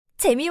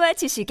재미와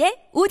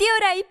지식의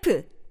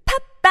오디오라이프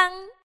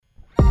팝빵.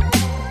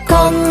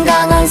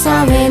 건강한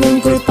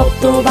사회는 불법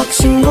도박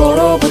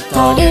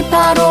신고로부터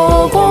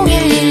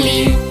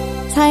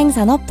 1850112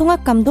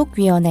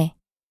 사행산업통합감독위원회.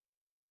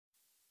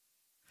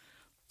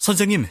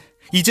 선생님,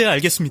 이제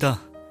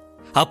알겠습니다.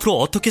 앞으로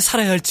어떻게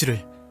살아야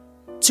할지를.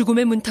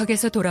 죽음의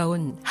문턱에서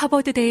돌아온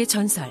하버드대의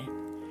전설,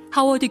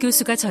 하워드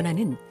교수가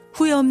전하는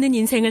후회 없는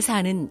인생을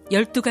사는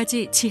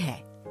 12가지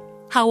지혜,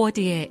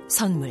 하워드의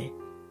선물.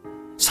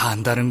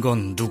 산다는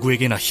건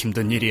누구에게나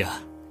힘든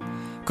일이야.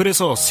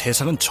 그래서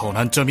세상은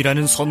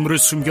전환점이라는 선물을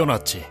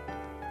숨겨놨지.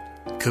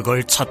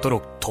 그걸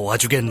찾도록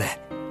도와주겠네.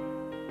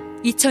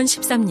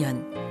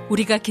 2013년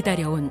우리가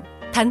기다려온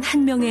단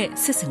한 명의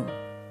스승,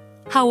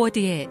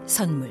 하워드의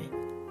선물.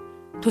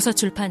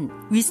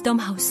 도서출판 위즈덤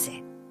하우스.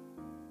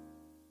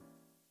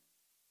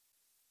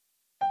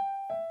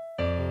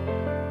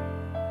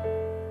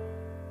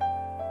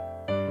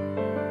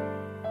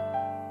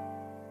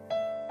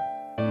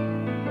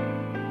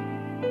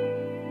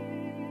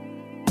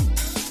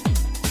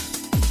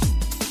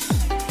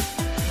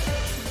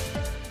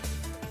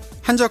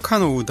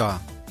 한적한 오후다.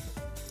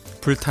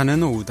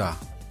 불타는 오후다.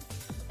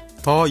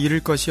 더 잃을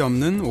것이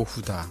없는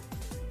오후다.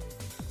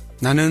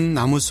 나는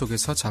나무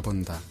속에서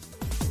자본다.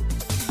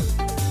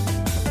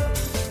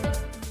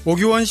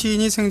 오규원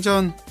시인이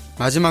생전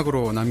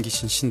마지막으로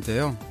남기신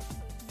시인데요.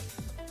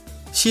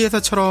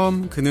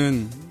 시에서처럼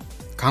그는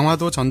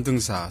강화도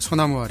전등사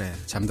소나무 아래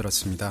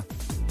잠들었습니다.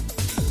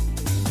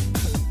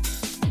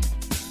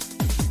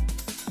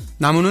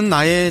 나무는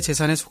나의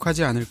재산에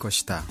속하지 않을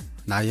것이다.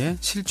 나의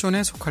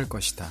실존에 속할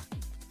것이다.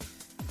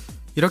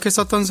 이렇게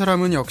썼던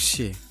사람은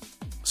역시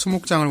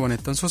수목장을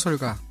원했던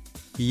소설가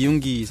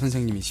이윤기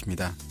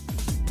선생님이십니다.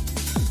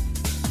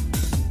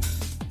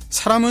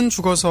 사람은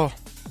죽어서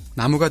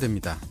나무가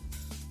됩니다.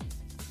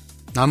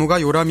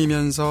 나무가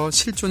요람이면서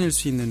실존일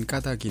수 있는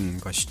까닭인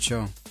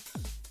것이죠.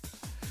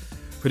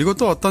 그리고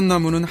또 어떤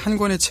나무는 한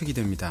권의 책이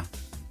됩니다.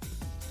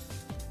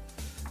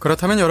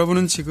 그렇다면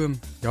여러분은 지금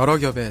여러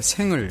겹의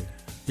생을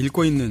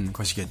읽고 있는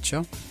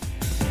것이겠죠?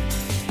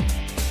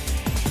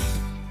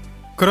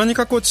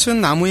 그러니까 꽃은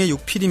나무의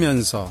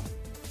육필이면서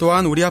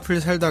또한 우리 앞을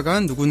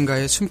살다간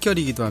누군가의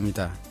숨결이기도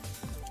합니다.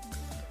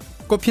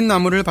 꽃핀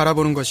나무를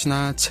바라보는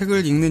것이나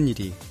책을 읽는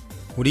일이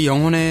우리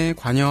영혼에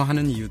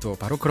관여하는 이유도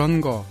바로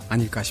그런 거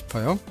아닐까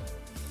싶어요.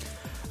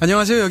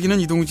 안녕하세요. 여기는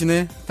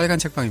이동진의 빨간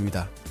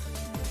책방입니다.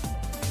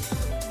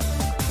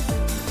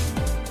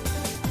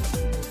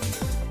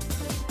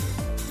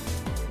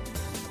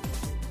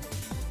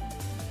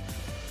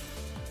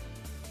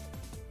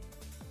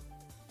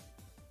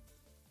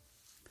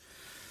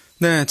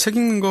 네, 책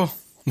읽는 거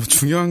뭐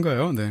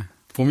중요한가요? 네,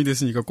 봄이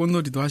됐으니까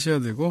꽃놀이도 하셔야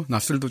되고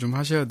납술도 좀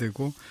하셔야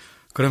되고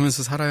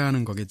그러면서 살아야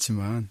하는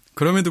거겠지만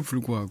그럼에도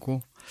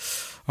불구하고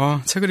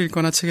책을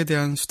읽거나 책에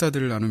대한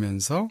수다들을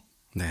나누면서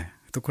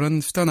또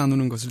그런 수다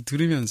나누는 것을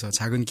들으면서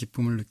작은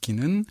기쁨을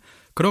느끼는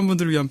그런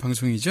분들을 위한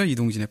방송이죠.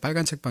 이동진의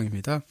빨간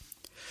책방입니다.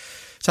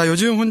 자,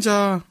 요즘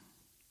혼자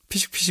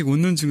피식피식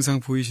웃는 증상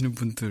보이시는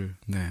분들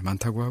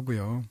많다고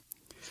하고요.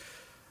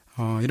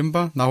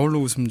 이른바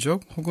나홀로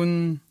웃음족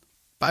혹은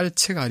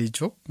빨책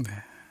아리족?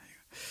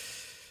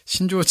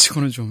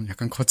 신조어치고는 좀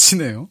약간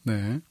거치네요.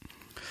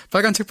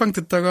 빨간 책방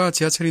듣다가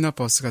지하철이나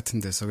버스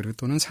같은 데서 그리고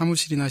또는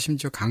사무실이나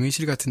심지어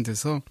강의실 같은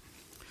데서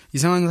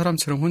이상한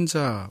사람처럼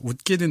혼자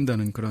웃게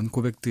된다는 그런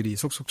고백들이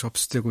속속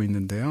접수되고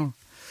있는데요.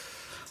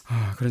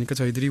 그러니까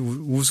저희들이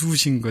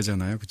우스우신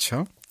거잖아요.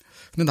 그렇죠?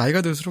 근데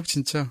나이가 들수록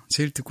진짜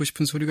제일 듣고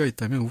싶은 소리가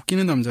있다면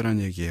웃기는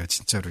남자라는 얘기예요.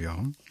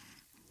 진짜로요.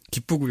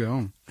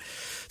 기쁘고요.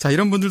 자,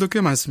 이런 분들도 꽤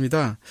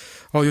많습니다.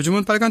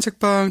 요즘은 빨간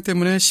책방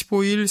때문에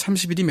 15일,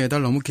 30일이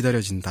매달 너무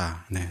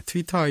기다려진다.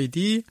 트위터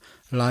아이디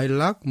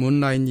라일락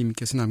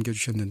몬라인님께서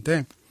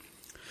남겨주셨는데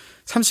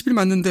 30일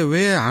맞는데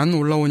왜 안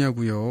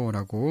올라오냐고요?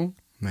 라고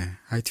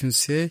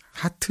아이튠스의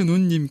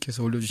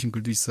하트눈님께서 올려주신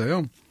글도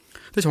있어요.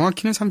 근데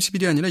정확히는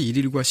 30일이 아니라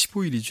 1일과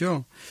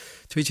 15일이죠.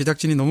 저희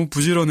제작진이 너무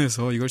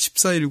부지런해서 이걸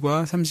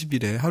 14일과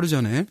 30일에 하루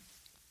전에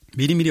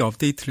미리미리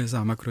업데이트를 해서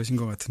아마 그러신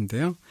것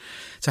같은데요.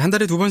 자, 한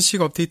달에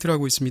 2번씩 업데이트를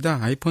하고 있습니다.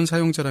 아이폰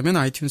사용자라면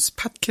아이튠스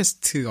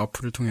팟캐스트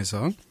어플을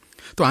통해서,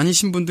 또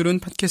아니신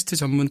분들은 팟캐스트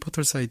전문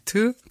포털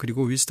사이트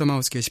그리고 위즈덤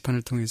하우스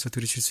게시판을 통해서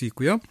들으실 수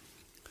있고요.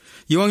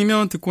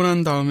 이왕이면 듣고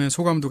난 다음에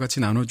소감도 같이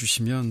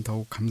나눠주시면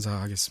더욱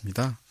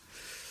감사하겠습니다.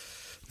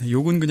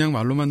 욕은 그냥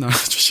말로만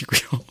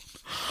나눠주시고요.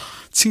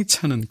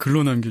 칭찬은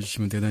글로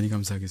남겨주시면 대단히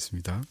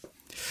감사하겠습니다.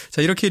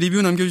 자, 이렇게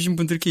리뷰 남겨주신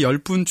분들께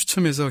 10분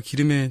추첨해서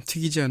기름에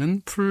튀기지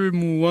않은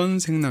풀무원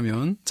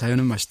생라면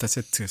자연은 맛있다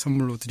세트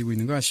선물로 드리고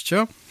있는 거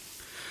아시죠?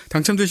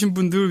 당첨되신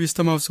분들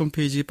위즈덤 하우스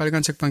홈페이지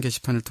빨간 책방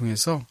게시판을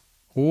통해서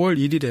 5월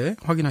 1일에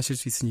확인하실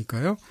수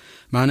있으니까요.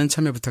 많은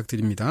참여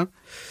부탁드립니다.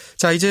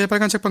 자, 이제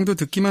빨간 책방도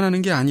듣기만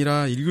하는 게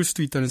아니라 읽을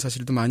수도 있다는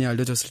사실도 많이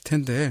알려졌을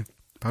텐데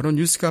바로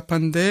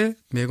뉴스가판대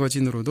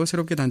매거진으로도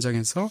새롭게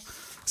단장해서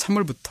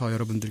 3월부터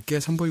여러분들께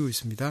선보이고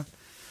있습니다.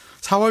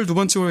 4월 두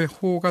번째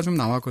호가 좀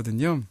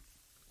나왔거든요.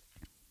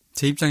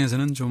 제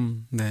입장에서는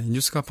좀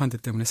뉴스가판대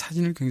때문에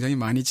사진을 굉장히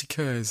많이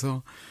찍혀야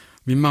해서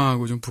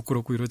민망하고 좀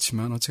부끄럽고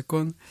이렇지만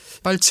어쨌건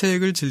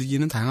빨책을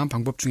즐기는 다양한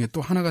방법 중에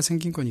또 하나가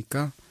생긴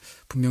거니까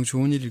분명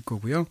좋은 일일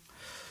거고요.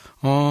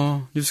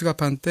 뉴스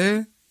가판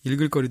때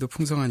읽을 거리도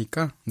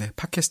풍성하니까 네,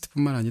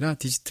 팟캐스트뿐만 아니라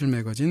디지털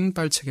매거진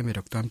빨책의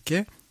매력도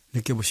함께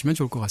느껴보시면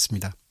좋을 것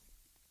같습니다.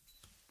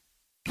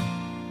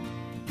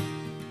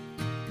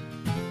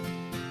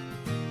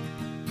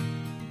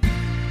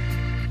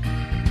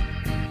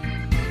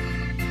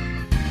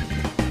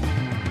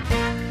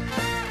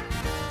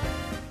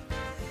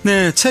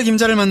 네, 책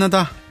임자를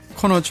만나다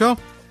코너죠.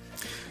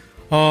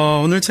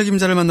 오늘 책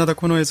임자를 만나다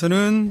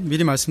코너에서는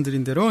미리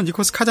말씀드린 대로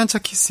니코스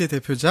카잔차키스의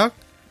대표작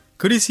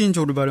그리스인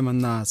조르바를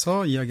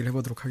만나서 이야기를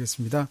해보도록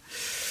하겠습니다.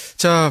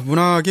 자,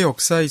 문학의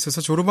역사에 있어서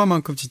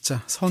조르바만큼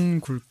진짜 선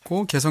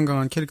굵고 개성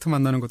강한 캐릭터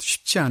만나는 것도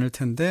쉽지 않을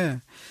텐데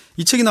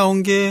이 책이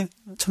나온 게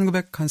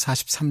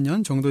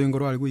 1943년 정도인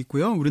거로 알고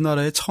있고요.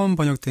 우리나라에 처음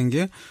번역된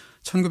게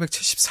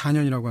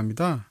 1974년이라고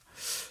합니다.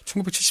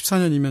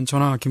 1974년이면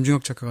저나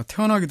김중혁 작가가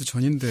태어나기도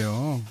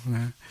전인데요.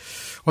 네.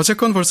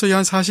 어쨌건 벌써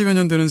한 40여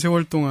년 되는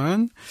세월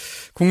동안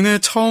국내에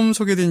처음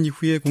소개된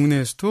이후에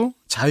국내에서도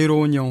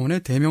자유로운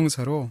영혼의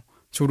대명사로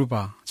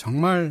조르바,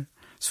 정말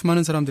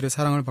수많은 사람들의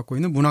사랑을 받고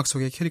있는 문학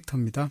속의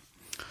캐릭터입니다.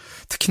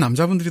 특히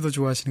남자분들이 더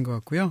좋아하시는 것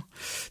같고요.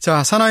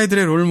 자,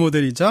 사나이들의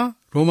롤모델이자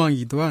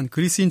로망이기도 한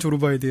그리스인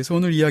조르바에 대해서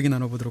오늘 이야기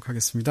나눠보도록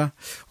하겠습니다.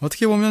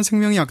 어떻게 보면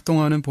생명이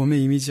약동하는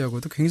봄의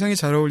이미지하고도 굉장히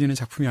잘 어울리는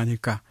작품이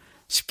아닐까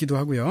싶기도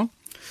하고요.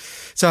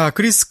 자,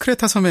 그리스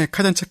크레타 섬에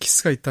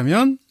카잔차키스가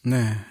있다면,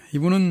 네,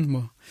 이분은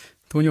뭐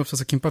돈이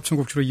없어서 김밥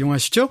천국 주로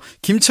이용하시죠.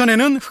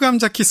 김천에는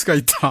흑암자 키스가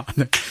있다.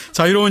 네.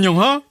 자유로운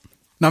영화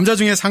남자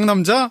중에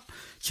상남자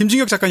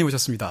김중혁 작가님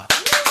오셨습니다.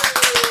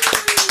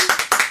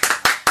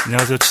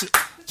 안녕하세요.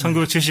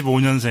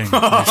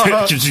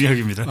 1975년생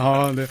김중혁입니다.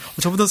 아, 네.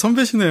 저보다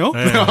선배시네요.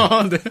 네.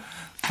 네.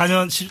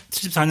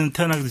 74년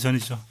태어나기도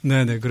전이죠.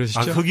 네네, 그러시죠.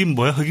 아, 흑임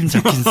뭐야?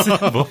 흑임자 키스?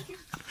 뭐?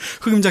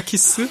 흑임자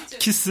키스?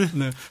 키스?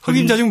 네.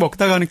 흑임자 중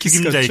먹다가 하는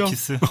키스 같죠? 흑임자의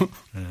키스.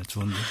 네,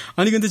 좋은데.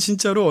 아니, 근데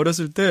진짜로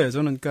어렸을 때,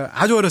 저는,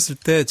 그러니까 아주 어렸을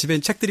때, 집에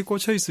책들이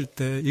꽂혀 있을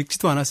때,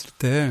 읽지도 않았을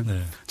때,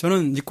 네.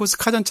 저는 니코스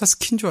카잔차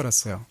스키인 줄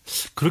알았어요.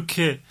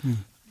 그렇게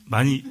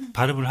많이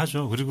발음을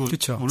하죠. 그리고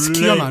그쵸. 원래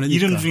스키가 많으니까.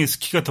 이름 중에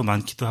스키가 더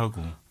많기도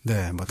하고.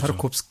 네, 뭐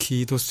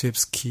타르콥스키,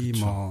 도스토옙스키,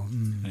 그쵸. 뭐.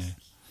 네.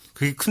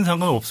 그게 큰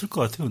상관은 없을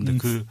것 같아요. 근데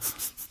그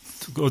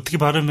어떻게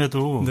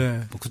발음해도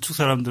네. 뭐 그쪽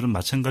사람들은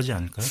마찬가지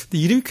아닐까요? 근데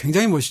이름이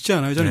굉장히 멋있지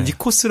않아요? 저는 네.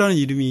 니코스라는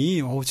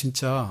이름이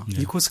진짜 네.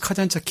 니코스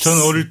카잔차 키스.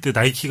 저는 어릴 때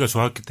나이키가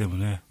좋았기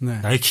때문에 네.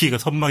 나이키가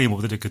선망이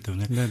모델했기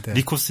때문에 네, 네.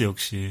 니코스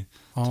역시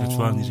제가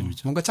좋아하는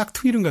이름이죠. 뭔가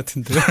짝퉁 이름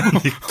같은데.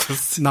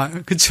 니코스.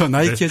 그쵸.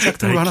 나이키의 네.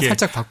 짝퉁으로 하나 나이키의.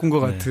 살짝 바꾼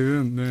것 네.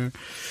 같은. 네.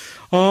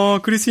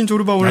 그리스인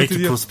조르바 오늘 나이키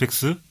드디어.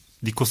 프로스펙스,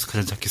 니코스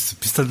카잔차키스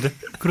비슷한데?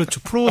 그렇죠.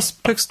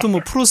 프로스펙스도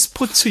뭐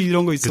프로스포츠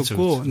이런 거 있었고 그쵸,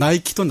 그쵸.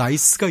 나이키도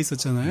나이스가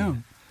있었잖아요.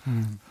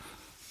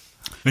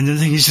 몇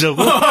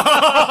년생이시라고?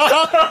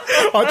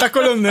 딱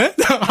걸렸네.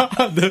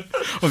 네.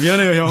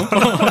 미안해요, 형.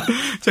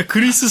 자,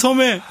 그리스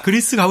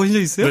가보신 적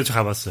있어요? 네, 저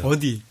가봤어요.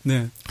 어디?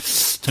 네.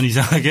 전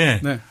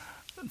이상하게 네.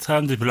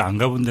 사람들이 별로 안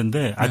가본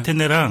데인데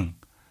아테네랑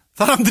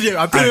사람들이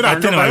아테네를 안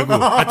아테네 가봐요?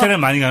 말고 아테네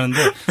많이 가는데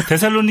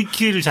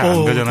데살로니키를 잘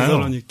안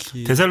가잖아요.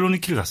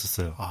 데살로니키. 를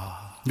갔었어요.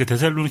 근데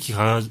데살로니키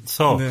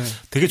가서 네.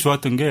 되게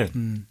좋았던 게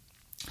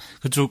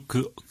그쪽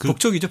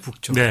북쪽이죠,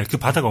 북쪽. 네, 그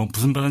바다가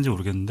무슨 바다인지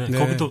모르겠는데 네.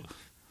 거기도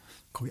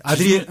거기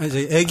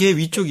에게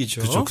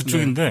위쪽이죠. 그렇죠.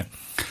 그쪽인데 네.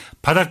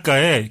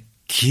 바닷가에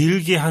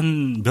길게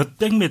한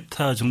몇백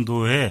메타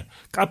정도의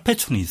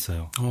카페촌이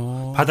있어요.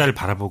 바다를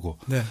바라보고.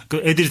 네.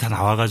 그 애들이 다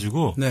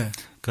나와가지고 네.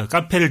 그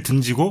카페를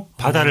등지고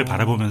바다를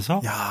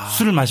바라보면서 야.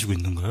 술을 마시고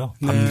있는 거예요.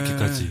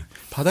 밤늦게까지. 네.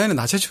 바다에는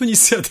나체촌이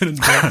있어야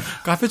되는데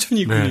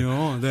카페촌이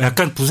있군요. 네. 네.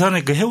 약간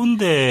부산의 그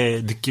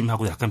해운대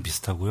느낌하고 약간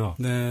비슷하고요.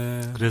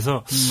 네.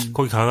 그래서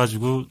거기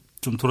가가지고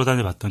좀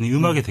돌아다녀 봤더니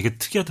음악이 되게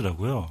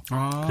특이하더라고요.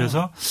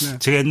 그래서 네.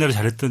 제가 옛날에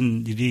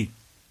잘했던 일이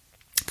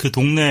그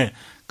동네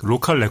그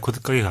로컬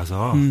레코드 가게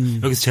가서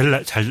여기서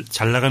제일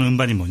잘 나가는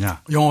음반이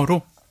뭐냐.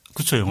 영어로?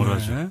 그렇죠. 영어로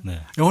네. 하죠.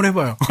 네. 영어로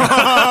해봐요.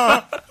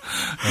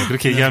 네,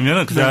 그렇게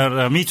얘기하면 그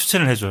사람이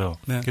추천을 해줘요.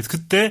 네. 그래서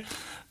그때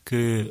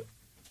그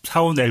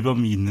사온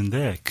앨범이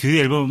있는데 그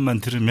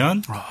앨범만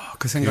들으면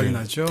그 생각이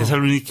나죠.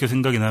 데살로니키가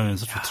생각이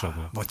나면서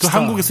좋더라고요. 멋지다. 또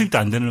한국에 수입도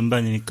안 되는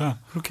음반이니까.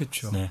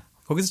 그렇겠죠. 네.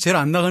 거기서 제일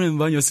안 나가는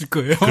음반이었을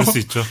거예요. 그럴 수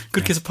있죠.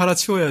 그렇게 해서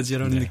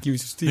팔아치워야지라는 네. 느낌이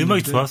있을 수도 있는데.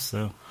 음악이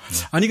좋았어요. 네.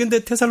 아니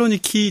근데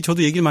테살로니키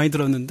저도 얘기를 많이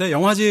들었는데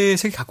영화제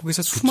세계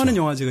각국에서 수많은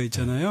영화제가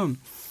있잖아요.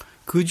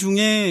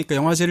 그중에 그러니까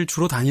영화제를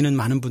주로 다니는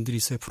많은 분들이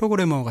있어요.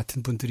 프로그래머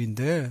같은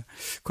분들인데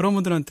그런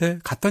분들한테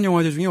갔던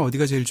영화제 중에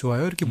어디가 제일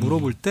좋아요? 이렇게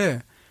물어볼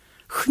때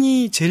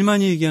흔히 제일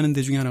많이 얘기하는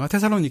데 중에 하나가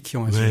테살로니키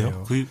영화제예요.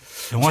 왜요? 그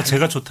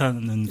영화제가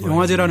좋다는 거예요.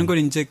 영화제라는 건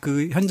이제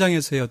그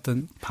현장에서의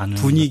어떤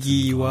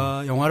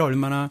분위기와 영화를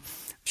얼마나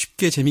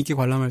쉽게 재밌게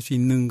관람할 수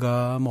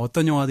있는가, 뭐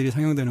어떤 영화들이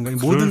상영되는가,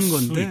 모든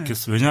건데.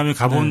 있겠어. 왜냐하면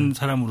가본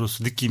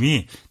사람으로서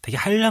느낌이 되게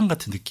한량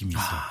같은 느낌이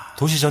있어요.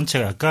 도시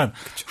전체가 약간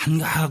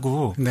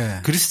한가하고 네.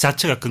 그리스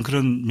자체가 약간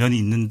그런 면이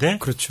있는데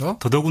그렇죠.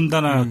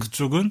 더더군다나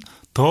그쪽은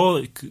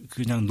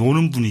그냥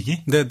노는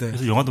분위기? 네네.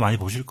 그래서 영화도 많이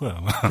보실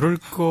거예요. 그럴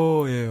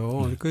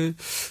거예요. 네.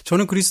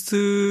 저는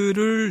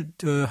그리스를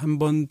한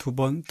번,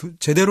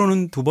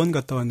 제대로는 2번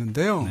갔다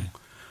왔는데요. 네.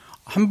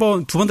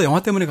 두 번 다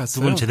영화 때문에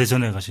갔어요. 2번 제대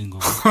전에 가신 거.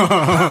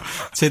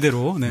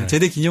 제대로, 네. 네.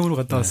 제대 기념으로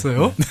갔다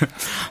왔어요. 네.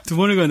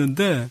 2번을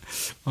갔는데,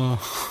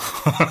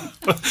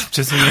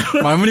 죄송해요.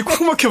 말문이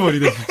콕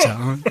막혀버리네,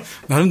 진짜.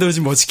 나름대로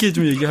지금 멋있게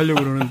좀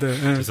얘기하려고 그러는데.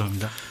 네.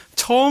 죄송합니다.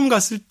 처음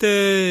갔을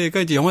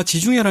때가 이제 영화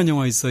지중해라는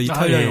영화 있어요.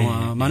 이탈리아 예,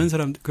 영화. 예. 많은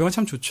사람들, 그 영화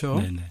참 좋죠.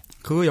 네네.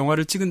 그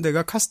영화를 찍은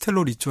데가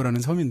카스텔로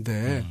리초라는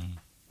섬인데,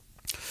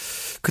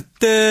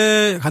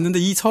 그때 갔는데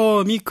이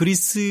섬이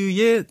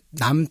그리스의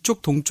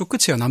남쪽, 동쪽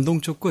끝이에요.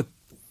 남동쪽 끝.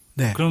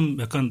 네. 그럼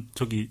약간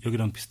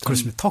여기랑 비슷한.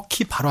 그렇습니다.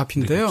 터키 바로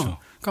앞인데요. 네, 그렇죠.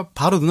 그러니까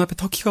바로 눈앞에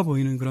터키가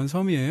보이는 그런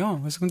섬이에요.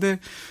 그래서 근데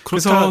그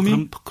그렇다,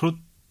 섬이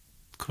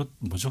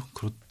뭐죠?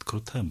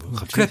 그렇다는 뭐야?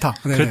 갑자기? 크레타.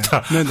 네네.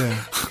 크레타. 네네.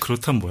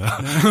 그렇다는 뭐야?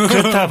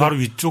 크레타 바로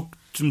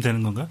위쪽쯤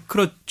되는 건가?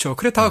 그렇죠.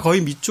 크레타가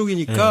거의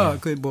밑쪽이니까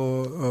네.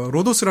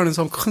 로도스라는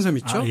섬 큰 섬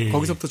있죠. 예.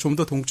 거기서부터 좀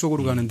더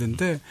동쪽으로 가는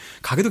데인데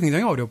가기도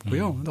굉장히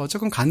어렵고요. 근데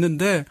어쨌건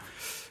갔는데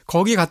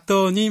거기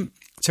갔더니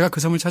제가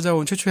그 섬을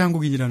찾아온 최초의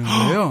한국인이라는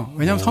거예요.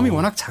 왜냐하면 섬이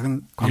워낙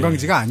작은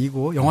관광지가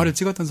아니고 영화를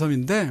찍었던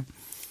섬인데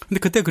근데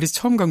그때 그리스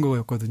처음 간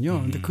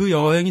거였거든요. 근데 그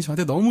여행이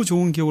저한테 너무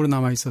좋은 기억으로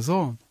남아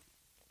있어서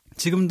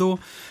지금도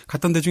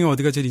갔던 데 중에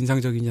어디가 제일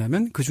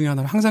인상적이냐면 그 중에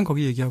하나를 항상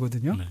거기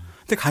얘기하거든요. 네.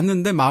 근데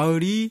갔는데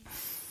마을이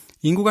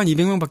인구가 한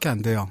 200명밖에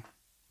안 돼요.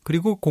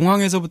 그리고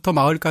공항에서부터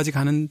마을까지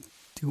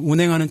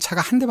운행하는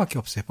차가 한 대밖에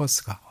없어요.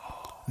 버스가.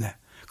 네.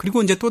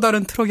 그리고 이제 또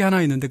다른 트럭이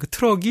하나 있는데 그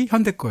트럭이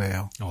현대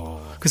거예요.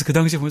 그래서 그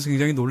당시에 보면서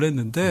굉장히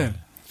놀랐는데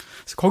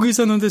그래서 거기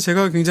있었는데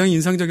제가 굉장히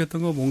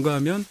인상적이었던 건 뭔가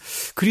하면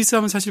그리스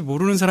하면 사실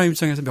모르는 사람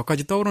입장에서 몇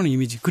가지 떠오르는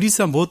이미지.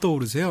 그리스 하면 뭐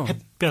떠오르세요?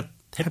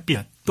 햇빛.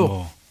 또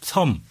뭐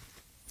섬.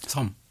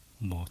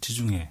 뭐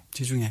지중해.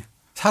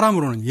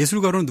 사람으로는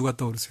예술가로는 누가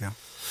떠오르세요?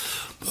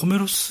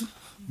 호메로스?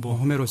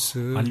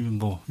 호메로스.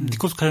 아니면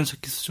니코스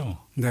카잔차키스죠.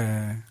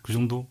 네. 그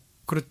정도?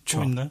 그렇죠.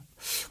 또 있나요?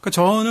 그러니까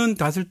저는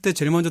갔을 때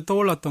제일 먼저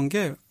떠올랐던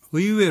게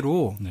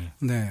의외로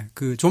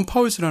그 존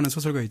파울스라는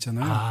소설가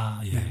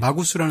있잖아요. 예. 네,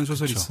 마구스라는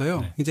소설이 그렇죠.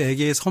 있어요. 네. 이제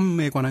에게의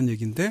섬에 관한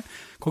얘기인데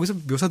거기서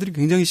묘사들이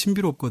굉장히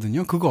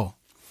신비롭거든요. 그거.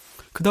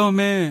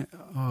 그다음에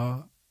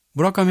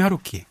무라카미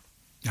하루키.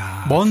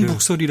 먼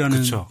북소리라는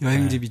그쵸.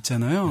 여행집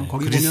있잖아요. 네.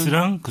 거기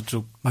그리스랑 보면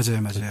그쪽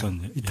맞아요.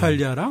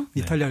 이탈리아랑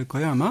네. 이탈리아일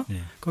거예요 아마.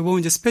 네. 거기 보면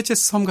이제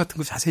스페체스 섬 같은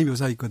거 자세히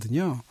묘사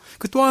있거든요.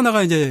 그 또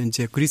하나가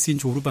이제 그리스인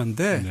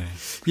조르바인데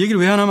이 얘기를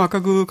왜 하냐면 아까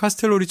그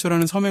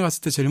카스텔로리초라는 섬에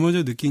갔을 때 제일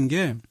먼저 느낀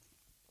게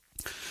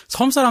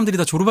섬 사람들이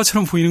다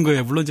조르바처럼 보이는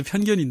거예요. 물론 이제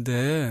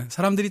편견인데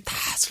사람들이 다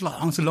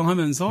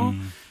슬렁슬렁하면서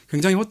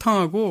굉장히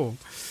호탕하고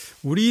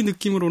우리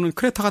느낌으로는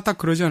크레타가 딱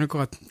그러지 않을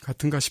것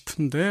같은가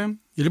싶은데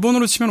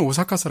일본으로 치면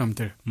오사카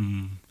사람들,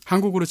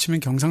 한국으로 치면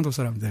경상도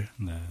사람들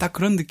딱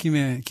그런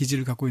느낌의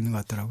기질을 갖고 있는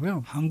것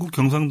같더라고요. 한국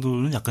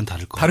경상도는 약간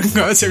다를 것 같아요.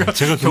 다른가요?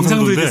 제가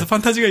경상도에 대해서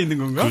판타지가 있는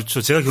건가?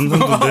 그렇죠. 제가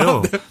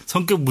경상도인데요. 네.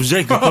 성격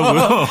무지하게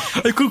급하고요.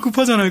 아니, 그거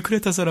급하잖아요.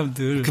 크레타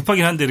사람들.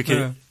 급하긴 한데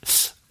이렇게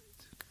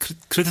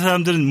크레타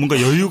사람들은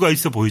뭔가 여유가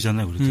있어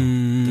보이잖아요. 그렇죠.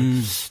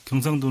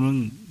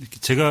 경상도는 이렇게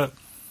제가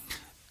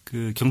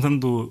그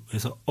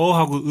경상도에서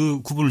어하고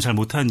으 구분을 잘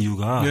못하는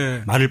이유가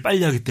말을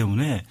빨리 하기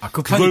때문에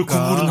그걸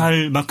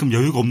구분할 만큼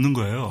여유가 없는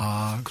거예요.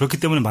 그렇기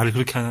때문에 말을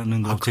그렇게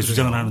하는 거 제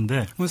주장을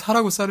하는데. 그럼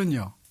살하고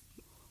쌀은요?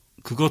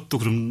 그것도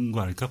그런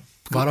거 아닐까?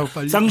 말하고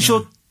빨리.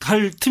 쌍시옷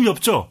할 틈이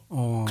없죠.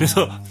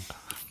 그래서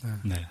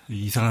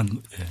이상한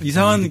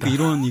그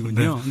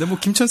이론이군요. 근데 뭐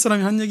김천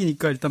사람이 한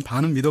얘기니까 일단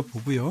반은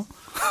믿어보고요.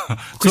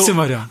 글쎄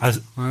말이야.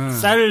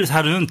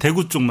 살은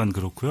대구 쪽만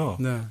그렇고요.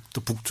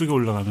 또 북쪽에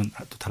올라가면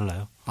또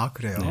달라요. 아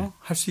그래요?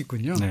 할 수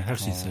있군요. 네, 할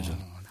수 있어요. 저는.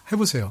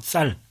 해보세요.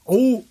 쌀.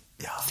 오.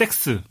 야.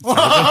 섹스.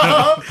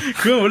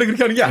 그건 원래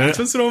그렇게 하는 게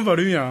안촌스러운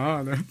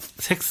발음이야. 네.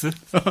 섹스.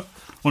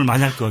 오늘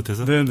많이 할 것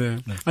같아서. 네네.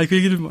 아니 그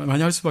얘기를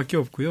많이 할 수밖에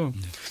없고요.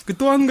 그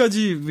또 한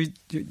가지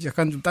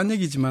약간 좀 딴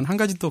얘기지만 한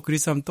가지 또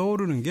그리스 하면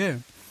떠오르는 게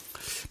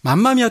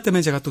맘마미아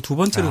때문에 제가 또 두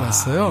번째로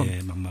갔어요.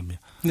 예, 맘마미아.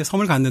 근데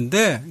섬을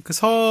갔는데 그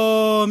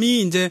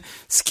섬이 이제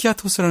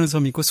스키아토스라는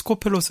섬이 있고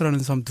스코펠로스라는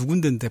섬 두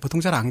군데인데 보통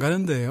잘 안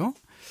가는 데예요.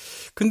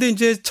 근데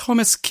이제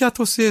처음에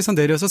스키아토스에서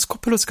내려서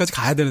스코펠로스까지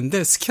가야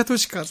되는데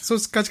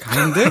스키아토스까지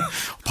가는데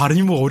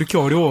발음이 뭐 이렇게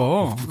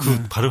어려워.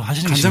 그 발음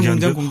하시는 게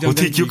신기한데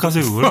어떻게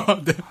기억하세요 그걸?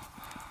 네.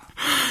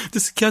 근데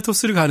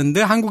스키아토스를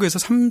가는데 한국에서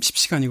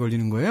 30시간이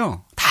걸리는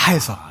거예요. 다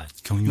해서.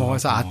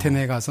 그래서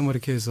아테네 가서 뭐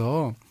이렇게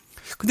해서.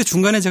 근데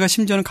중간에 제가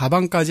심지어는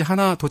가방까지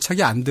하나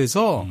도착이 안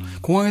돼서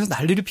공항에서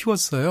난리를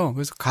피웠어요.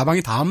 그래서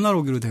가방이 다음날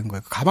오기로 된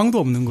거예요. 가방도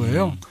없는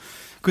거예요.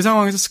 그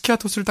상황에서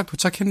스키아토스를 딱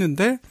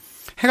도착했는데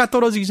해가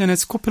떨어지기 전에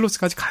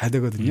스코펠로스까지 가야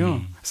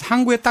되거든요. 그래서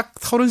항구에 딱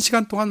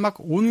 30시간 동안 막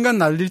온갖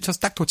난리를 쳐서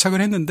딱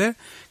도착을 했는데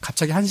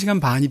갑자기 1시간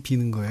반이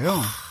비는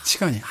거예요.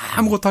 시간이.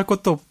 아무것도 할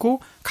것도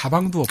없고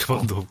가방도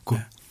없고.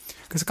 네.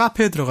 그래서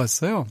카페에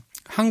들어갔어요.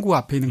 항구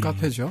앞에 있는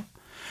카페죠.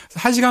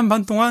 1시간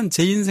반 동안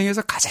제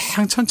인생에서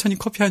가장 천천히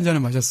커피 한 잔을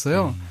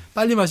마셨어요.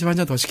 빨리 마시면 한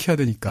잔 더 시켜야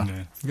되니까.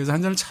 네. 그래서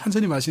한 잔을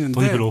천천히 마시는데.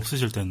 돈이 별로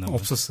없으실 때였나 봐요.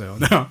 없었어요.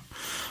 네.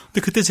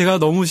 근데 그때 제가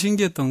너무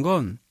신기했던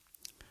건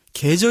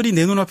계절이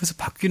내 눈앞에서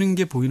바뀌는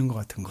게 보이는 것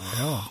같은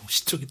거예요.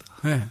 시적이다.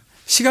 네.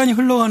 시간이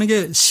흘러가는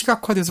게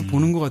시각화돼서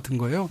보는 것 같은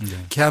거예요.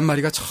 네. 개 한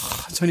마리가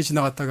천천히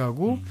지나갔다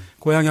가고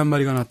고양이 한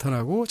마리가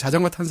나타나고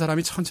자전거 탄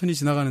사람이 천천히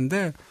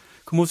지나가는데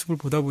그 모습을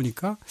보다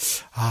보니까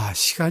아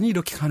시간이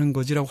이렇게 가는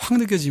거지라고 확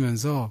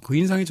느껴지면서 그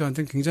인상이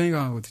저한테는 굉장히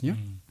강하거든요.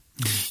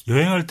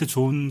 여행할 때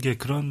좋은 게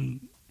그런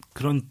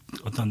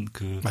어떤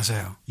그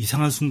맞아요.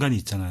 이상한 순간이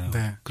있잖아요.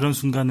 네. 그런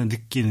순간을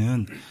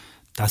느끼는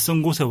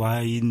낯선 곳에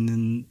와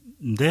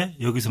있는데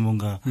여기서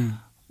뭔가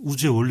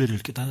우주의 원리를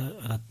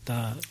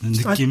깨달았다는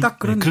느낌, 딱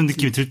그런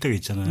느낌이 들 때가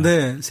있잖아요.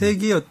 네,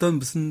 세계의 어떤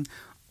무슨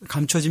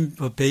감춰진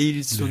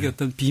베일 속의 네.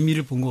 어떤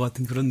비밀을 본 것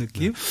같은 그런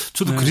느낌. 네.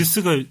 저도 네.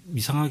 그리스가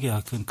이상하게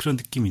약간 그런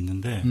느낌이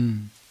있는데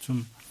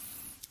좀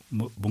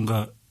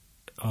뭔가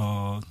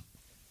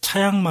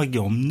차양막이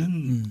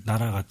없는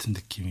나라 같은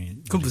느낌이.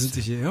 그건 무슨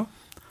있어요. 뜻이에요?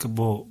 그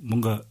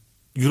뭔가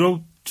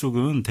유럽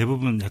쪽은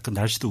대부분 약간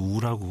날씨도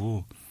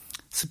우울하고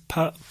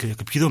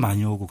약간 비도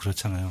많이 오고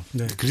그렇잖아요.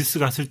 네. 그리스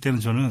갔을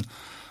때는 저는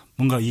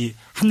뭔가 이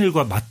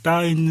하늘과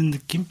맞닿아 있는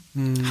느낌?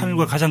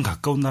 하늘과 가장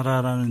가까운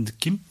나라라는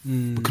느낌?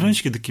 뭐 그런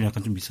식의 느낌이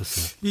약간 좀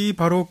있었어요. 이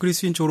바로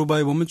그리스인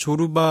조르바에 보면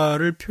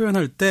조르바를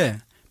표현할 때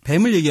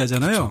뱀을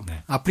얘기하잖아요. 그렇죠.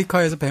 네.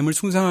 아프리카에서 뱀을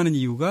숭상하는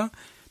이유가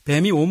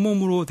뱀이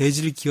온몸으로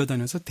대지를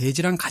기어다녀서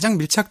대지랑 가장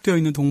밀착되어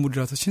있는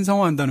동물이라서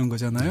신성화한다는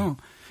거잖아요.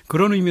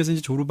 그런 의미에서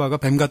이제 조르바가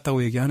뱀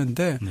같다고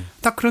얘기하는데 네.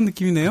 딱 그런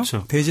느낌이네요.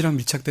 그렇죠. 대지랑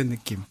밀착된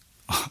느낌.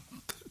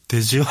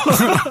 돼지요?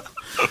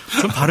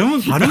 전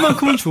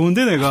발음만큼은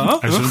좋은데 내가.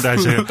 좋은데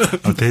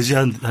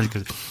돼지하니까.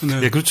 네.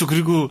 네, 그렇죠.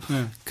 그리고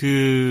네.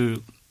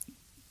 그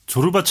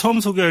조르바 처음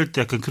소개할 때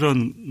약간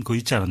그런 거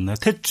있지 않았나요?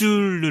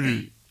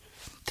 탯줄이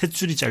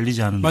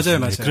잘리지 않은 맞아요, 네,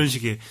 맞아요. 그런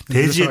식의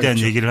돼지에 대한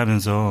있죠. 얘기를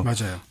하면서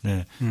맞아요.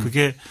 네,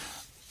 그게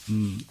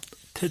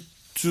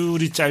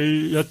탯줄이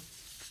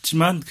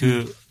잘렸지만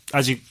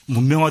아직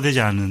문명화되지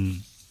않은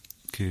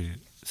그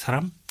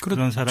사람 그렇죠.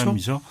 그런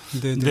사람이죠.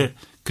 네네. 근데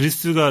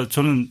그리스가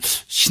저는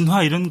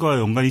신화 이런 거와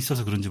연관이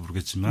있어서 그런지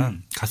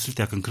모르겠지만 갔을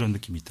때 약간 그런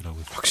느낌이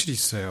있더라고요. 확실히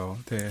있어요.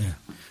 네.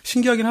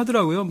 신기하긴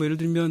하더라고요. 뭐 예를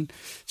들면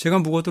제가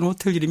묵었던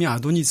호텔 이름이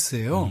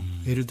아도니스예요.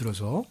 예를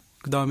들어서.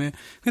 그다음에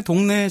그냥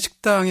동네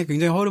식당에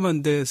굉장히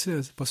허름한데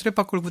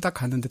스레빠 끌고 딱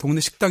갔는데 동네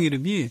식당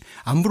이름이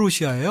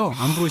암브로시아예요.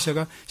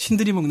 암브로시아가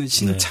신들이 먹는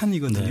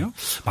신찬이거든요.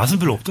 네. 맛은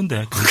별로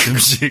없던데 그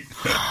음식.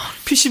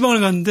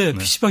 PC방을 갔는데 네.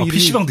 PC방 이름이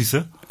PC방도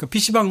있어요? 그러니까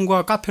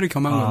PC방과 카페를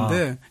겸한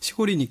건데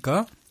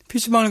시골이니까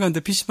PC방을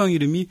갔는데 PC방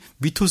이름이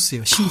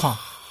미토스예요. 신화.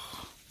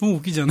 너무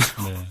웃기잖아요.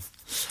 네.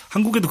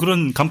 한국에도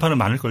그런 간판은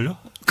많을걸요?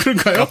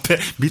 그런가요? 카페,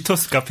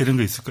 미터스 카페 이런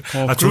거 있을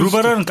거예요.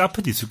 조르바라는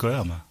카페도 있을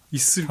거예요, 아마.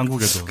 있을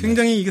한국에도.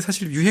 굉장히 이게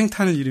사실 유행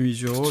타는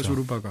이름이죠. 그렇죠.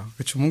 조르바가.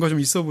 그렇죠. 뭔가 좀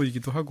있어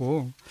보이기도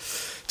하고.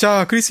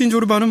 자, 그리스인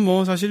조르바는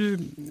뭐 사실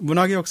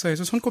문학의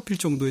역사에서 손꼽힐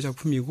정도의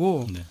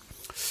작품이고 네.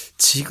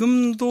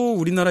 지금도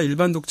우리나라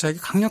일반 독자에게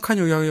강력한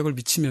영향력을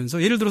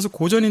미치면서 예를 들어서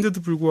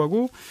고전인데도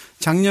불구하고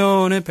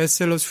작년에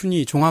베스트셀러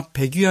순위 종합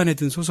 100위 안에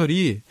든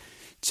소설이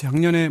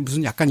작년에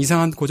무슨 약간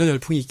이상한 고전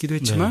열풍이 있기도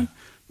했지만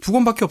두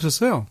권밖에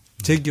없었어요.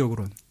 제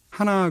기억으로는.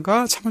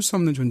 하나가 참을 수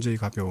없는 존재의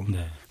가벼움.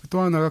 네. 또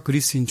하나가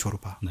그리스인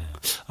조르바. 네.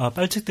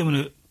 빨책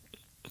때문에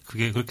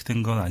그게 그렇게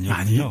된 건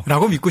아니었군요.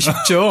 라고 믿고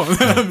싶죠.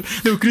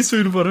 네.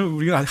 그리스인 조르바를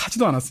우리가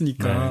하지도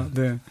않았으니까.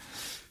 네.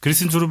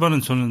 그리스인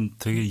조르바는 저는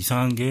되게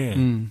이상한 게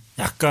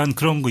약간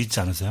그런 거 있지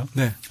않으세요?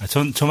 네.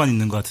 저만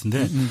있는 것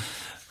같은데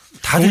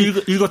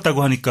다들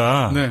읽었다고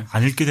하니까 네.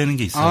 안 읽게 되는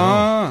게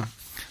있어요.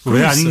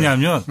 왜 안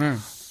읽냐면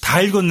다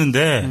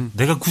읽었는데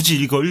내가 굳이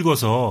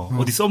읽어서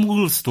어디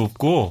써먹을 수도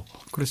없고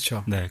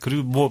그렇죠. 네.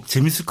 그리고 뭐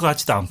재밌을 것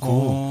같지도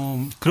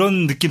않고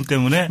그런 느낌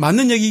때문에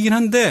맞는 얘기긴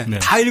한데 네.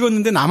 다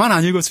읽었는데 나만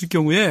안 읽었을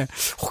경우에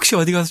혹시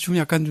어디 가서 좀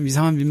약간 좀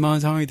이상한 민망한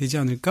상황이 되지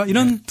않을까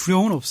이런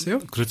두려움은 없어요?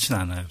 그렇진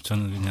않아요.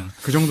 저는 그냥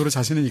그 정도로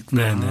자신은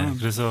있구나. 네네.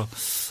 그래서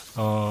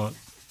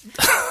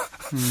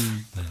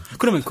네.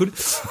 그러면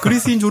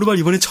그리스인 조르바를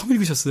이번에 처음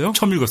읽으셨어요?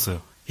 처음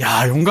읽었어요.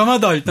 야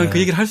용감하다. 일단 네. 그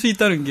얘기를 할 수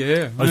있다는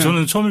게. 네.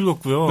 저는 처음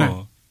읽었고요.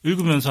 네.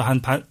 읽으면서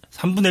한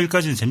 3분의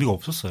 1까지는 재미가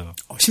없었어요.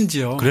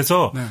 심지어.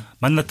 그래서 네.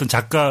 만났던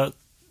작가들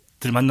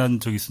만난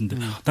적이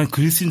있었는데 난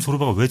그리스인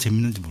조르바가 왜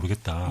재밌는지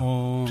모르겠다.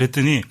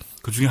 그랬더니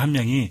그 중에 한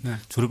명이 네.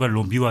 조르바를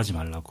너무 미워하지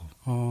말라고.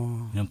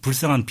 그냥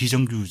불쌍한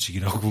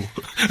비정규직이라고.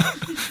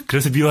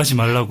 그래서 미워하지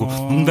말라고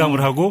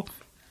농담을 하고.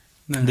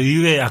 네. 근데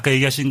의외에 아까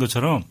얘기하신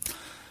것처럼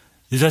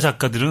여자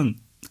작가들은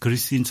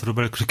그리스인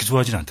조르바를 그렇게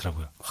좋아하지는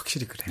않더라고요.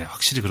 확실히 그래요. 네,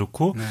 확실히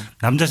그렇고 네.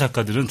 남자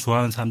작가들은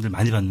좋아하는 사람들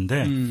많이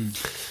봤는데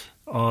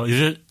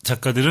여자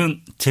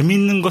작가들은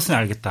재미있는 것은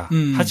알겠다.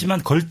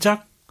 하지만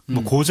걸작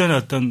뭐 고전의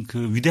어떤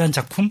그 위대한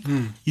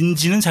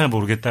작품인지는 잘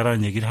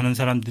모르겠다라는 얘기를 하는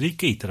사람들이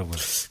꽤 있더라고요.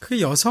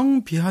 그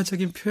여성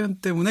비하적인 표현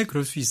때문에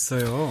그럴 수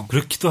있어요.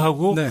 그렇기도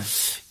하고 네.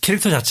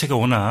 캐릭터 자체가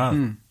워낙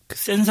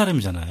센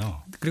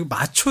사람이잖아요. 그리고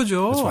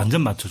마초죠. 그래서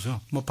완전 마초죠.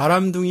 뭐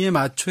바람둥이의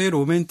마초의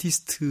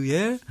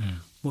로맨티스트의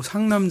뭐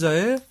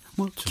상남자의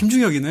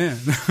김중혁이네.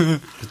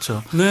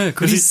 그렇죠. 네,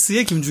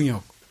 그리스의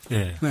김중혁.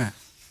 예. 네.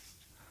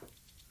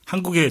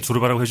 한국에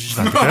졸업하라고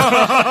해주시면 안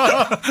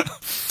될까요?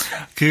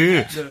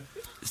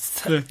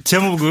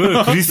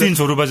 제목을 그리스인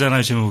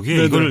졸업하잖아요, 제목이.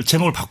 네네. 이걸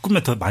제목을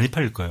바꾸면 더 많이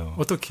팔릴 거예요.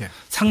 어떻게?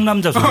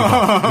 상남자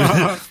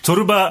졸업하.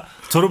 졸업하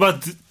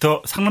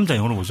더 상남자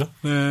영어로 뭐죠?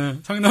 네.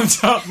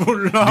 상남자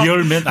몰라.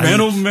 리얼맨?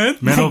 맨오브맨?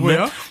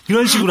 맨오브맨?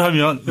 이런 식으로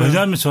하면,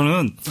 왜냐하면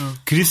저는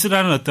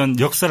그리스라는 어떤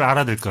역사를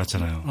알아야 될 것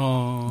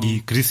같잖아요.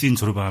 이 그리스인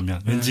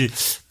졸업하면. 왠지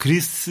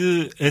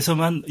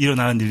그리스에서만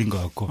일어나는 일인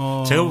것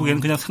같고. 제가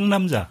보기에는 그냥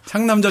상남자.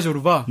 상남자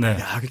졸업아? 네.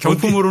 야,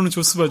 경품으로는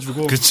조스바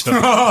주고. 그렇죠.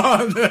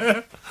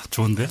 네.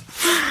 좋은데?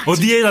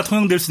 어디에나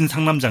통용될 수 있는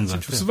상남자인 것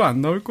같아요. 조스바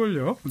안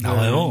나올걸요? 네.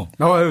 나와요.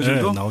 나와요,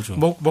 요즘도? 네, 나오죠.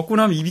 먹고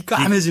나면 입이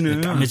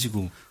까매지는.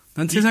 까매지고.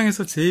 난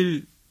세상에서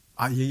제일,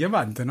 얘기하면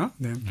안 되나?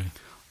 네.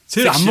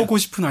 제일 안 먹고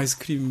싶은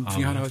아이스크림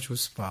중에 하나가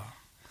조스바.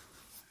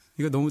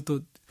 이거 너무 또,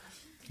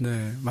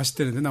 네,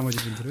 맛있다는데, 나머지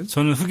분들은?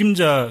 저는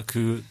흑임자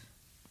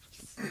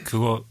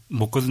그거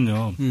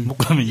먹거든요.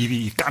 먹고 나면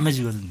입이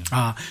까매지거든요.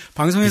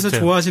 방송에서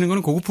비슷해요. 좋아하시는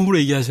거는 고급품으로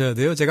얘기하셔야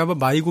돼요. 제가 한번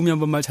마이구미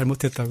한번 말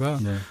잘못했다가,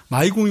 네.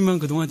 마이구미만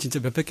그동안 진짜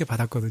몇백 개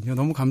받았거든요.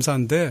 너무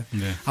감사한데,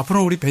 네.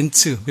 앞으로는 우리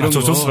벤츠, 이런 거.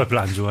 저 조스바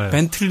별로 안 좋아해요.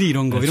 벤틀리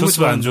이런 거. 네, 이런 거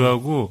조스바 안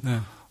좋아하고, 네.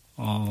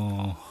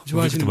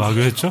 좋아하시는 거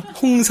뭐라고 했죠?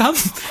 홍삼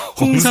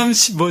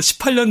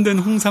 18년 된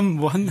홍삼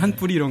한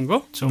뿌리 이런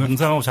거? 저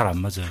홍삼하고 잘 안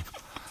맞아요.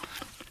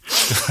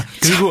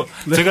 그리고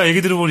제가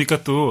얘기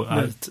들어보니까 또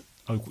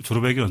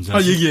졸업 얘기 언제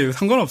하시죠? 얘기해요.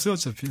 상관없어요,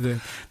 어차피. 네.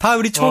 다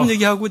우리 처음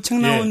얘기하고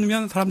책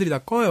나오면 사람들이 다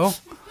꺼요.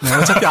 네,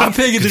 어차피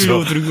앞에 얘기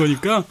들으려고 들은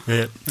거니까.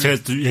 네,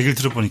 제가 또 얘기를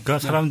들어보니까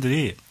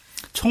사람들이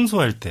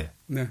청소할 때,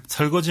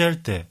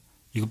 설거지할 때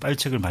이거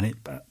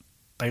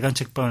빨간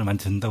책방을 많이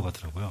듣는다고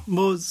하더라고요.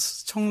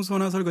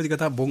 청소나 설거지가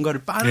다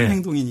뭔가를 빠른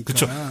행동이니까.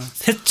 그렇죠.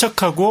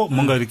 세척하고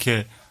뭔가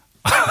이렇게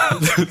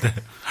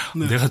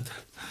내가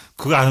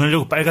그거 안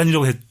하려고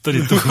빨간이라고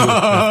했더니 또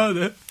그거.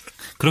 네.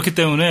 그렇기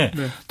때문에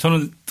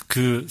저는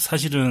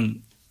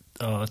사실은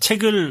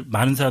책을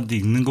많은 사람들이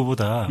읽는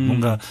것보다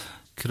뭔가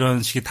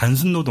그런 식의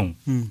단순 노동,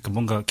 그러니까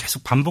뭔가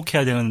계속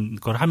반복해야 되는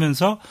걸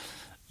하면서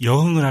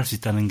여흥을 할 수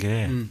있다는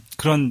게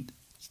그런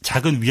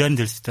작은 위안이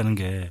될 수 있다는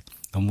게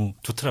너무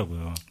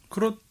좋더라고요.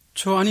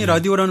 그렇죠. 아니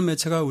라디오라는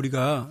매체가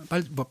우리가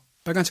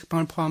빨간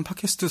책방을 포함한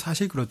팟캐스트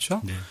사실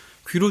그렇죠. 네.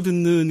 귀로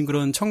듣는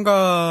그런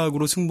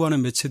청각으로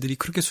승부하는 매체들이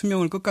그렇게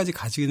수명을 끝까지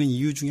가지는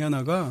이유 중에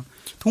하나가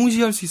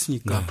동시에 할 수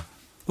있으니까.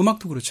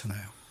 음악도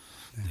그렇잖아요.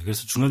 네.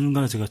 그래서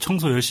중간중간에 제가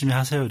청소 열심히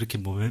하세요. 이렇게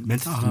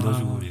멘트 좀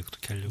넣어주고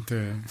그렇게 하려고.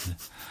 네.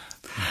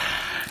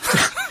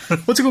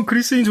 어쨌건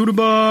그리스인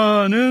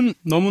조르바는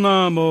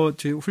너무나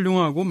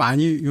훌륭하고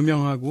많이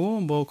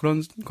유명하고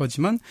그런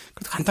거지만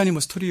그래도 간단히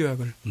스토리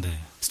요약을. 네.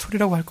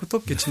 스토리라고 할 것도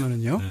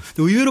없겠지만은요. 네.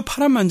 의외로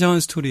파란만장한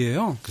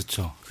스토리예요.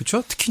 그렇죠.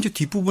 그렇죠. 특히 이제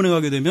뒷부분에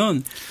가게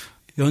되면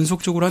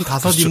연속적으로 한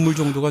 5인물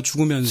정도가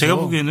죽으면서. 제가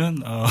보기에는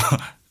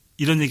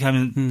이런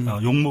얘기하면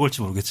욕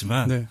먹을지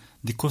모르겠지만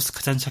니코스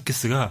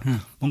카잔차키스가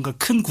뭔가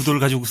큰 구도를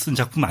가지고 쓴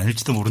작품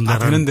아닐지도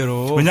모른다라는. 되는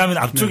대로. 왜냐하면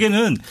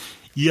앞쪽에는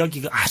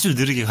이야기가 아주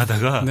느리게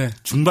가다가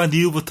중반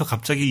이후부터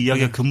갑자기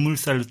이야기가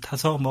급물살을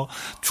타서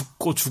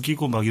죽고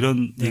죽이고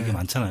이런 얘기가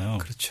많잖아요.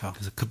 그렇죠.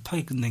 그래서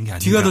급하게 끝낸 게 아닌가.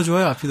 뒤가 더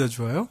좋아요? 앞이 더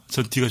좋아요?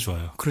 전 뒤가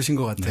좋아요. 그러신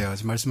것 같아요.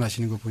 지금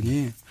말씀하시는 거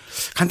보니.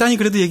 간단히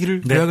그래도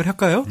얘기를 요약을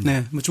할까요?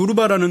 네.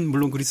 조르바라는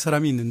물론 그리스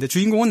사람이 있는데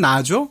주인공은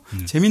나죠.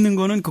 재밌는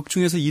거는 극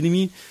중에서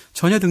이름이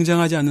전혀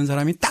등장하지 않는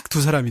사람이 딱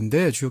두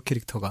사람인데 주요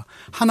캐릭터가.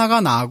 하나가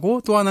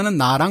나고 또 하나는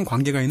나랑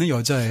관계가 있는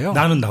여자예요.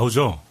 나는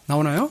나오죠.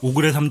 나오나요?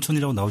 오그레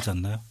삼촌이라고 나오지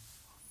않나요?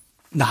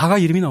 나가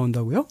이름이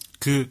나온다고요?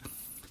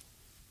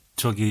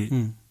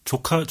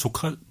 조카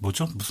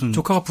뭐죠? 무슨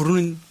조카가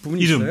부르는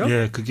부분이 이름, 있어요?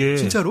 예, 그게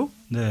진짜로?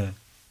 네.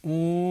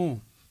 오,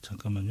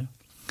 잠깐만요.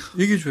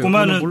 얘기해 줘요.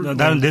 꼬마는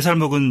나는 4살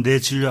먹은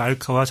내 진료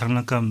알카와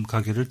장난감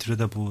가게를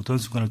들여다보던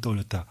순간을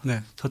떠올렸다.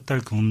 네.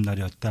 섣달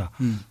금음날이었다.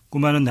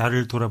 꼬마는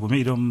나를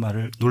돌아보며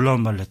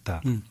놀라운 말을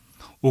했다.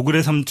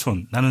 오그레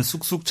삼촌, 나는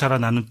쑥쑥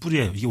자라나는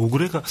뿌리예요. 이게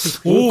오그레가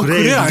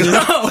그래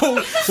아니야?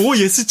 오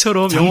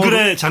예스처럼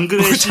장그레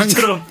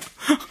씨처럼.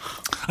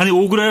 아니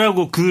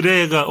오그레라고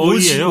그레가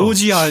어이예요.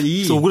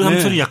 오지아이. 오그레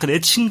삼촌이 약간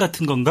애칭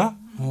같은 건가?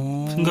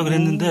 생각을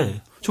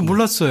했는데. 전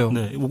몰랐어요.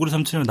 네, 오그레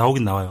삼촌이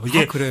나오긴 나와요.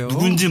 이게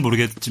누군지는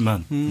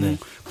모르겠지만. 네.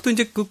 또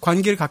이제 그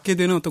관계를 갖게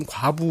되는 어떤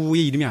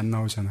과부의 이름이 안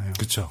나오잖아요.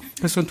 그렇죠.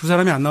 그래서 두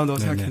사람이 안 나온다고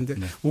생각했는데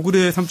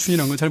오그레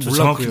삼촌이란 건 잘 몰랐고요.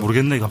 정확히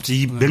모르겠네.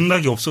 갑자기 이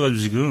맥락이 없어가지고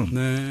지금.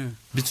 네.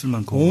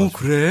 밑줄만 그어. 오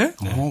그래?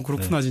 네.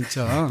 그렇구나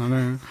진짜.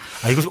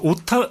 네.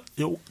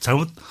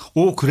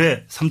 이거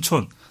그래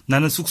삼촌.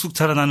 나는 쑥쑥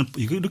자라나는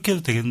이거 이렇게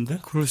해도 되겠는데?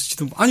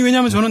 그럴지도. 아니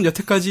왜냐하면 저는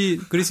여태까지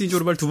그리스인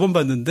조르바를 2번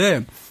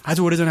봤는데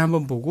아주 오래전에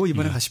한번 보고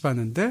이번에 다시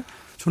봤는데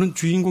저는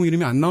주인공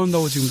이름이 안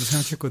나온다고 지금도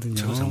생각했거든요.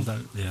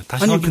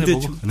 다시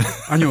확인해보고.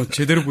 아니요.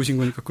 제대로 보신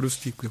거니까 그럴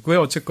수도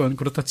있고요. 어쨌건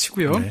그렇다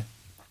치고요. 네.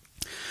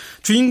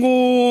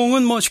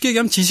 주인공은 쉽게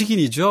얘기하면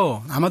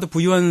지식인이죠. 아마도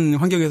부유한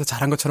환경에서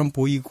자란 것처럼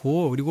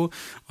보이고 그리고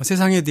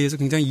세상에 대해서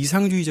굉장히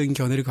이상주의적인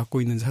견해를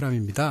갖고 있는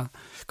사람입니다.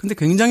 근데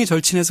굉장히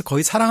절친해서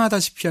거의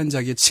사랑하다시피 한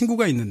자기의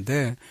친구가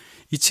있는데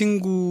이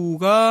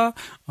친구가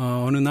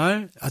어느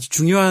날 아주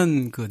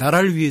중요한 그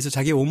나라를 위해서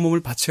자기의 온몸을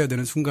바쳐야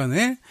되는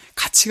순간에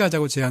같이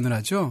가자고 제안을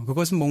하죠.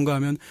 그것은 뭔가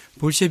하면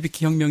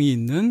볼셰비키 혁명이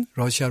있는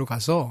러시아로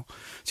가서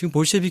지금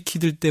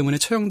볼셰비키들 때문에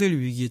처형될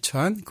위기에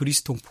처한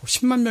그리스 동포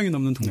 10만 명이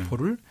넘는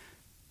동포를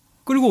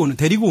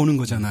데리고 오는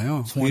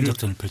거잖아요.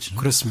 송환작전을 펼치는.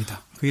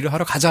 그렇습니다. 그 일을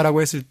하러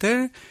가자라고 했을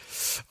때,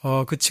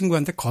 그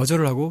친구한테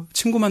거절을 하고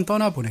친구만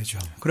떠나보내죠.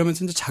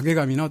 그러면서 이제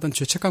자괴감이나 어떤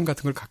죄책감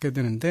같은 걸 갖게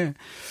되는데,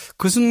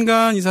 그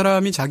순간 이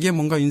사람이 자기의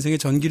뭔가 인생의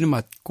전기를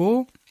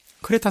맞고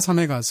크레타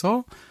섬에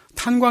가서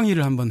탄광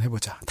일을 한번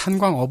해보자.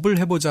 탄광업을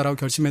해보자라고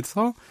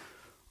결심해서,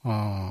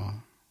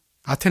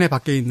 아테네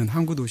밖에 있는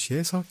항구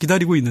도시에서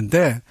기다리고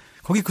있는데,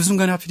 거기 그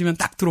순간에 하필이면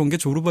딱 들어온 게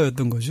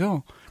조르바였던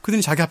거죠.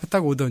 그들이 자기 앞에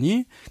딱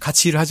오더니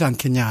같이 일을 하지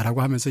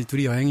않겠냐라고 하면서 이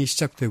둘이 여행이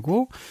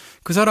시작되고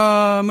그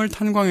사람을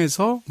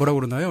탄광해서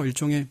뭐라고 그러나요?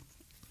 일종의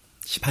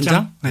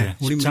십장? 네.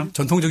 우리 십장?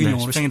 전통적인 네,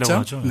 용어로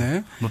십장이라고 십장. 하죠.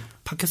 네. 뭐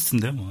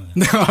팟캐스트인데 뭐.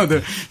 네.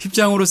 네.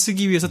 십장으로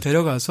쓰기 위해서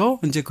데려가서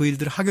이제 그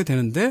일들을 하게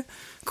되는데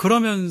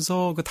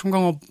그러면서 그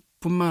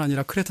탄광업뿐만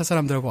아니라 크레타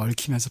사람들하고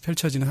얽히면서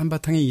펼쳐지는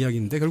한바탕의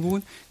이야기인데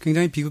결국은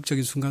굉장히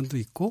비극적인 순간도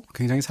있고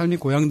굉장히 삶이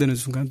고양되는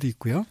순간도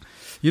있고요.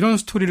 이런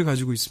스토리를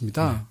가지고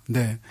있습니다.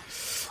 네.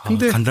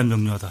 근데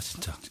간단명료하다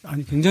진짜.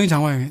 아니 굉장히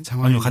장황해.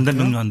 아니요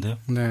간단명료한데요.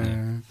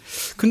 네.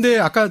 근데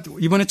아까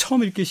이번에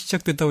처음 읽기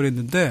시작됐다고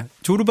그랬는데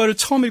조르바를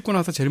처음 읽고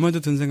나서 제일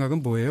먼저 든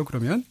생각은 뭐예요?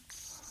 그러면?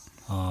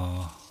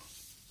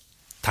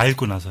 다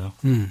읽고 나서요.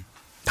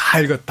 다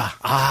읽었다.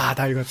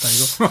 다 읽었다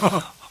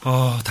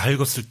이거. 다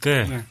읽었을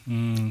때,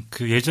 네.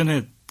 그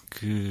예전에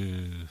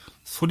그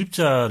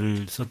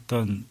소립자를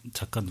썼던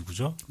작가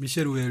누구죠?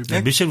 미셸 우엘백.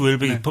 네, 미셸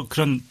우엘백이 네.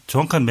 그런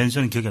정확한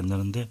멘션은 기억이 안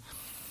나는데,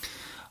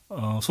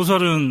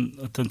 소설은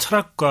어떤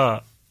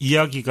철학과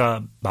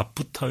이야기가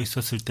맞붙어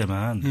있었을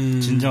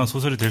때만 진정한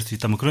소설이 될 수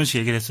있다. 뭐 그런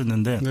식의 얘기를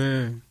했었는데,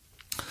 네.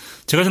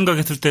 제가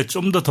생각했을 때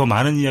좀 더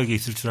많은 이야기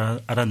있을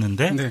줄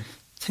알았는데, 네.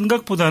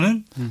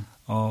 생각보다는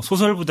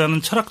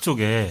소설보다는 철학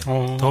쪽에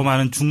더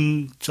많은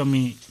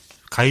중점이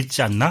가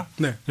있지 않나?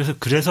 네.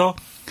 그래서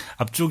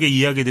앞쪽에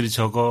이야기들이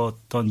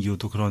적었던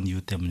이유도 그런 이유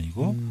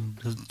때문이고,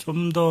 그래서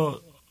좀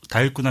더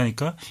다 읽고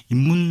나니까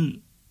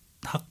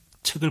인문학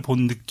책을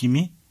본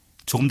느낌이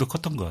조금 더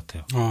컸던 것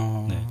같아요.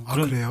 네.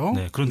 그래요?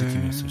 네, 그런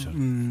느낌이었어요,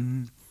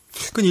 저는.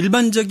 그건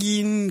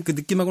일반적인 그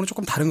느낌하고는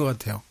조금 다른 것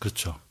같아요.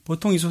 그렇죠.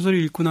 보통 이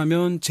소설을 읽고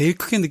나면 제일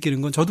크게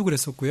느끼는 건 저도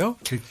그랬었고요.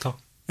 캐릭터?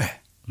 네.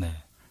 네.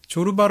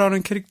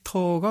 조르바라는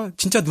캐릭터가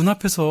진짜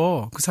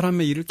눈앞에서 그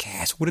사람의 일을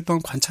계속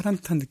오랫동안 관찰한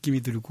듯한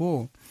느낌이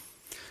들고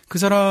그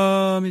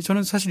사람이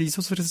저는 사실 이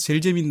소설에서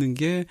제일 재밌는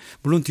게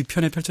물론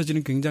뒤편에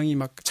펼쳐지는 굉장히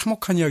막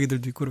참혹한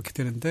이야기들도 있고 그렇게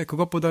되는데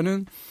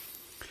그것보다는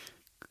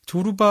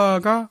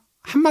조르바가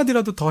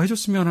한마디라도 더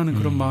해줬으면 하는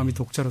그런 마음이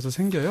독자로서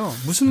생겨요.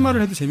 무슨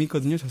말을 해도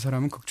재밌거든요. 저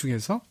사람은 극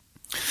중에서.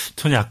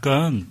 저는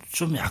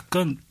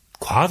약간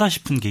과하다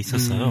싶은 게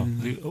있었어요.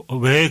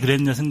 왜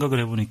그랬냐 생각을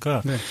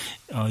해보니까 네.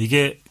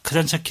 이게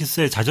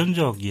카잔차키스의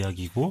자전적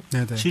이야기고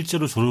네네.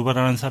 실제로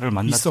조르바라는 사람을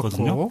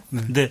만났거든요. 있었고,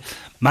 네. 근데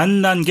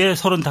만난 게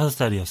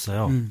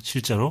 35살이었어요.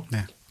 실제로.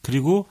 네.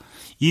 그리고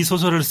이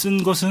소설을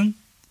쓴 것은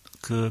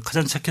그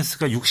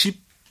카잔차키스가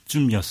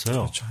 60쯤이었어요.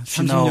 그렇죠.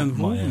 30년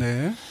후. 예.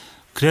 네.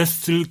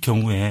 그랬을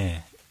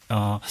경우에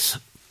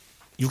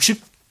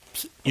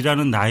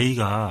 60이라는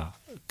나이가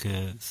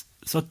그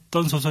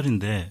썼던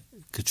소설인데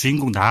그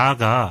주인공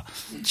나아가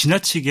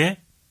지나치게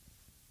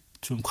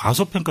좀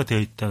과소평가되어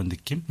있다는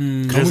느낌?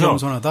 그래서 너무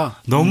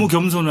겸손하다. 너무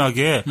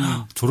겸손하게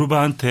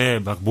조르바한테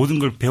막 모든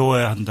걸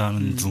배워야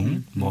한다는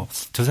둥, 뭐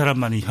저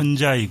사람만이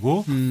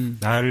현자이고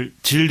나를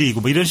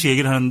진리이고 뭐 이런 식의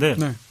얘기를 하는데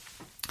네.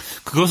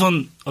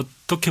 그것은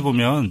어떻게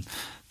보면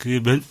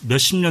그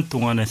몇십 년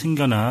동안에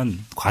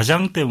생겨난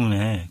과장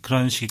때문에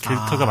그런 식의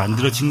캐릭터가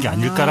만들어진 게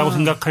아닐까라고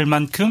생각할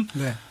만큼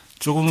네.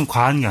 조금은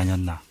과한 게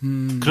아니었나.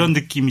 그런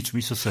느낌이 좀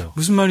있었어요.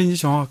 무슨 말인지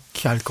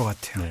정확히 알 것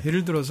같아요. 네.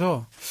 예를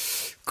들어서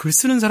글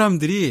쓰는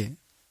사람들이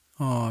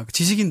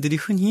지식인들이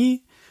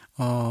흔히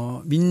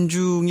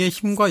민중의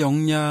힘과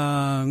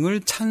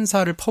역량을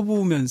찬사를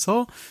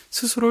퍼부으면서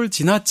스스로를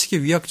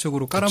지나치게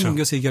위약적으로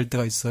깔아뭉겨서 얘기할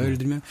때가 있어요. 예를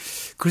들면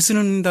글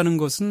쓰는다는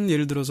것은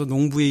예를 들어서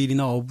농부의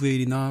일이나 어부의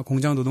일이나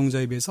공장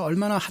노동자에 비해서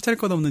얼마나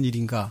하잘것없는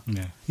일인가.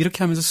 네.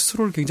 이렇게 하면서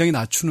스스로를 굉장히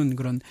낮추는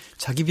그런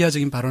자기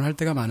비하적인 발언을 할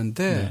때가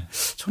많은데 네.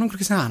 저는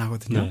그렇게 생각 안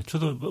하거든요. 네,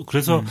 저도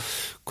그래서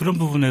그런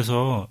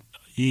부분에서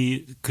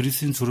이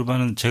그리스인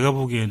조르바는 제가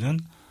보기에는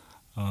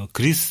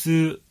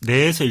그리스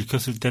내에서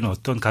읽혔을 때는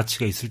어떤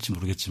가치가 있을지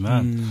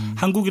모르겠지만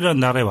한국이라는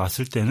나라에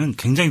왔을 때는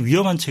굉장히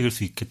위험한 책일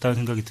수 있겠다는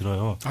생각이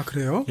들어요. 아,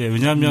 그래요? 예,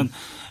 왜냐하면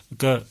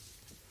그러니까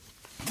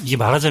이게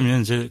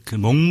말하자면 이제 그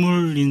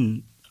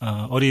먹물인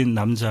어린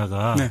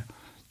남자가 네.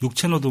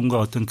 육체노동과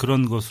어떤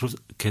그런 것으로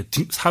이렇게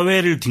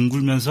사회를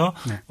뒹굴면서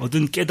네.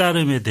 얻은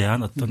깨달음에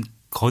대한 어떤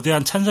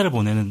거대한 찬사를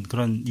보내는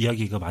그런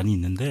이야기가 많이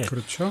있는데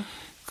그렇죠.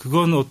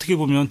 그건 어떻게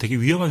보면 되게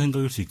위험한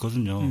생각일 수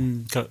있거든요.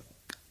 그러니까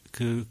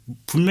그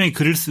분명히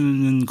글을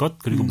쓰는 것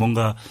그리고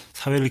뭔가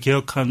사회를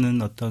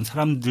개혁하는 어떤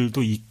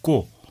사람들도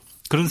있고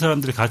그런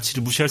사람들의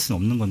가치를 무시할 수는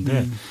없는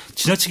건데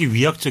지나치게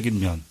위약적인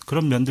면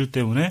그런 면들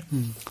때문에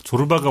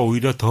조르바가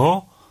오히려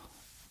더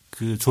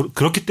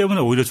그렇기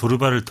때문에 오히려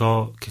조르바를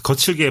더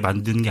거칠게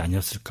만드는 게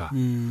아니었을까.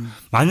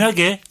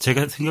 만약에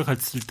제가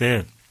생각했을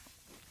때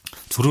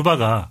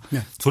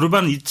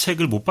조르바는 이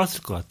책을 못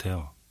봤을 것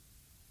같아요.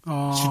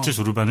 실제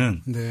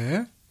조르바는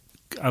네.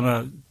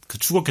 아마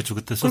죽었겠죠.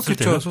 그때 썼을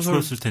때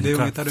죽었을 테니까.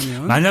 내용에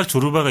따르면. 만약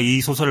조르바가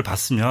이 소설을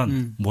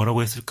봤으면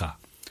뭐라고 했을까?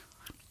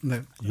 네.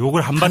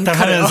 욕을 한바탕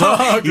하면서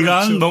그렇죠.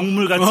 이러한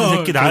먹물 같은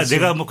새끼 그렇죠.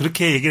 내가 뭐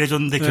그렇게 얘기를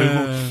해줬는데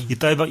결국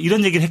이따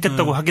이런 얘기를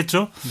했겠다고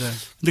하겠죠. 네.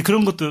 근데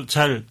그런 것도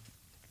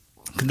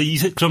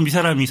근데 그럼 이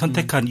사람이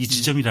선택한 이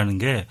지점이라는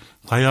게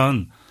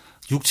과연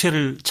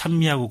육체를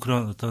찬미하고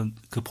그런 어떤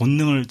그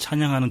본능을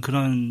찬양하는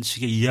그런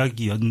식의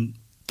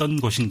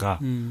이야기였던 것인가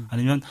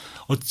아니면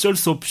어쩔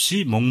수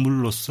없이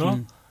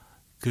먹물로서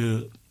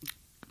그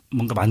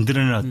뭔가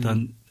만들어낸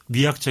어떤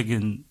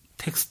미학적인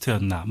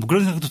텍스트였나 뭐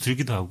그런 생각도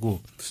들기도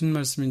하고. 무슨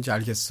말씀인지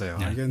알겠어요.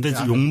 네. 근데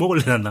욕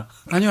먹을래나?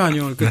 아니요.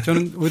 그러니까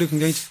저는 오히려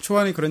굉장히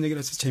초반에 그런 얘기를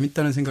해서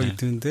재밌다는 생각이 네.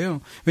 드는데요.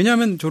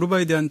 왜냐하면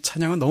조르바에 대한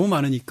찬양은 너무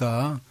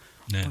많으니까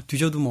네.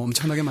 뒤져도 뭐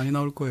엄청나게 많이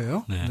나올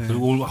거예요. 네. 네.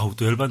 그리고 오늘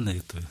또 열받네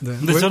또. 네.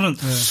 근데 저는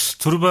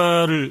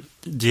조르바를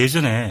이제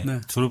예전에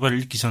네.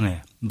 조르바를 읽기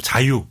전에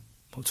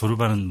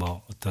조르바는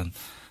뭐 어떤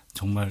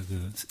정말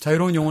그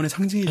자유로운 영혼의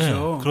상징이죠.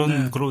 네.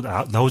 그런 그러고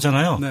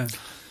나오잖아요. 네.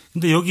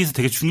 근데 여기서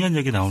되게 중요한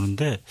얘기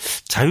나오는데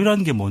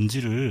자유라는 게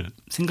뭔지를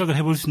생각을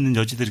해볼 수 있는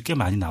여지들이 꽤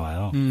많이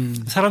나와요.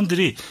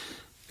 사람들이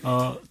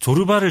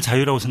조르바를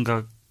자유라고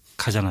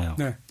생각하잖아요.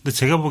 네. 근데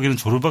제가 보기에는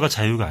조르바가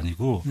자유가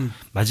아니고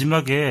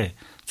마지막에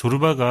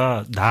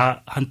조르바가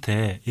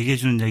나한테 얘기해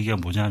주는 얘기가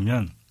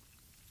뭐냐면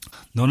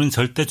너는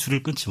절대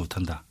줄을 끊지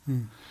못한다.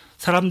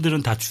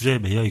 사람들은 다 줄에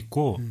매여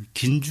있고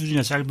긴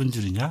줄이냐 짧은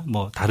줄이냐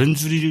뭐 다른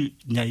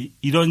줄이냐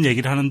이런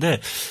얘기를 하는데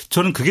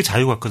저는 그게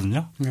자유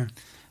같거든요. 네.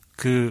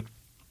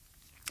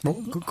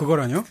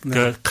 그거라뇨? 네.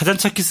 그러니까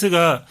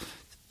카잔차키스가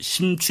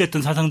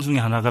심취했던 사상 중에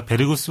하나가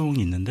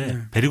베르그송이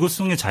있는데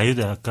베르그송의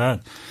자유도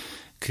약간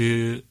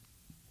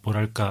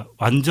뭐랄까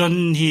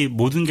완전히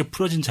모든 게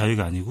풀어진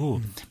자유가 아니고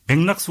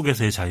맥락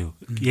속에서의 자유.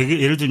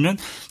 예를 들면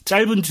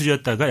짧은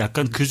줄이었다가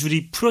약간 그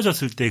줄이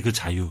풀어졌을 때 그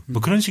자유.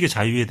 뭐 그런 식의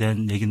자유에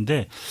대한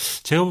얘기인데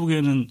제가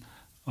보기에는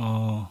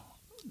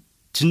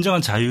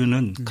진정한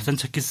자유는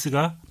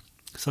카잔차키스가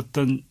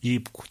썼던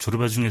이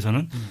조르바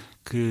중에서는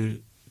그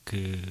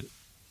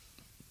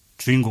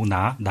주인공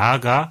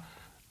나가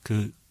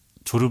그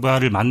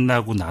조르바를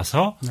만나고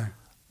나서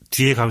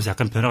뒤에 가면서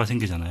약간 변화가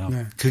생기잖아요.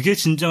 네. 그게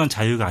진정한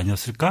자유가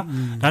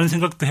아니었을까라는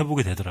생각도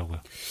해보게 되더라고요.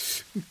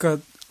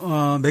 그러니까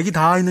맥이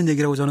다 있는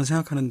얘기라고 저는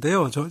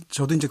생각하는데요.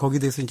 저도 이제 거기에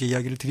대해서 이제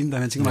이야기를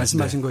드린다면 지금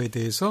말씀하신 거에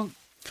대해서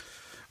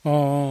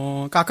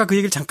아까 그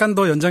얘기를 잠깐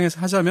더 연장해서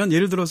하자면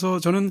예를 들어서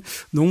저는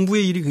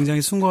농부의 일이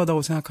굉장히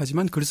숭고하다고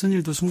생각하지만 글 쓰는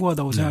일도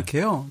숭고하다고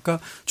생각해요. 그러니까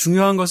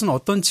중요한 것은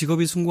어떤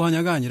직업이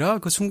숭고하냐가 아니라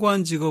그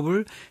숭고한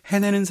직업을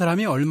해내는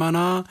사람이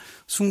얼마나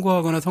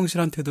숭고하거나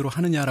성실한 태도로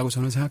하느냐라고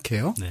저는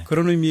생각해요. 네.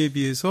 그런 의미에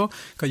비해서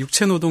그러니까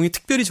육체 노동이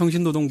특별히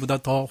정신 노동보다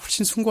더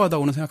훨씬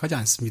숭고하다고는 생각하지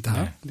않습니다.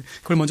 네.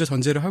 그걸 먼저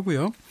전제를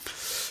하고요.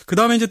 그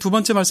다음에 이제 두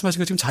번째 말씀하신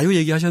거 지금 자유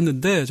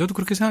얘기하셨는데 저도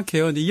그렇게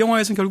생각해요. 이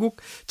영화에서는 결국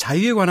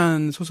자유에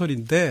관한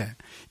소설인데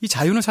이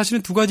자유는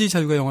사실은 두 가지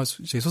자유가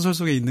소설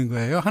속에 있는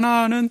거예요.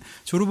 하나는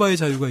조르바의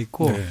자유가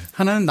있고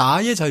하나는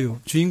나의 자유,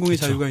 주인공의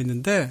자유가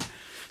있는데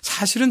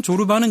사실은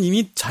조르바는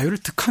이미 자유를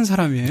득한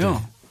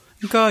사람이에요.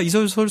 그러니까 이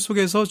소설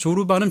속에서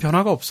조르바는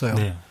변화가 없어요.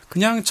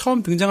 그냥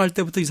처음 등장할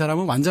때부터 이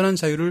사람은 완전한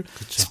자유를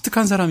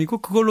습득한 사람이고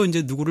그걸로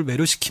이제 누구를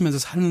매료시키면서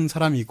사는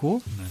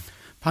사람이고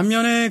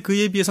반면에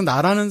그에 비해서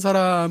나라는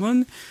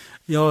사람은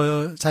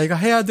자기가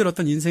해야 될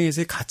어떤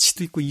인생에서의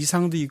가치도 있고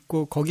이상도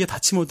있고 거기에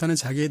닿지 못하는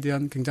자기에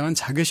대한 굉장한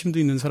자괴심도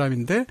있는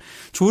사람인데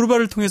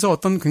조르바를 통해서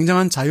어떤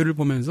굉장한 자유를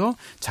보면서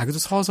자기도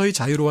서서히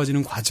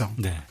자유로워지는 과정.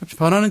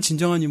 변하는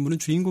진정한 인물은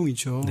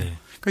주인공이죠.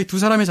 그러니까 이 두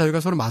사람의 자유가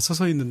서로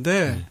맞서서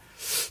있는데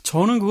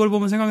저는 그걸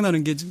보면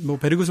생각나는 게 뭐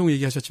베르그송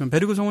얘기하셨지만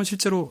베르그송은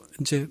실제로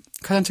이제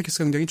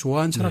카잔차키스가 굉장히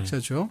좋아하는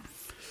철학자죠.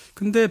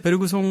 근데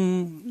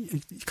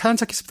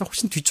카잔차키스보다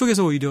훨씬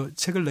뒤쪽에서 오히려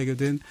책을 내게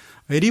된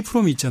에리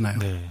프롬이 있잖아요.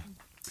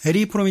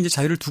 에리 프롬이 이제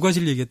자유를 두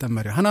가지를 얘기했단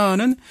말이에요.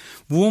 하나는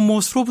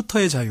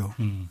무엇으로부터의 자유,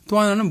 또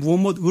하나는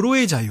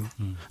무엇으로의 자유.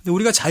 근데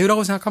우리가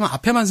자유라고 생각하면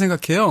앞에만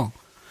생각해요.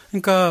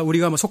 그러니까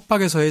우리가 뭐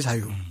속박에서의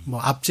자유, 뭐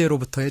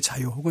압제로부터의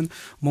자유, 혹은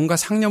뭔가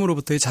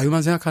상념으로부터의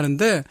자유만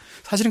생각하는데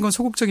사실은 그건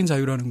소극적인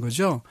자유라는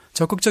거죠.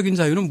 적극적인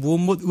자유는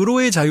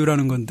무엇으로의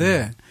자유라는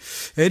건데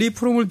에리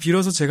프롬을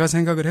빌어서 제가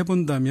생각을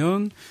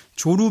해본다면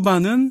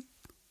조르바는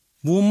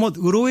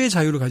무엇으로의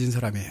자유를 가진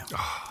사람이에요.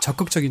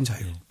 적극적인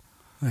자유.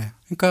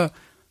 그러니까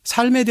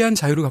삶에 대한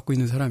자유를 갖고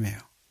있는 사람이에요.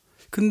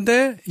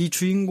 근데 이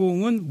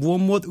주인공은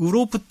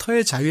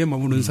무엇으로부터의 자유에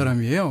머무는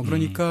사람이에요.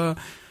 그러니까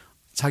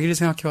자기를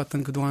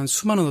생각해왔던 그동안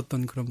수많은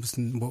어떤 그런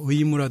무슨 뭐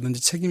의무라든지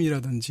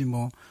책임이라든지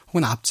뭐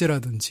혹은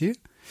압제라든지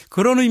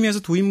그런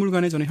의미에서 두 인물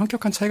간에 저는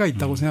현격한 차이가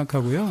있다고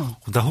생각하고요.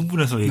 나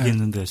흥분해서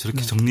얘기했는데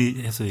저렇게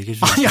정리해서 얘기해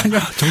주시면 아니요.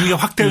 정리가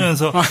확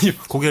되면서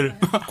고개를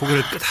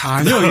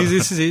아니요.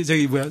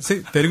 저기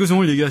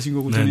베르그송을 얘기하신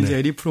거고 저는 이제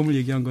에리 프롬을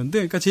얘기한 건데,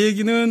 그러니까 제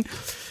얘기는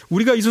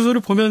우리가 이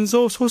소설을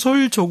보면서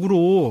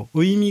소설적으로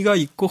의미가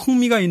있고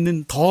흥미가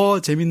있는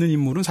더 재밌는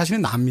인물은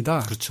사실은 나입니다.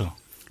 그렇죠.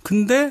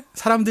 근데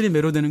사람들이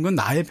매료되는 건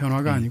나의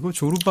변화가 아니고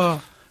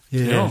조르바예요.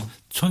 네,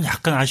 전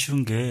약간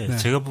아쉬운 게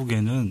제가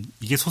보기에는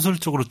이게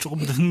소설적으로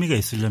조금 더 흥미가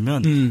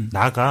있으려면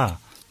나가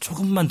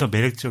조금만 더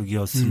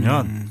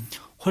매력적이었으면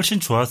훨씬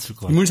좋았을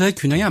것 같아요. 인물 사이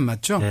균형이 안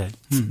맞죠? 네.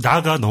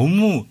 나가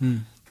너무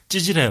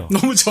찌질해요.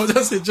 너무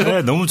저자세죠?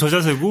 네, 너무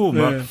저자세고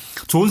막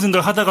좋은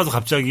생각 하다가도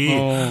갑자기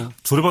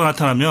조르바가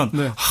나타나면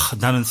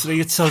나는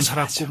쓰레기처럼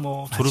살았고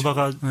뭐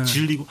조르바가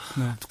질리고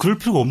그럴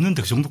필요가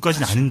없는데 그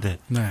정도까지는 아닌데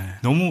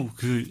너무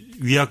그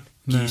위약이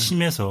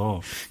심해서.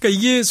 그러니까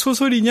이게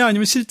소설이냐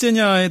아니면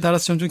실제냐에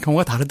따라서 좀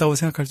경우가 다르다고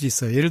생각할 수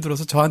있어요. 예를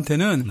들어서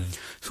저한테는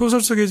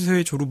소설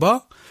속에서의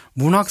조르바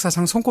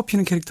문학사상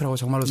손꼽히는 캐릭터라고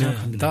정말로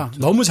생각합니다.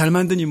 너무 잘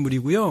만든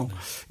인물이고요.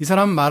 이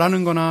사람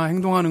말하는 거나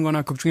행동하는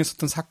거나 극중에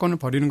있었던 사건을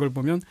벌이는 걸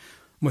보면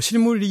뭐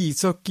실물이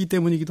있었기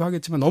때문이기도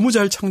하겠지만 너무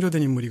잘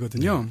창조된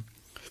인물이거든요.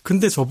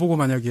 근데 저보고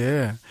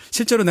만약에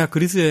실제로 내가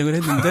그리스 여행을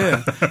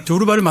했는데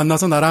조르바를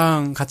만나서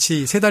나랑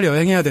같이 3달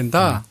여행해야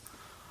된다.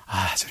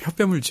 저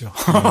혀빼물죠.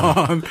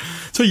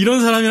 저 이런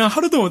사람이랑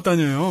하루도 못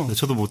다녀요.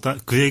 저도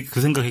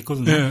그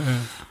생각했거든요.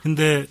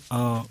 근데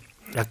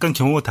약간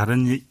경우가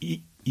다른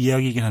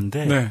이야기이긴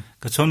한데,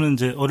 그러니까 저는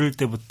이제 어릴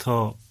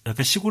때부터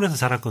약간 시골에서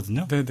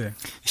자랐거든요.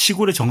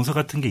 시골의 정서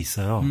같은 게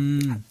있어요.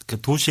 그러니까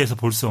도시에서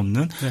볼 수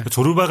없는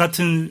조르바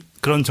같은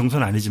그런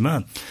정서는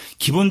아니지만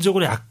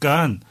기본적으로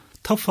약간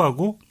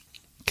터프하고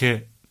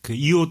이렇게 그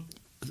이웃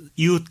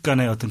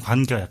간의 어떤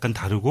관계가 약간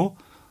다르고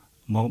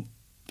뭐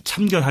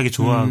참견하기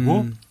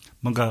좋아하고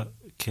뭔가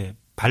이렇게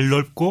발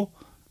넓고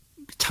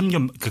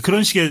참견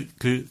그런 식의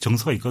그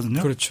정서가 있거든요.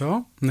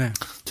 그렇죠. 네.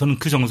 저는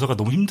그 정서가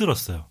너무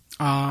힘들었어요.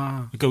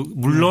 그러니까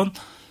물론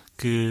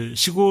그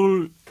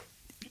시골에서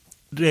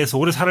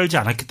오래 살지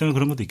않았기 때문에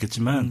그런 것도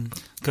있겠지만,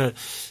 그러니까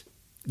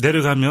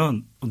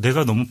내려가면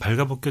내가 너무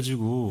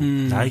발가벗겨지고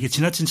나에게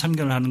지나친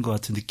참견을 하는 것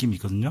같은 느낌이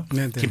있거든요.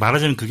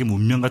 말하자면 그게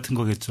문명 같은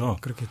거겠죠.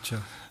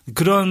 그렇겠죠.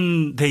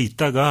 그런 데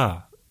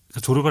있다가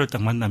조르바를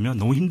딱 만나면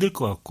너무 힘들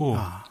것 같고.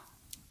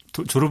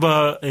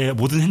 조르바의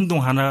모든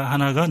행동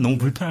하나가 너무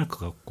불편할 것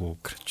같고.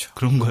 그렇죠.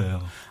 그런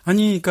거예요.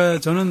 아니, 그러니까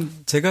저는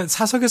제가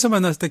사석에서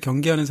만났을 때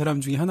경계하는 사람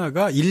중에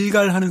하나가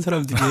일갈하는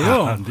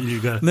사람들이에요.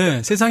 일갈.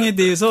 네. 세상에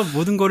대해서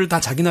모든 거를 다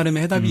자기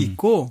나름의 해답이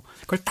있고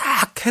그걸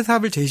딱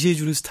해답을 제시해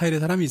주는 스타일의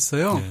사람이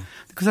있어요.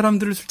 그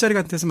사람들을 술자리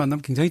같은 데서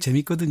만나면 굉장히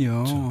재밌거든요.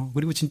 그렇죠.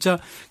 그리고 진짜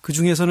그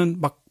중에서는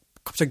막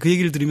갑자기 그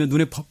얘기를 들으면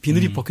눈에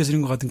비늘이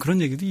벗겨지는 것 같은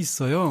그런 얘기도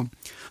있어요.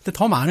 근데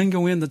더 많은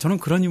경우에는 저는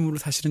그런 인물을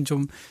사실은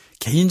좀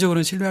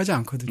개인적으로는 신뢰하지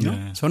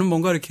않거든요. 저는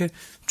뭔가 이렇게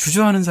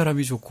주저하는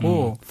사람이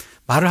좋고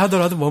말을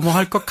하더라도 뭐뭐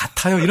할 것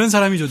같아요. 이런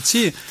사람이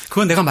좋지.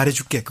 그건 내가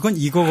말해줄게. 그건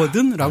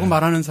이거거든. 라고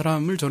말하는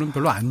사람을 저는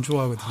별로 안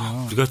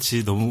좋아하거든요.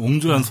 우리같이 너무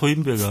옹졸한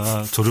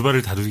소인배가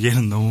조르바를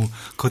다루기에는 너무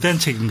거대한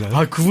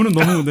책인가요? 그분은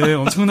너무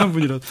엄청난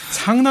분이라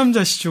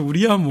상남자시죠.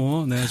 우리야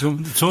뭐.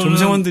 좀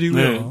점성원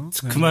드리고요.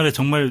 그 말에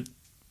정말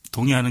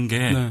동의하는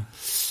게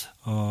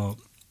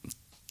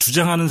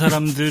주장하는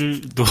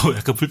사람들도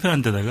약간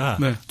불편한 데다가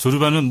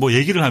조르바는 뭐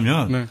얘기를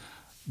하면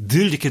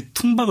늘 이렇게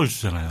퉁박을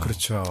주잖아요.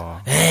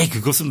 그렇죠. 에이,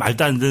 그것은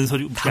말도 안 되는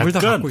소리. 답을 다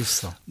갖고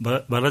있어.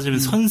 말하자면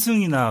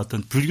선승이나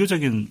어떤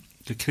불교적인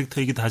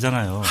캐릭터이기도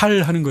하잖아요.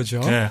 할 하는 거죠.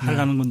 네, 할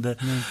하는 건데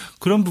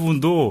그런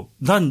부분도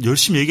난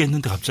열심히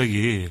얘기했는데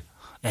갑자기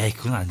에이,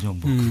 그건 아니죠.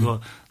 뭐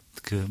그거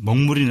그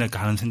먹물이니까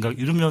하는 생각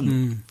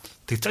이러면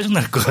되게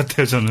짜증날 것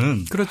같아요,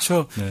 저는.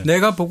 그렇죠.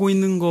 내가 보고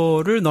있는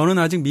거를 너는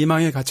아직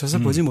미망에 갇혀서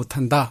보지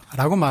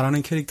못한다라고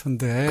말하는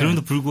캐릭터인데.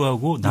 그럼에도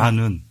불구하고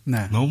나는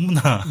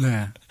너무나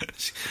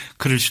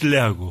그를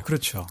신뢰하고.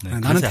 그렇죠.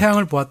 나는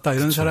태양을 보았다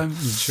이런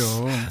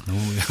사람이죠. 너무.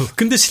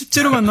 근데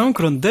실제로 만나면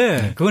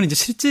그런데 그건 이제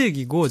실제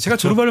얘기고 제가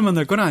조르바를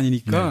만날 건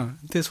아니니까.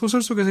 근데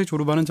소설 속에서의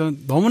조르바는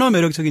저는 너무나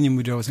매력적인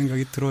인물이라고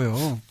생각이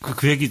들어요.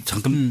 그 얘기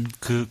잠깐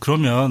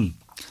그러면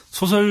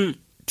소설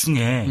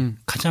중에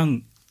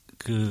가장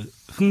그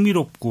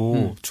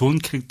흥미롭고 좋은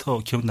캐릭터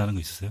기억나는 거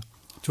있으세요?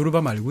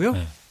 조르바 말고요?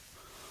 네.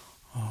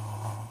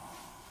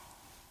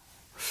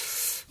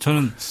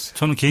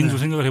 저는 개인적으로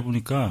생각을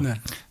해보니까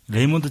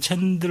레이먼드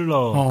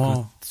챈들러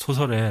그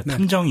소설에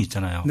탐정이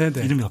있잖아요.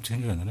 이름이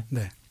갑자기 생각이 안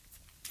나네.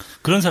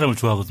 그런 사람을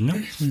좋아하거든요.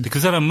 근데 그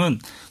사람은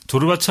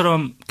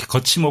조르바처럼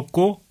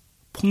거침없고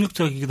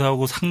폭력적이기도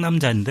하고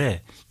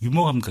상남자인데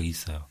유머 감각이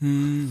있어요.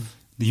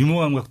 근데 유머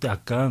감각도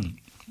약간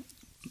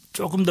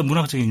조금 더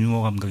문학적인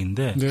유머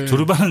감각인데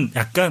조르바는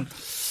약간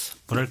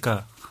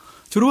뭐랄까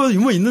조르바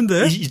유머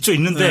있는데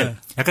있는데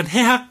약간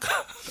해학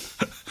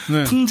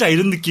풍자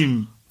이런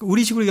느낌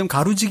우리식으로 얘기하면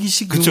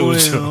가루지기식 그쵸,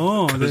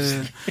 그거예요. 그쵸.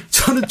 네.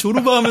 저는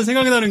조르바 하면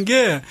생각나는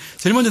게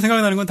제일 먼저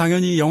생각나는 건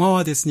당연히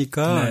영화화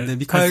됐으니까 네, 네,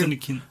 미카엘 안소니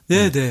퀸.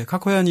 네,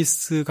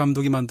 카코야니스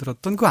감독이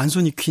만들었던 그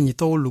안소니 퀸이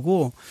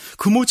떠오르고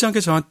그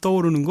못지않게 저한테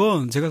떠오르는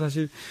건 제가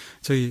사실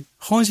저희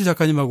허원실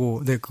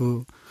작가님하고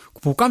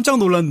보고 깜짝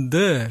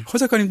놀랐는데 허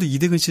작가님도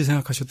이대근 씨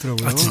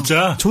생각하셨더라고요. 아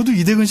진짜? 저도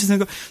이대근 씨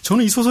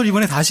저는 이 소설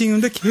이번에 다시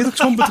읽는데 계속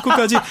처음부터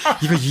끝까지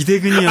이거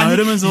이대근이야 아니,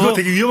 이러면서 이거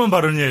되게 위험한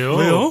발언이에요.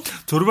 왜요?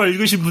 조르바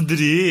읽으신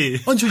분들이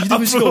아니 저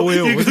이대근 씨가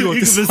오해요. 어디가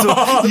어땠어?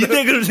 읽으면서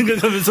이대근을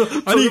생각하면서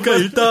아니 그러니까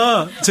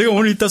일단 제가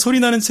오늘 이따 소리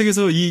나는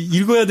책에서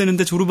읽어야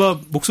되는데 조르바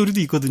목소리도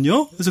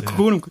있거든요. 그래서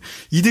그거는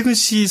이대근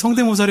씨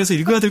성대모사를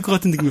읽어야 될 것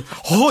같은 느낌.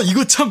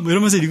 이거 참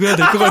이러면서 읽어야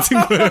될 것 같은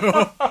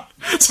거예요.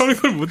 저는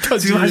그걸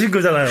못하지. 지금 하신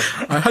거잖아요.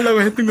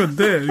 하려고 했던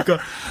건데, 그러니까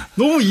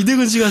너무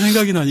이대근 씨가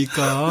생각이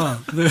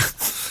나니까. 네.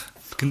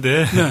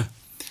 근데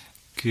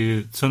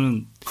네.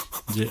 저는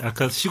이제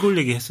아까 시골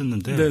얘기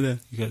했었는데, 네네.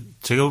 그러니까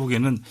제가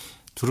보기에는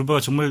조르바가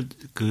정말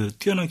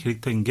뛰어난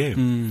캐릭터인 게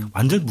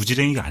완전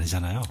무지랭이가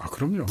아니잖아요. 아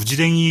그럼요.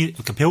 무지랭이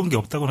이렇게 배운 게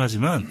없다고는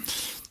하지만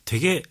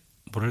되게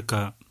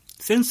뭐랄까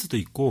센스도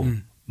있고.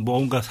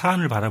 뭔가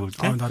사안을 바라볼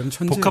때 나름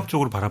천재.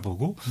 복합적으로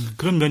바라보고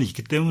그런 면이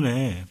있기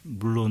때문에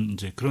물론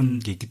이제 그런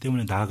게 있기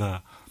때문에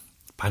나아가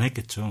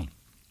반했겠죠.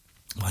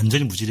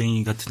 완전히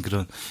무지랭이 같은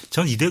그런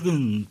전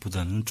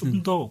이대근보다는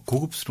좀 더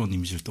고급스러운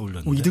이미지를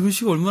떠올렸는데. 이대근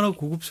씨가 얼마나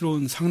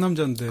고급스러운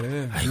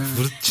상남자인데. 아이고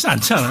그렇진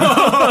않지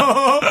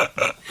않아요.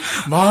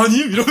 많이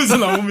이러면서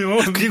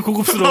나오면 그게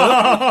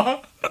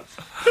고급스러워.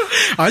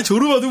 아니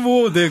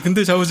조르바도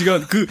근데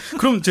자우지가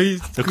그럼 저희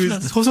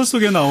소설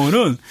속에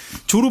나오는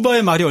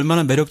조르바의 말이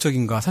얼마나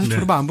매력적인가. 사실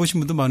조르바 안 보신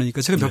분도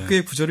많으니까 제가 몇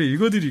개의 구절을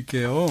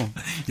읽어드릴게요.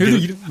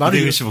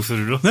 이대근 씨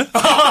목소리로? 네?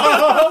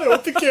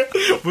 어떻게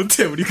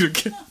못해 우리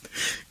그렇게.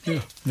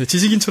 네,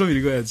 지식인처럼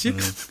읽어야지.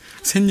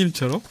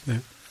 샌님처럼. 네.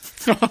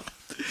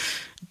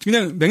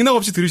 그냥 맥락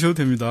없이 들으셔도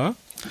됩니다.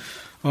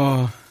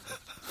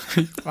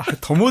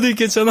 더 못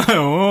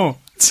읽겠잖아요.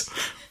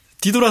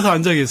 뒤돌아서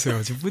앉아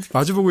계세요. 지금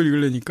마주보고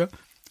읽으려니까.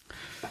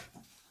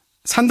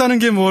 산다는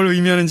게 뭘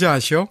의미하는지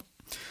아시오?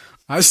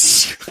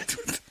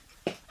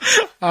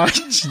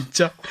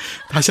 진짜.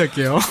 다시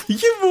할게요.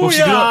 이게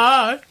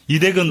뭐야?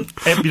 이대근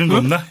앱 이런 거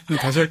없나? 네,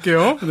 다시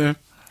할게요. 네.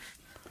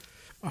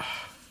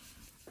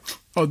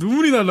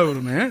 눈물이 날라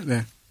그러네.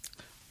 네.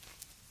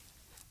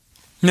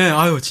 네,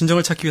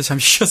 진정을 찾기 위해서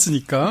잠시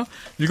쉬었으니까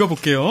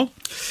읽어볼게요.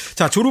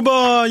 자,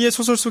 조르바의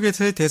소설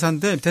속에서의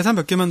대사인데, 대사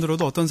몇 개만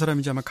들어도 어떤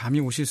사람인지 아마 감이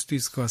오실 수도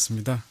있을 것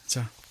같습니다.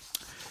 자,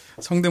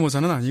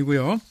 성대모사는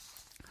아니고요.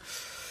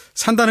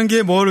 산다는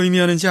게 뭘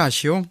의미하는지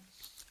아시오?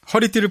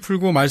 허리띠를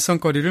풀고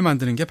말썽거리를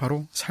만드는 게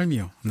바로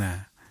삶이요. 네.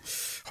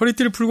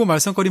 허리띠를 풀고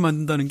말썽거리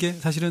만든다는 게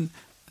사실은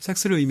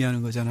섹스를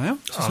의미하는 거잖아요.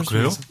 소설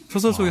그래요? 속에서.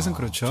 소설 속에서는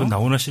그렇죠. 전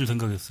나훈아 씨를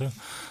생각했어요.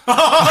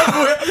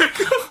 뭐야?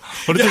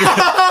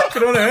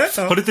 그러네.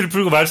 허리띠를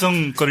풀고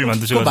말썽거리를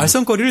만드셔가지고.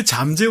 말썽거리를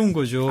잠재운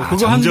거죠.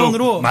 그거 한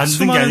번으로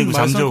만든 게 아니고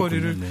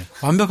말썽거리를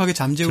완벽하게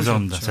잠재우셨죠.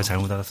 죄송합니다. 제가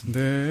잘못 알았습니다.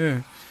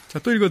 네. 자,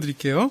 또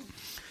읽어드릴게요.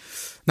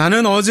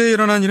 나는 어제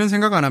일어난 일은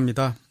생각 안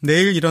합니다.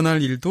 내일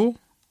일어날 일도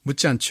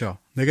묻지 않죠.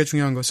 내게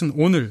중요한 것은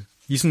오늘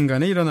이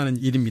순간에 일어나는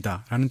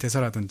일입니다. 라는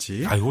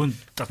대사라든지. 이건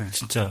딱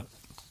진짜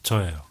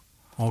저예요.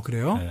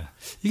 그래요? 네.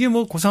 이게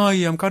고상하게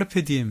얘기하면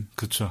까르페 디엠.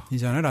 그렇죠.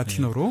 이잖아요.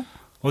 라틴어로. 네.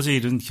 어제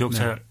일은 기억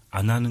잘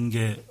안 하는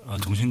게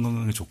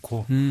정신건강에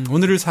좋고.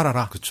 오늘을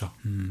살아라. 그렇죠.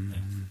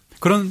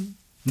 그런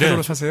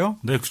태도로 사세요?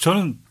 네,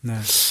 저는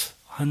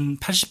한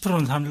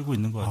 80%는 살고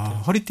있는 것 같아요.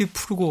 허리띠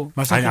풀고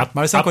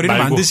말썽거리를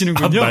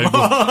만드시는군요. 말고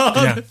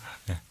그냥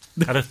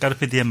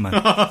까르페 디엠만.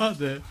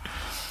 네.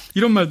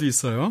 이런 말도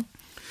있어요.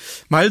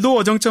 말도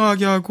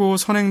어정쩡하게 하고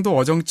선행도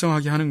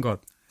어정쩡하게 하는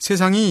것.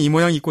 세상이 이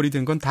모양 이 꼴이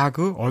된 건 다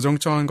그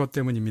어정쩡한 것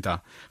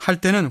때문입니다.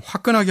 할 때는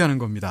화끈하게 하는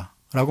겁니다.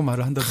 라고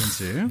말을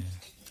한다든지.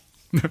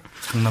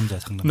 상남자.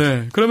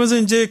 네. 그러면서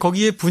이제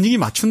거기에 분위기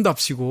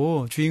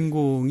맞춘답시고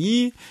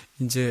주인공이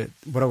이제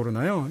뭐라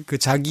그러나요?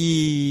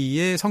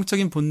 자기의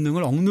성적인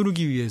본능을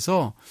억누르기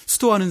위해서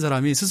수도하는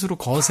사람이 스스로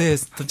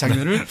거세했던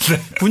장면을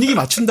분위기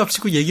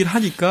맞춘답시고 얘기를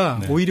하니까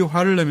오히려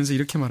화를 내면서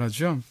이렇게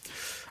말하죠.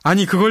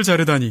 아니 그걸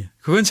자르다니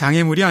그건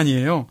장애물이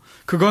아니에요.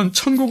 그건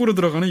천국으로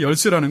들어가는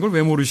열쇠라는 걸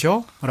왜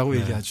모르셔? 라고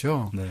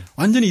얘기하죠.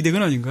 완전히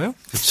이대근 아닌가요?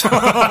 그렇죠.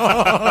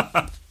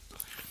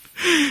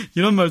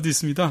 이런 말도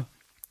있습니다.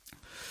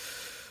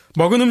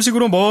 먹은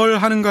음식으로 뭘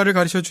하는가를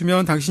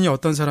가르쳐주면 당신이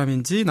어떤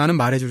사람인지 나는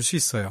말해줄 수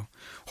있어요.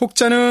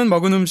 혹자는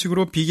먹은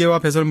음식으로 비계와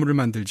배설물을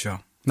만들죠.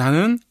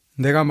 나는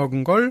내가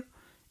먹은 걸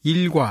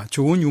일과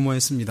좋은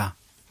유머에 씁니다.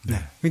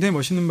 네. 굉장히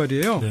멋있는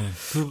말이에요. 네.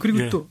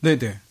 그리고 또,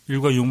 네네.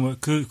 일과 유머,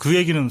 그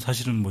얘기는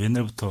사실은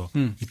옛날부터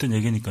있던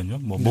얘기니까요.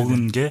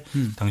 먹은 게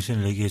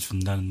당신을 얘기해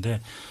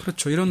준다는데.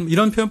 그렇죠.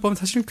 이런 표현법은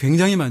사실은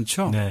굉장히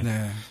많죠.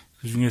 네.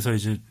 그 중에서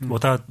이제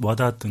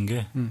와닿았던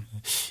게,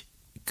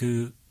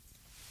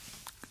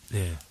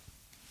 네.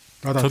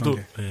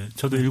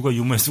 저도 일과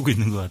유머에 쓰고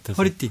있는 것 같아서.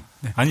 허리띠.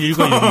 네. 아니,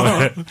 일과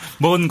유머에.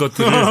 먹은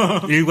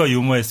것들을 일과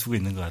유머에 쓰고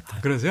있는 것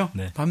같아요. 그러세요?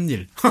 네.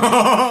 밤일.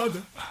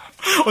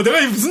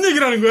 내가 무슨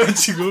얘기를 하는 거야,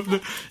 지금.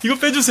 이거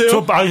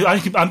빼주세요.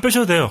 아니, 안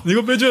빼셔도 돼요.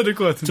 이거 빼줘야 될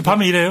것 같은데. 저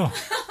밤에 일해요.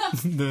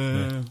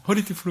 네.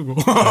 허리띠 풀고.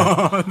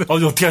 네.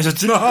 어떻게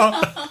하셨지?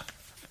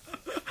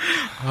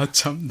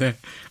 참, 네.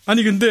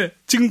 아니, 근데,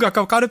 지금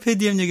아까 까르페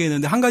디엠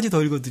얘기했는데, 한 가지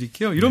더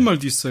읽어드릴게요. 이런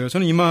말도 있어요.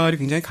 저는 이 말이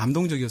굉장히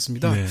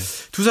감동적이었습니다. 네.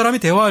 두 사람이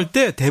대화할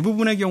때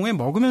대부분의 경우에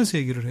먹으면서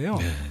얘기를 해요.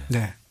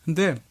 네.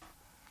 근데,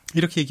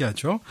 이렇게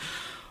얘기하죠.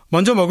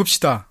 먼저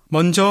먹읍시다.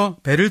 먼저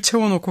배를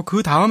채워놓고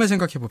그 다음에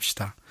생각해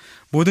봅시다.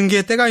 모든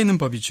게 때가 있는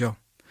법이죠.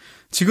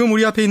 지금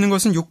우리 앞에 있는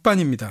것은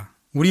육반입니다.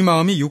 우리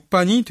마음이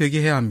육반이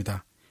되게 해야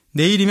합니다.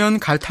 내일이면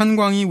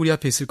갈탄광이 우리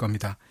앞에 있을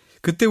겁니다.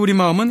 그때 우리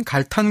마음은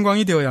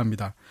갈탄광이 되어야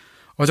합니다.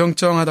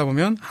 어정쩡하다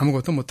보면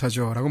아무것도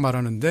못하죠. 라고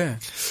말하는데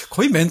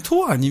거의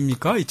멘토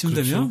아닙니까? 이쯤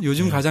그렇죠? 되면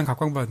요즘 네. 가장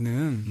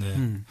각광받는.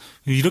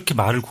 네. 이렇게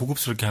말을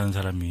고급스럽게 하는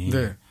사람이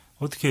네.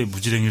 어떻게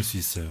무지랭일 수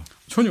있어요?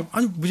 전혀.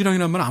 아니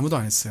무지랑이라는 말 아무도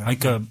안 했어요.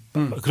 그러니까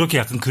그렇게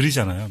약간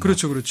그리잖아요.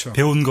 그렇죠. 그렇죠.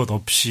 배운 것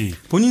없이.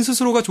 본인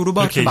스스로가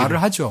조르바한테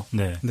말을 하죠.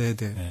 네. 네.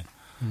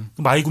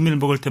 마이구미를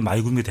먹을 때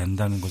마이구미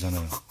된다는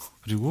거잖아요.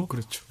 그리고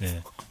그렇죠.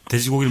 네.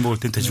 돼지고기를 먹을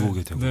땐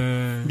돼지고기 되고.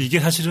 네. 이게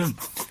사실은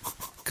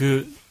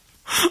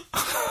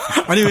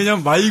아니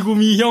왜냐면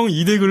마이구미형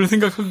이대근을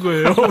생각한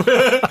거예요.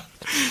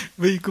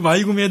 왜 그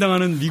마이구미에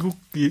해당하는 미국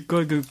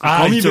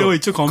거미 배어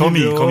있죠. 거미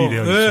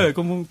배어. 네,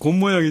 있죠. 그 곰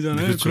모양이잖아요.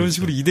 네, 그렇죠, 그런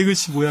식으로 이대근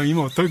씨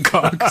모양이면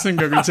어떨까 그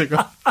생각을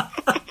제가.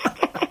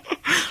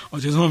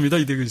 죄송합니다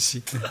이대근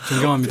씨. 네,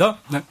 존경합니다.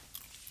 네.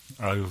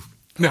 아유.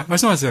 네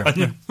말씀하세요.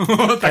 아니요.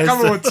 네. 다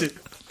까먹었지.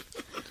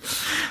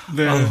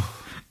 네.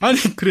 아니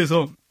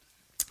그래서.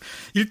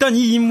 일단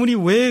이 인물이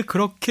왜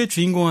그렇게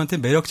주인공한테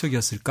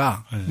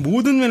매력적이었을까? 네.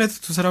 모든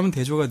면에서 두 사람은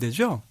대조가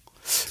되죠.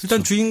 일단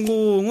그렇죠.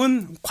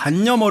 주인공은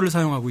관념어를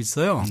사용하고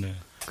있어요. 네.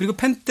 그리고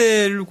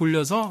펜대를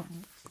굴려서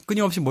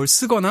끊임없이 뭘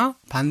쓰거나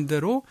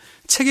반대로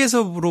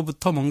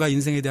책에서로부터 뭔가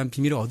인생에 대한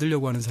비밀을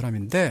얻으려고 하는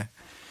사람인데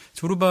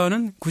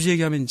조르바는 굳이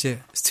얘기하면 이제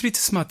스트리트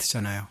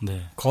스마트잖아요.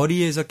 네.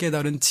 거리에서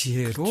깨달은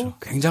지혜로 그렇죠.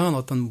 굉장한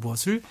어떤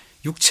무엇을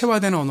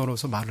육체화된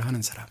언어로서 말을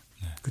하는 사람.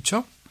 네.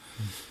 그렇죠?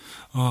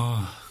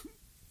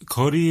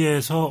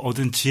 거리에서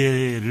얻은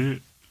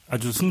지혜를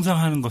아주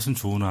숭상하는 것은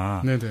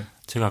좋으나 네네.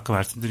 제가 아까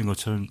말씀드린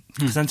것처럼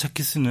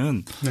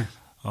크산차키스는 네.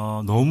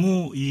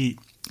 너무 이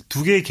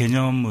두 개의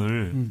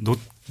개념을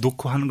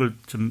놓고 하는 걸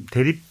좀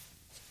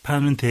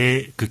대립하는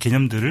그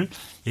개념들을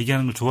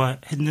얘기하는 걸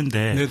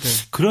좋아했는데 네네.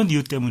 그런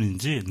이유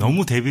때문인지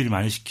너무 대비를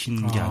많이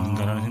시키는 게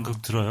아닌가라는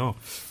생각 들어요.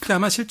 그게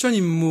아마 실존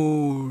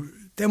인물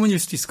때문일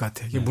수도 있을 것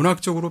같아요. 이게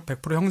문학적으로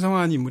 100%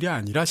 형성한 인물이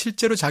아니라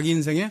실제로 자기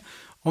인생에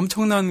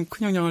엄청난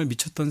큰 영향을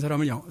미쳤던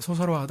사람을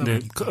소설로 하다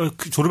보니까.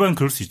 조르바는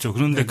그럴 수 있죠.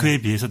 그런데 네네.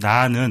 그에 비해서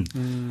나는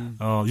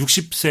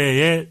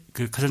 60세의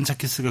그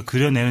카잔차키스가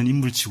그려내는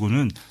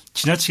인물치고는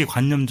지나치게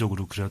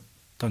관념적으로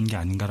그렸던 게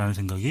아닌가라는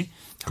생각이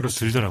자꾸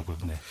들더라고요.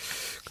 네.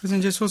 그래서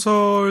이제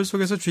소설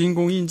속에서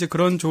주인공이 이제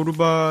그런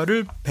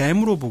조르바를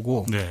뱀으로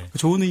보고 네.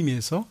 좋은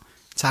의미에서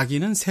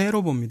자기는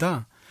새로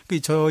봅니다.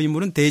 저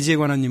인물은 대지에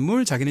관한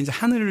인물, 자기는 이제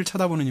하늘을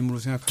쳐다보는 인물로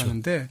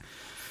생각하는데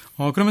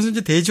그러면서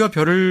이제 대지와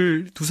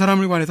별을 두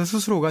사람을 관해서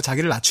스스로가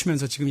자기를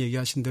낮추면서 지금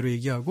얘기하신 대로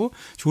얘기하고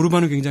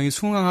조르바는 굉장히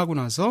숭앙하고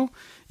나서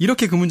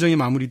이렇게 그 문장이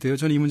마무리돼요.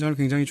 저는 이 문장을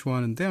굉장히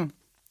좋아하는데요.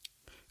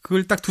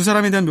 그걸 딱 두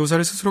사람에 대한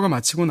묘사를 스스로가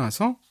마치고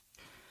나서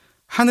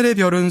하늘의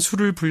별은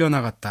술을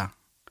불려나갔다.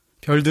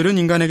 별들은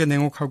인간에게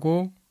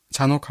냉혹하고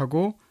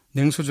잔혹하고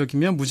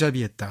냉소적이며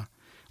무자비했다.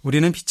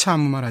 우리는 피차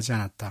아무 말 하지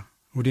않았다.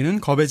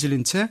 우리는 겁에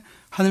질린 채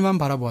하늘만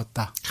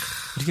바라보았다.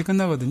 이렇게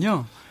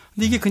끝나거든요.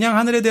 근데 이게 그냥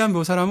하늘에 대한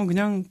묘사라면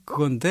그냥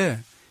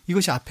그건데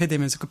이것이 앞에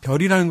되면서 그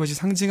별이라는 것이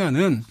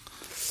상징하는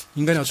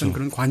인간의 어떤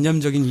그런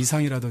관념적인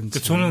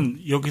이상이라든지.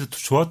 저는 여기서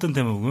좋았던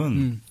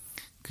대목은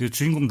그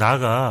주인공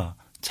나가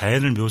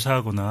자연을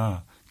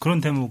묘사하거나 그런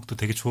대목도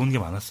되게 좋은 게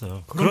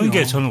많았어요. 그럼요. 그런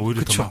게 저는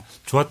오히려 그쵸. 더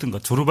좋았던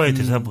것. 조르바의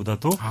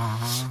대사보다도.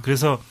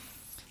 그래서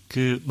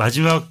그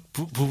마지막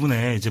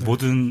부분에 이제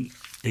모든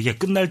얘기가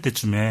끝날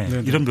때쯤에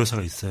네네. 이런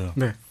묘사가 있어요.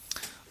 네.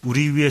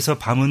 우리 위에서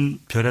밤은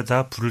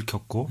별에다 불을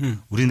켰고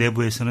우리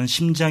내부에서는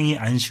심장이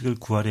안식을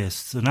구하려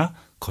했으나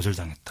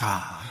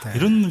거절당했다. 네.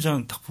 이런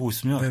문장 딱 보고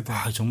있으면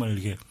네네. 정말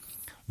이게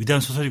위대한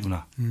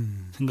소설이구나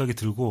생각이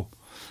들고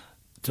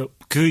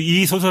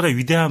이 소설의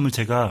위대함을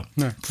제가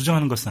네.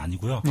 부정하는 것은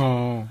아니고요.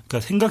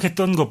 그러니까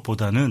생각했던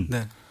것보다는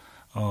네.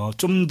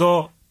 좀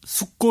더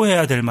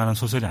숙고해야 될 만한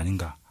소설이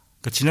아닌가.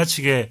 그러니까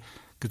지나치게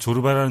그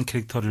조르바라는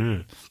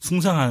캐릭터를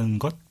숭상하는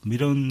것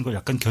이런 걸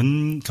약간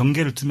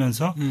경계를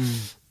두면서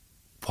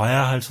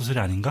봐야 할 소설이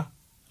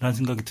아닌가라는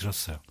생각이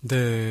들었어요.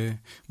 네.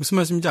 무슨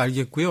말씀인지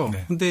알겠고요.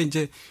 네. 근데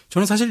이제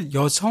저는 사실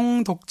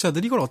여성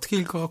독자들이 이걸 어떻게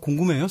읽을까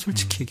궁금해요.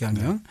 솔직히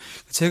얘기하면.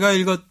 제가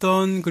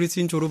읽었던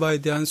그리스인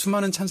조르바에 대한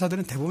수많은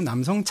찬사들은 대부분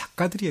남성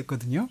작가들이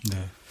했거든요.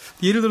 네.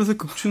 예를 들어서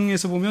극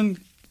중에서 보면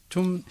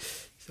좀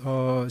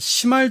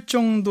심할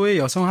정도의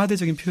여성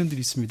하대적인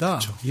표현들이 있습니다.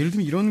 그렇죠. 예를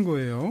들면 이런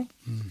거예요.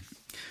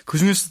 그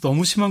중에서도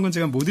너무 심한 건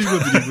제가 못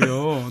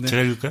읽어드리고요. 네.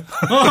 제가 읽을까요?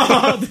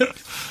 네.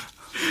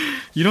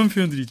 이런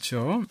표현들이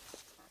있죠.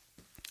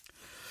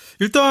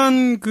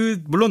 일단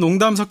물론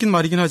농담 섞인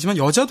말이긴 하지만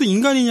여자도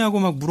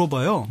인간이냐고 막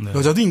물어봐요. 네.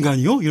 여자도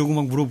인간이요? 이러고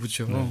막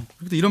물어보죠. 네.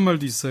 그래도 이런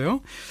말도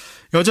있어요.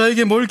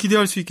 여자에게 뭘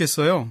기대할 수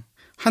있겠어요?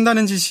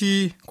 한다는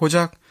짓이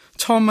고작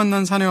처음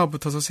만난 사내와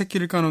붙어서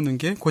새끼를 까놓는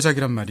게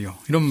고작이란 말이요.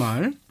 이런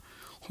말.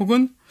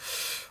 혹은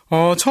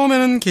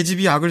처음에는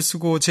계집이 악을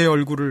쓰고 제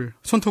얼굴을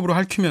손톱으로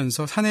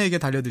핥으면서 사내에게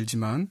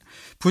달려들지만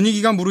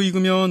분위기가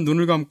무르익으면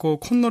눈을 감고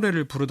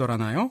콧노래를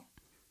부르더라나요?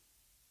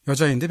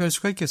 여자인데 별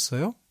수가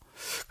있겠어요?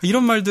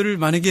 이런 말들을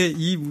만약에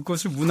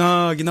이것을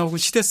문학이나 혹은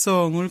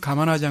시대성을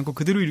감안하지 않고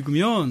그대로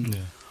읽으면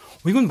네.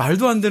 이건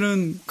말도 안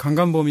되는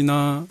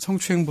강간범이나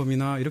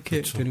성추행범이나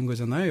이렇게 그렇죠. 되는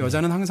거잖아요.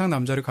 여자는 항상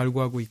남자를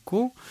갈구하고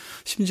있고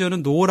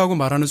심지어는 노라고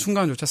말하는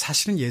순간조차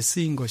사실은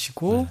예스인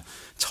것이고 네.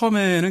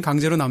 처음에는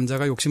강제로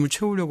남자가 욕심을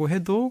채우려고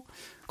해도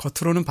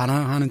겉으로는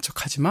반항하는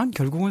척하지만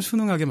결국은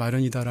순응하게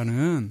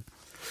마련이다라는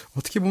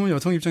어떻게 보면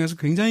여성 입장에서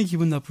굉장히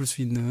기분 나쁠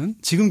수 있는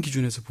지금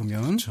기준에서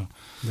보면 그렇죠.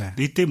 네.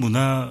 이때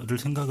문화를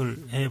생각을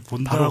해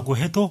본다고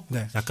해도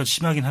네. 약간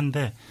심하긴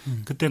한데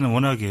그때는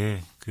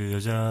워낙에 그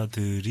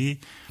여자들이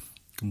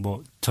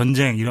뭐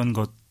전쟁 이런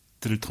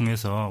것들을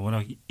통해서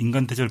워낙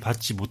인간 대접을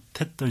받지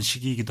못했던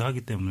시기이기도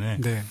하기 때문에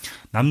네.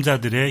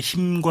 남자들의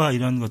힘과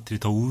이런 것들이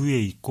더 우위에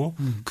있고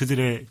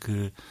그들의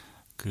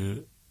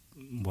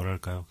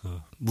뭐랄까요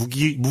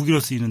무기로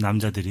쓰이는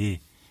남자들이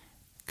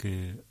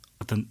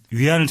어떤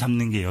위안을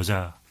잡는 게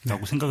여자라고 네.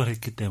 생각을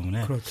했기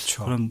때문에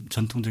그렇죠. 그런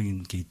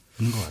전통적인 게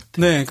있는 것 같아요.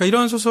 네, 그러니까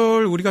이런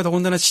소설 우리가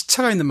더군다나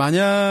시차가 있는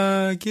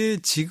만약에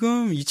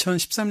지금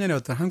 2013년에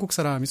어떤 한국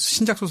사람이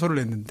신작 소설을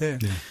냈는데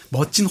네.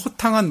 멋진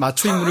호탕한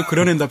마초 인물을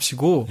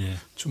그려낸답시고 예.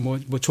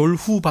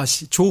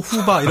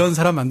 조후바 이런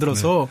사람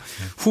만들어서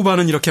네.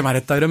 후바는 이렇게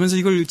말했다 이러면서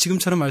이걸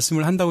지금처럼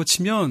말씀을 한다고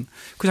치면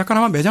그 작가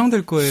아마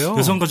매장될 거예요.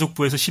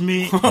 여성가족부에서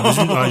심의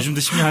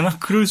요즘도 심의하나?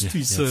 그럴 수도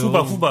예, 있어요. 예.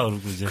 후바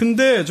그러고 이제.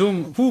 근데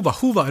좀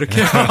후바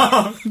이렇게.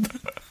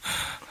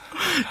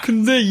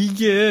 근데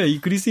이게 이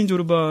그리스인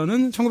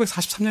조르바는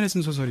 1943년에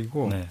쓴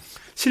소설이고 네.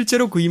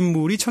 실제로 그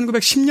인물이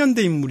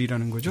 1910년대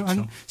인물이라는 거죠.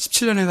 그렇죠. 한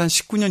 17년에서 한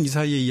 19년 이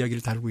사이의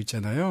이야기를 다루고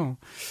있잖아요.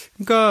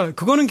 그러니까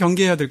그거는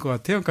경계해야 될 것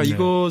같아요. 그러니까 네.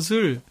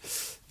 이것을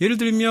예를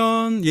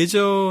들면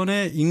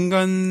예전에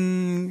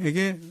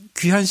인간에게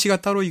귀한 씨가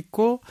따로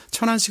있고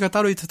천한 씨가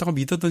따로 있다고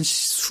믿었던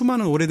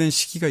수많은 오래된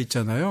시기가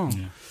있잖아요.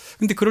 네.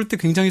 근데 그럴 때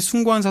굉장히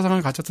숭고한 사상을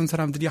가졌던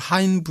사람들이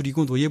하인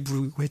부리고 노예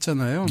부리고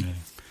했잖아요. 네.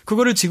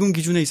 그거를 지금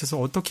기준에 있어서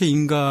어떻게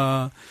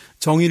인가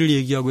정의를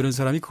얘기하고 이런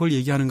사람이 그걸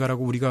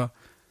얘기하는가라고 우리가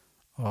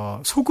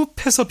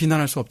소급해서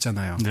비난할 수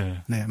없잖아요.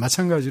 네. 네,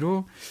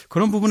 마찬가지로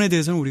그런 부분에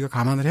대해서는 우리가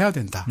감안을 해야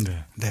된다.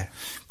 네. 네.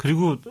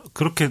 그리고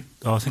그렇게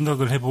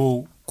생각을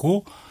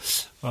해보고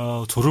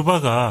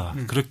조르바가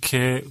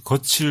그렇게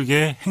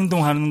거칠게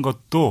행동하는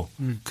것도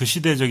그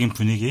시대적인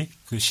분위기,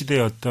 그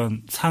시대의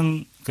어떤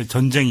그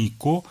전쟁이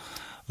있고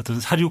어떤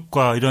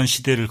사륙과 이런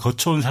시대를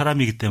거쳐온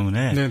사람이기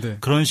때문에 네네.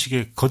 그런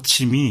식의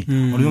거침이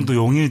어느 정도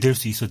용인이 될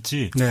수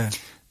있었지. 네.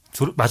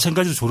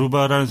 마찬가지로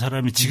조르바라는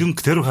사람이 지금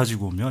그대로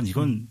가지고 오면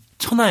이건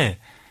천하의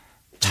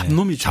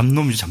잡놈이죠.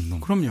 잡놈.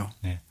 그럼요.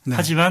 네. 네.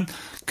 하지만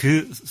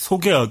그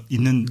속에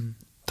있는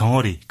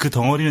덩어리, 그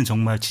덩어리는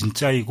정말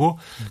진짜이고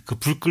그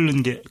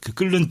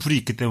끓는 불이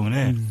있기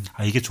때문에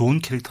이게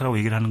좋은 캐릭터라고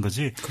얘기를 하는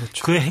거지.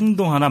 그렇죠. 그의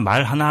행동 하나,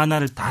 말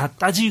하나하나를 다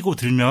따지고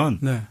들면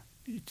네.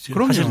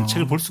 사실은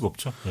책을 볼 수가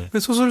없죠. 네.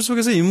 소설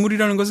속에서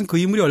인물이라는 것은 그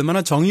인물이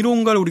얼마나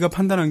정의로운가를 우리가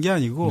판단한 게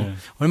아니고 네.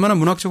 얼마나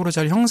문학적으로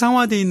잘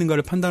형상화되어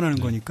있는가를 판단하는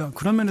거니까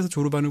그런 면에서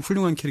조르바는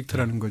훌륭한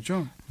캐릭터라는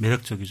거죠.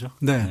 매력적이죠.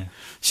 네. 네.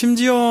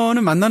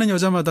 심지어는 만나는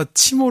여자마다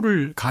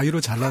치모를 가위로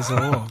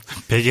잘라서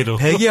베개로.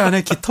 베개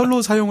안에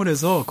깃털로 사용을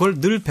해서 그걸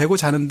늘 베고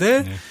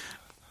자는데 네.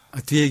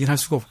 뒤에 얘기는 할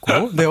수가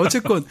없고. 네,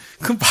 어쨌건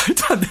그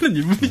말도 안 되는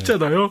인물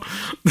있잖아요.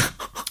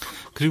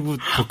 그리고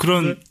뭐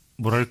그런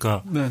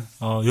뭐랄까 네.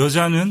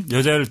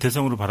 여자를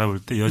대상으로 바라볼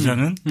때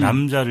여자는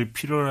남자를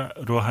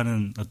필요로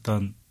하는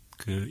어떤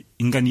그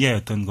인간 이하의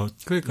어떤 것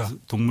그러니까.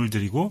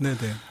 동물들이고 네네.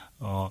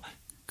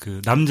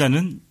 그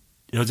남자는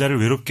여자를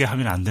외롭게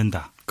하면 안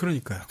된다.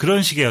 그러니까요.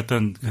 그런 식의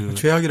어떤 그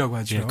죄악이라고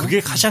하죠. 예, 그게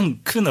가장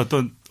큰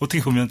어떤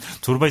어떻게 보면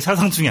조르바의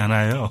사상 중에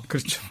하나예요.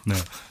 그렇죠. 네.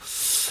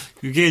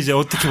 그게 이제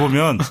어떻게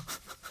보면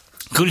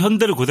그걸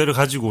현대로 그대로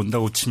가지고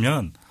온다고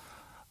치면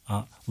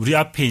우리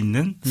앞에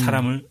있는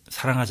사람을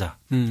사랑하자.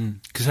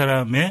 그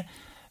사람의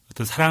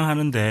어떤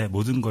사랑하는데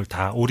모든 걸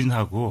다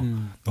올인하고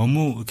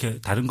너무 이렇게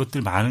다른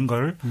것들 많은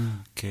걸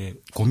이렇게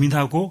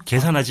고민하고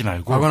계산하지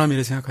말고 과거나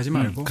미래 생각하지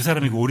말고 그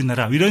사람에게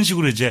올인하라. 이런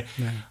식으로 이제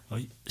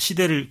네.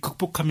 시대를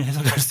극복하면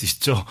해석할 수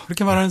있죠.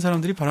 그렇게 말하는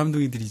사람들이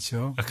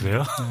바람둥이들이죠. 아,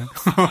 그래요?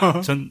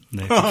 네. 전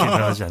그렇게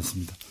생각하지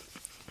않습니다.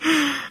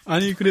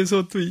 아니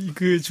그래서 또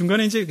그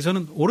중간에 이제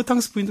저는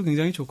오르탕스 부인도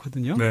굉장히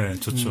좋거든요. 네,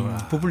 좋죠.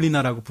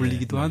 보블리나라고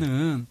불리기도 네.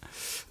 하는.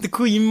 근데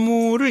그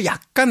인물을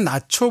약간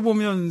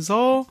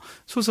낮춰보면서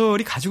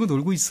소설이 가지고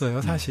놀고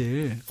있어요,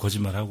 사실.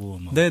 거짓말하고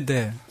뭐.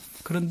 네네.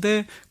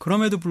 그런데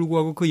그럼에도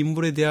불구하고 그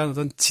인물에 대한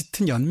어떤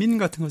짙은 연민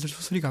같은 것을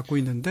소설이 갖고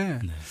있는데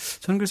네.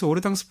 저는 그래서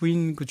오르탕스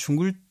부인 그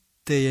중굴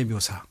때의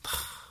묘사.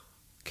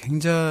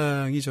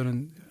 굉장히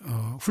저는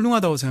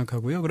훌륭하다고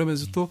생각하고요.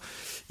 그러면서 또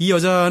이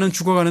여자는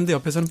죽어가는데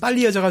옆에서는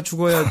빨리 여자가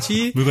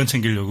죽어야지 물건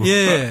챙기려고.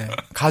 예,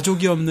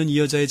 가족이 없는 이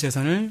여자의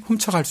재산을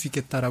훔쳐갈 수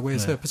있겠다라고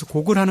해서 네. 옆에서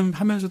곡을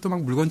하면서도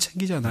막 물건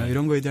챙기잖아요. 네.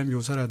 이런 거에 대한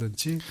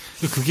묘사라든지.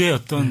 그게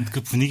어떤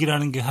그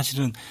분위기라는 게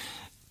사실은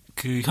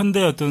그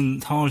현대 어떤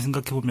상황을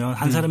생각해 보면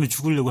한 사람이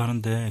죽으려고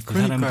하는데 그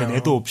사람에 대한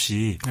애도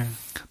없이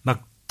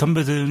막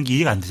덤벼드는 게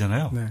이해가 안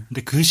되잖아요. 네.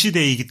 근데 그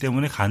시대이기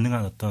때문에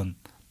가능한 어떤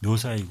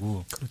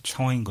묘사이고 그렇죠.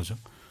 상황인 거죠.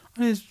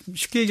 아니,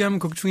 쉽게 얘기하면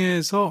극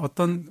중에서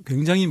어떤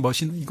굉장히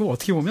이거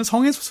어떻게 보면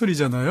성의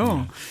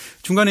소설이잖아요.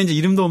 중간에 이제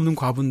이름도 없는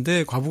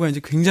과부인데 과부가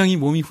이제 굉장히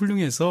몸이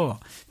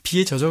훌륭해서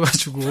비에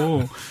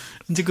젖어가지고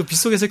이제 그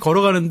빗속에서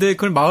걸어가는데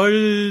그걸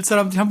마을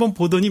사람들이 한번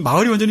보더니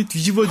마을이 완전히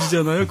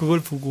뒤집어지잖아요. 그걸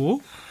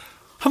보고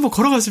한번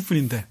걸어갔을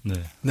뿐인데.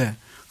 네.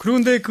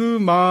 그런데 그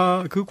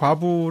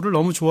과부를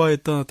너무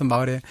좋아했던 어떤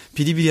마을에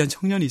비리비리한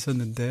청년이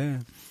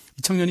있었는데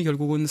이 청년이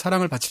결국은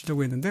사랑을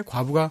바치려고 했는데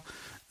과부가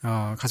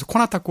가서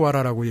코나 닦고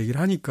와라라고 얘기를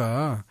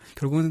하니까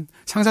결국은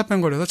상사병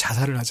걸려서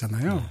자살을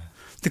하잖아요.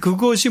 근데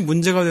그것이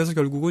문제가 돼서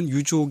결국은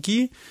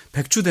유족이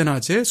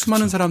백주대낮에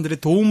수많은 그쵸. 사람들의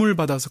도움을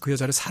받아서 그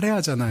여자를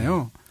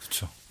살해하잖아요.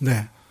 그렇죠.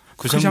 네.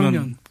 그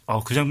장면.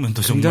 그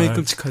장면도 굉장히 정말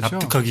끔찍하죠.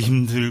 납득하기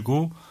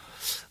힘들고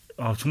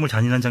정말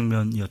잔인한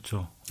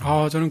장면이었죠.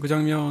 저는 그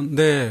장면,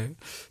 네.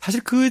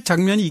 사실 그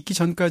장면이 있기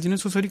전까지는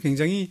소설이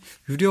굉장히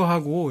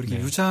유려하고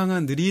이렇게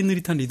유장한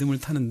느릿느릿한 리듬을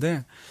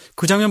타는데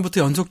그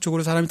장면부터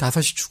연속적으로 사람이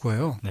 5이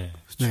죽어요. 네.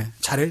 그렇죠.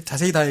 네.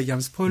 자세히 다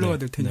얘기하면 스포일러가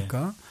될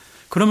테니까.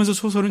 그러면서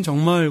소설은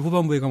정말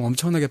후반부에 가면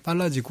엄청나게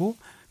빨라지고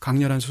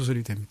강렬한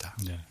소설이 됩니다.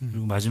 네.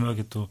 그리고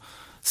마지막에 또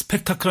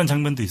스펙타클한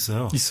장면도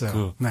있어요.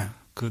 있어요.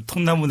 그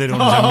통나무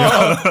내려오는 장면.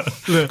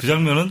 네. 그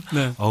장면은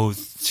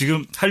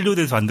지금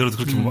할리우드에서 만들어도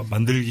그렇게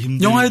만들기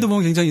힘든. 영화에도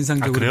보면 굉장히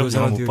인상적으로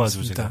묘사가 못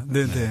봐서 제가.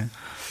 네.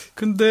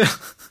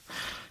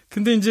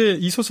 근데 이제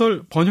이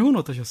소설 번역은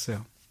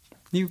어떠셨어요?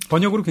 이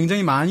번역으로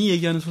굉장히 많이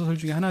얘기하는 소설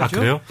중에 하나죠.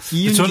 그래요?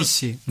 이윤기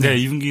씨. 네,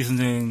 이윤기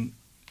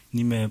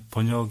선생님의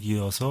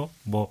번역이어서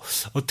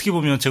어떻게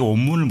보면 제가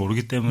원문을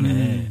모르기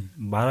때문에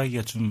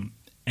말하기가 좀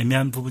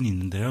애매한 부분이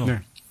있는데요. 네.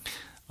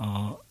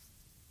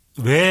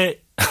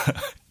 왜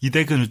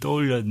이대근을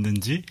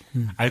떠올렸는지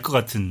알 것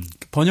같은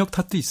번역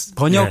탓도 있어.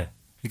 번역. 네.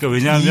 그러니까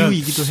왜냐하면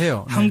이유이기도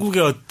해요.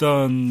 한국의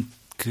어떤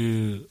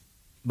그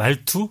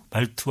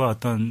말투와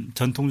어떤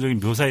전통적인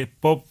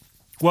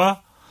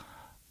묘사법과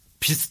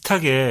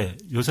비슷하게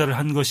묘사를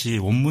한 것이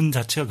원문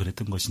자체가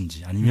그랬던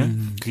것인지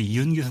아니면 그게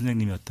이윤기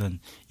선생님의 어떤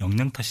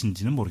역량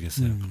탓인지는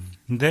모르겠어요.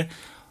 근데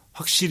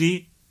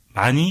확실히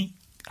많이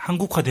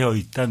한국화되어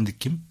있다는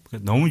느낌?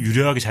 너무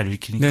유려하게 잘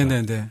읽히니까.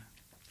 네네네.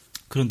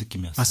 그런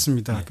느낌이었어요.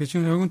 맞습니다. 네.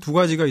 지금 결국은 두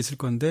가지가 있을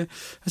건데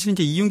사실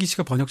이제 이윤기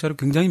씨가 번역자로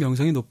굉장히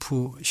명성이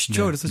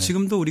높으시죠. 그래서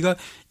지금도 우리가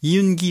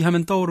이윤기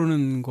하면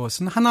떠오르는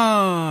것은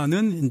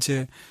하나는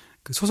이제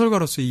그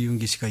소설가로서의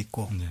이윤기 씨가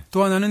있고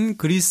또 하나는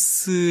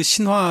그리스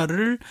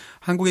신화를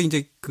한국에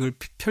이제 그걸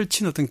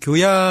펼친 어떤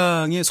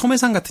교양의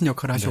소매상 같은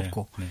역할을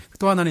하셨고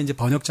또 하나는 이제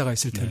번역자가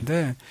있을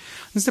텐데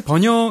그래서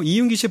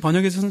이윤기 씨의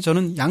번역에서는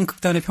저는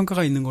양극단의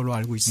평가가 있는 걸로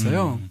알고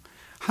있어요.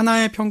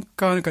 하나의 평가,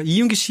 그러니까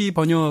이윤기 씨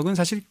번역은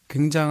사실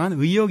굉장한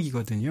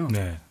의역이거든요.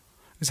 네.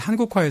 그래서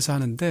한국화해서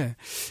하는데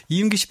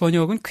이윤기 씨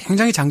번역은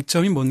굉장히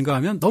장점이 뭔가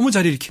하면 너무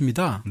잘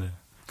읽힙니다. 네.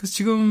 그래서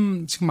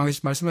지금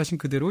말씀하신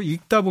그대로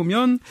읽다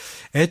보면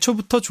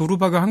애초부터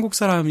조르바가 한국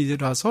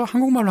사람이라서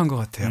한국말로 한 것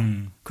같아요.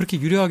 그렇게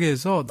유려하게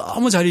해서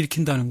너무 잘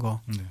읽힌다는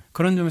거.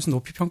 그런 점에서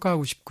높이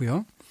평가하고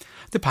싶고요.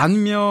 근데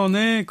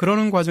반면에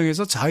그러는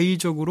과정에서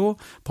자의적으로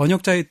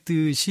번역자의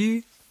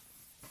뜻이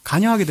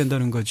관여하게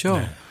된다는 거죠.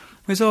 네.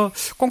 그래서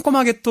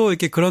꼼꼼하게 또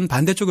이렇게 그런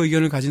반대쪽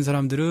의견을 가진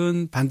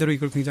사람들은 반대로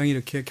이걸 굉장히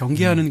이렇게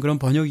경계하는 그런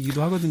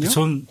번역이기도 하거든요.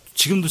 전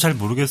지금도 잘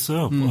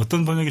모르겠어요.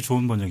 어떤 번역이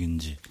좋은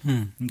번역인지.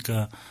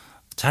 그러니까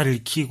잘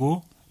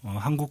읽히고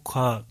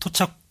한국화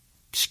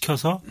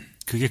토착시켜서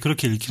그게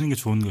그렇게 읽히는 게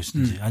좋은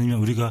것인지 아니면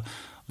우리가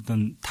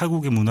어떤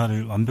타국의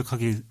문화를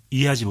완벽하게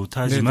이해하지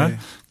못하지만 네네.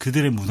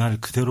 그들의 문화를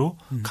그대로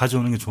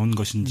가져오는 게 좋은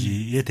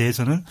것인지에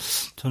대해서는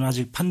저는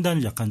아직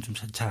판단이 약간 좀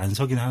잘 안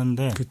서긴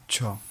하는데.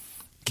 그렇죠.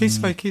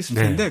 케이스 바이 케이스일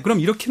텐데 네. 그럼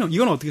이렇게는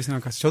이건 어떻게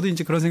생각하세요? 저도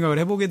이제 그런 생각을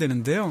해보게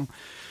되는데요.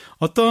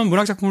 어떤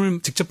문학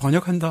작품을 직접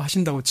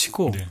하신다고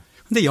치고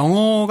근데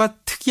영어가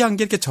특이한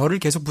게 이렇게 절을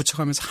계속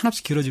붙여가면서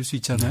한없이 길어질 수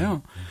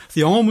있잖아요.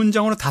 그래서 영어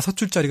문장으로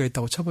 5줄짜리가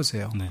있다고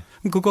쳐보세요.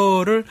 그럼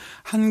그거를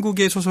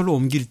한국의 소설로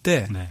옮길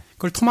때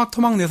그걸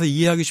토막토막 내서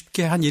이해하기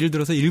쉽게 한 예를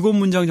들어서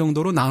 7문장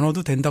정도로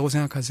나눠도 된다고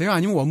생각하세요?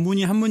 아니면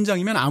원문이 한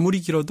문장이면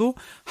아무리 길어도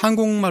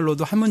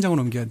한국말로도 한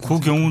문장으로 옮겨야 된다고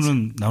그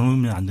경우는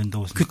나누면 안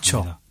된다고 생각합니다.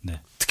 그렇죠.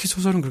 특히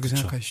소설은 그렇게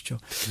생각하시죠.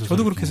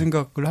 저도 그렇게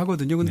생각을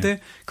하거든요. 근데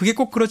그게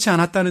꼭 그렇지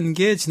않았다는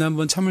게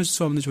지난번 참을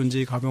수 없는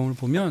존재의 가병을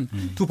보면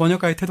두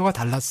번역가의 태도가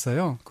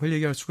달랐어요. 그걸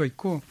얘기할 수가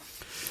있고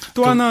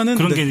또 하나는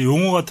그런 게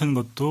용어 같은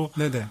것도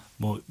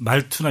뭐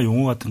말투나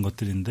용어 같은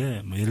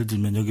것들인데 뭐 예를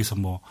들면 여기서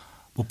뭐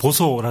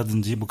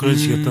보소라든지 뭐 그런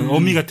식의 어떤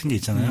어미 같은 게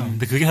있잖아요.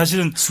 근데 그게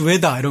사실은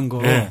수에다 이런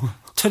거.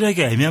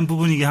 처리하기 애매한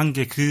부분이긴 한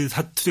게 그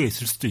사투리가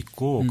있을 수도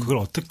있고 그걸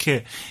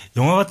어떻게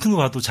영화 같은 거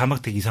봐도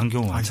자막 되기 이상한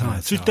경우가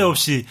많잖아요.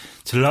 쓸데없이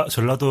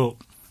전라도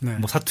네.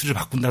 뭐 사투리를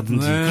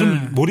바꾼다든지 네.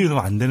 그럼 몰입이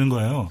너무 안 되는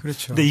거예요.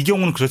 그렇죠. 근데 이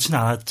경우는 그렇지는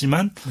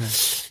않았지만 네.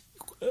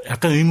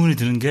 약간 의문이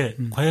드는 게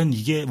과연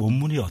이게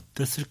원문이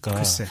어땠을까?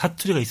 글쎄.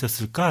 사투리가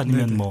있었을까?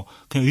 아니면 네네. 뭐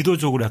그냥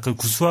의도적으로 약간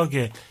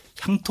구수하게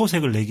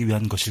향토색을 내기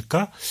위한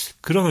것일까?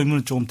 그런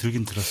의문은 조금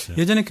들긴 들었어요.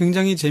 예전에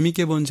굉장히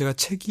재밌게 본 제가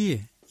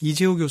책이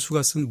이재호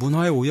교수가 쓴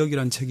문화의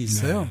오역이라는 책이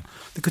있어요. 네.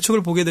 근데 그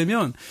책을 보게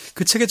되면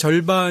그 책의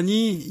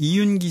절반이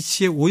이윤기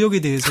씨의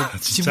오역에 대해서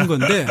집은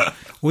건데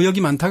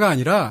오역이 많다가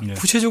아니라 네.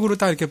 구체적으로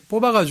딱 이렇게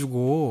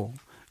뽑아가지고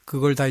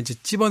그걸 다 이제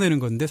찝어내는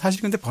건데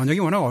사실 근데 번역이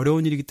워낙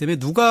어려운 일이기 때문에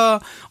누가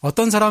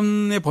어떤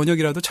사람의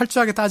번역이라도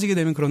철저하게 따지게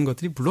되면 그런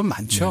것들이 물론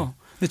많죠.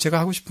 네. 근데 제가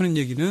하고 싶은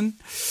얘기는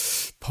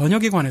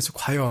번역에 관해서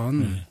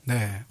과연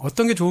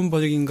어떤 게 좋은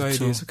번역인가에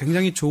그렇죠. 대해서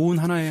굉장히 좋은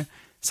하나의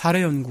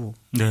사례 연구가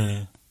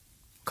네.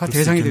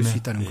 대상이 될 수 있겠네요.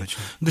 있다는 네. 거죠.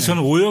 근데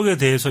저는 오역에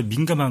대해서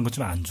민감한 건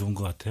좀 안 좋은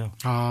것 같아요.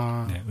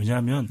 아, 네.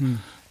 왜냐하면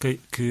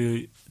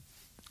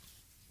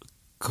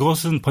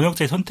그것은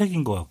번역자의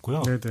선택인 것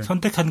같고요. 네네.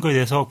 선택한 거에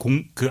대해서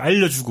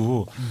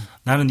알려주고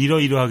나는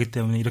이러이러하기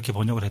때문에 이렇게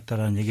번역을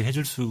했다라는 얘기를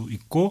해줄 수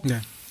있고 네.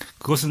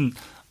 그것은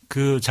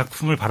그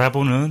작품을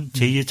바라보는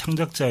제2의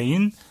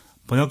창작자인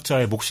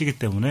번역자의 몫이기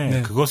때문에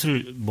네.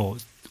 그것을 뭐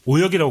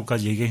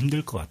오역이라고까지 얘기가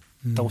힘들 것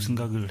같다고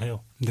생각을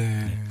해요.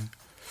 네.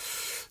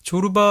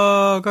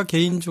 조르바가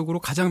개인적으로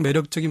가장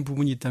매력적인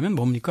부분이 있다면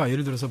뭡니까?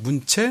 예를 들어서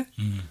문체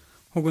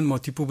혹은 뭐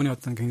뒷부분에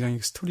어떤 굉장히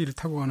스토리를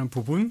타고 가는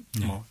부분,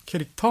 네. 뭐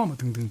캐릭터 뭐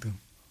등등등.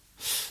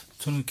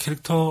 저는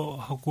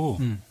캐릭터하고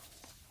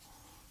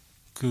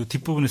그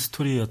뒷부분의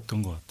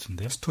스토리였던 것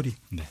같은데요. 스토리.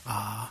 네.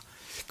 아,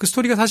 그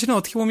스토리가 사실은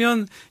어떻게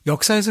보면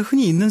역사에서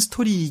흔히 있는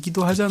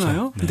스토리이기도 하잖아요.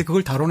 그렇죠. 네. 근데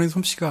그걸 다뤄낸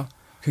솜씨가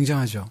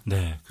굉장하죠.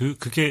 네.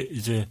 그게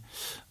이제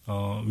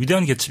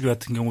위대한 개츠비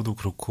같은 경우도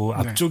그렇고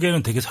네.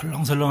 앞쪽에는 되게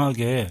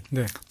설렁설렁하게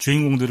네.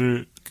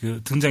 주인공들을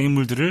그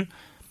등장인물들을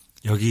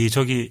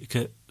여기저기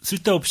이렇게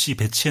쓸데없이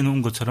배치해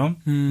놓은 것처럼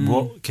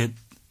뭐 이렇게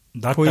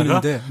놨다가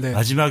보이는데, 네.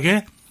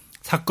 마지막에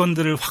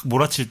사건들을 확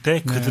몰아칠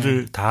때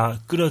그들을 다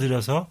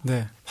끌어들여서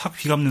네. 확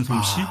휘감는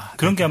솜씨 아,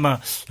 그런 게 아마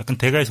약간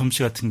대가의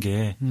솜씨 같은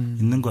게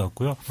있는 것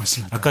같고요.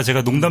 맞습니다. 아까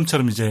제가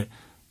농담처럼 이제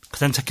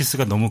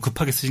카잔차키스가 너무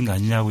급하게 쓰신 거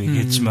아니냐고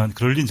얘기했지만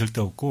그럴 리는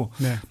절대 없고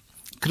네.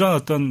 그런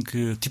어떤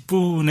그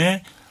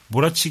뒷부분에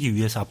몰아치기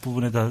위해서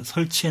앞부분에다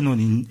설치해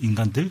놓은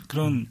인간들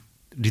그런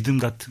리듬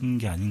같은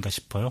게 아닌가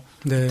싶어요.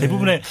 네.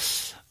 대부분의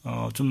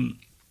좀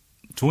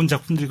좋은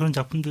작품들이 그런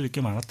작품들이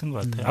꽤 많았던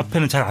것 같아요.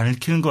 앞에는 잘 안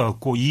읽히는 것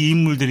같고 이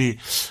인물들이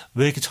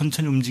왜 이렇게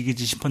천천히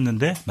움직이지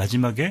싶었는데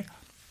마지막에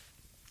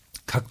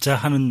각자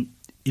하는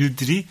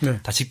일들이 네.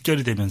 다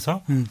직결이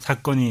되면서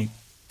사건이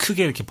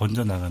크게 이렇게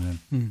번져나가는.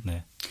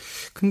 네.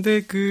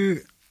 근데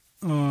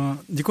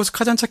니코스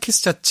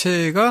카잔차키스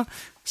자체가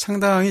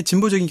상당히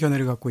진보적인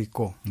견해를 갖고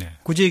있고 네.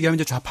 굳이 얘기하면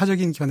이제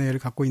좌파적인 견해를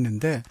갖고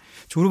있는데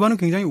조르바는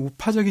굉장히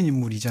우파적인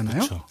인물이잖아요.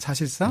 그렇죠.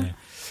 사실상. 네.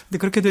 근데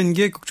그렇게 된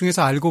게 극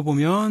중에서 알고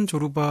보면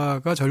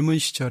조르바가 젊은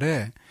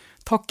시절에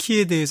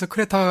터키에 대해서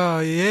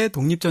크레타의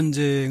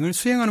독립전쟁을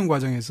수행하는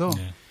과정에서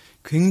네.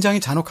 굉장히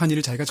잔혹한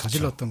일을 자기가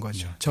저질렀던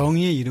거죠. 네.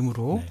 정의의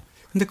이름으로. 네.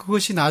 근데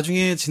그것이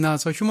나중에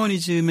지나서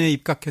휴머니즘에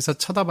입각해서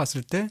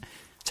쳐다봤을 때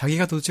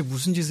자기가 도대체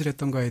무슨 짓을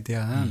했던가에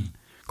대한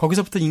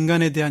거기서부터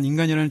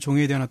인간이라는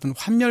종에 대한 어떤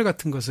환멸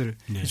같은 것을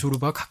네.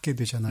 조르바가 갖게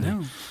되잖아요.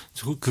 네.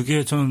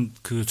 그게 저는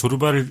그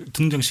조르바를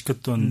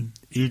등장시켰던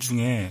일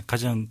중에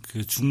가장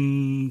그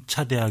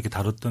중차대하게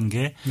다뤘던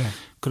게 네.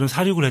 그런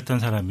사륙을 했던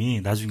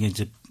사람이 나중에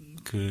이제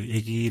그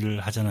얘기를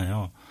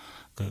하잖아요.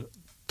 그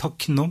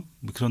터키 놈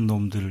그런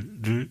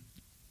놈들을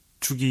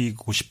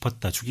죽이고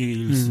싶었다.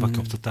 죽일 수밖에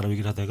없었다라고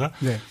얘기를 하다가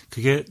네.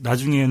 그게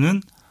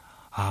나중에는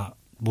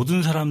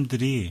모든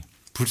사람들이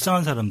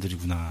불쌍한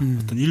사람들이구나.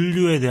 어떤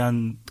인류에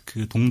대한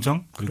그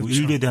동정 그리고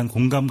그렇죠. 인류에 대한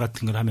공감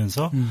같은 걸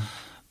하면서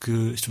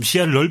그 좀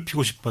시야를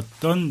넓히고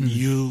싶었던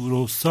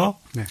이유로서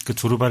네. 그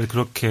조르바를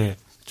그렇게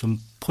좀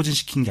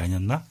포진시킨 게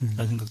아니었나?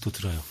 라는 생각도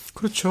들어요.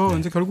 그렇죠. 네.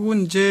 근데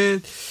결국은 이제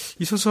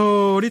이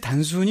소설이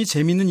단순히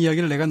재미있는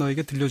이야기를 내가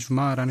너에게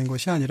들려주마라는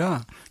것이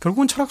아니라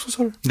결국은 철학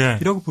소설이라고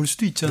네. 볼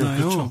수도 있잖아요. 네,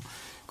 그렇죠.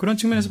 그런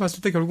측면에서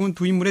봤을 때 결국은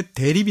두 인물의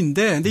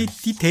대립인데, 근데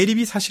이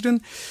대립이 사실은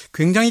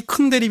굉장히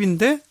큰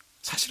대립인데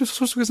사실은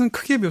소설 속에서는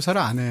크게 묘사를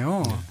안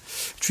해요. 네.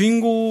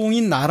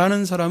 주인공인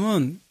나라는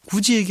사람은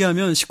굳이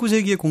얘기하면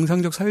 19세기의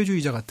공상적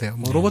사회주의자 같아요.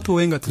 뭐 네. 로버트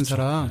오웬 같은 그렇죠.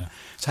 사람, 네.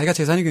 자기가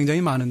재산이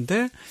굉장히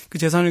많은데 그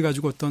재산을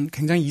가지고 어떤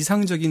굉장히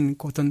이상적인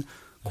어떤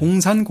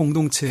공산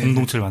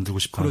공동체를 만들고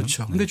싶어.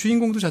 그렇죠. 근데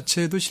주인공도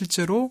자체도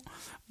실제로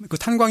그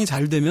탄광이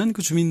잘 되면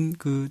그 주민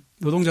그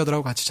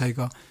노동자들하고 같이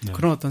자기가 네.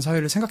 그런 어떤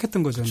사회를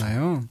생각했던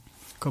거잖아요.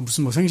 그러니까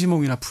무슨 뭐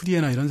생시몽이나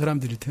프리에나 이런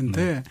사람들일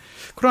텐데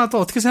그러나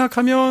또 어떻게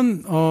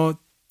생각하면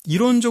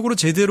이론적으로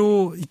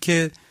제대로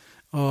이렇게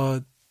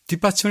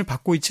뒷받침을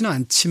받고 있지는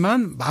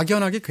않지만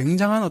막연하게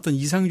굉장한 어떤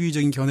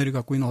이상주의적인 견해를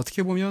갖고 있는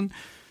어떻게 보면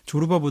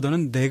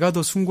조르바보다는 내가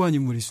더 숭고한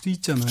인물일 수도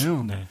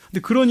있잖아요. 네.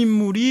 근데 그런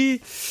인물이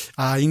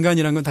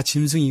인간이란 건 다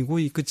짐승이고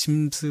그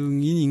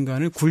짐승인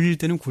인간을 굴릴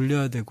때는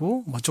굴려야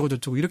되고 어쩌고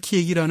저쩌고 이렇게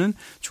얘기를 하는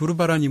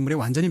조르바라는 인물에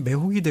완전히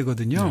매혹이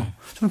되거든요. 네.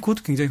 저는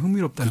그것도 굉장히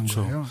흥미롭다는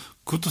그렇죠. 거예요.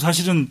 그것도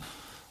사실은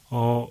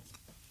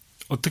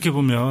어떻게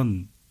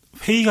보면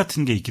회의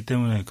같은 게 있기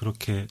때문에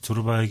그렇게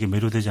조르바에게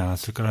매료되지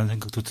않았을까라는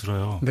생각도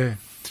들어요. 네.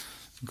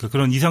 그러니까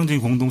그런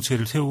이상적인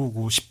공동체를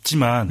세우고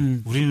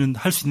싶지만 우리는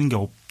할 수 있는 게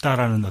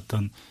없다라는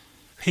어떤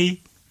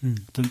회의,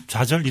 어떤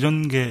좌절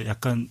이런 게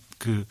약간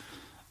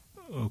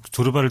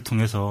조르바를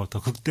통해서 더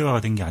극대화가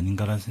된 게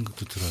아닌가라는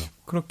생각도 들어요.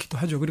 그렇기도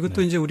하죠. 그리고 네.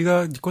 또 이제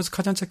우리가 니코스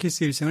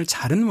카잔차키스의 일생을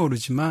잘은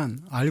모르지만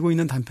알고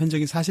있는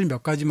단편적인 사실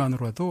몇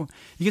가지만으로라도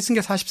이게 쓴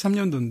게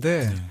 43년도인데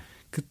네.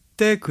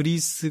 그때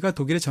그리스가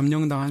독일에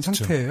점령당한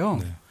그렇죠. 상태예요.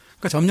 네.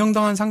 그러니까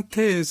점령당한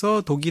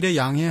상태에서 독일의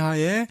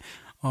양해하에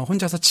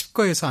혼자서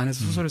칩거해서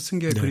안에서 소설을 쓴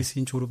게 네.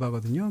 그리스인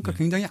조르바거든요. 그러니까 네.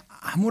 굉장히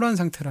암울한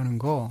상태라는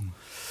거.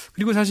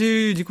 그리고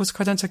사실 니코스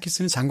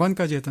카잔차키스는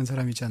장관까지 했던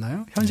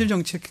사람이잖아요. 현실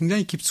정치에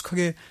굉장히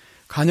깊숙하게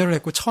관여를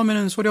했고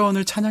처음에는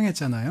소련을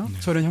찬양했잖아요.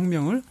 네. 소련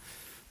혁명을.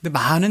 근데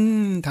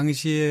많은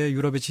당시의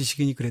유럽의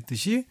지식인이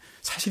그랬듯이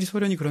사실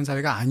소련이 그런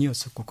사회가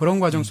아니었었고 그런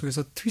과정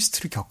속에서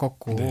트위스트를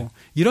겪었고 네.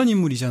 이런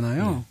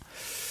인물이잖아요. 네.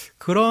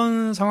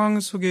 그런 상황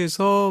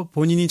속에서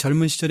본인이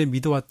젊은 시절에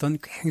믿어왔던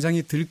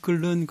굉장히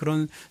들끓는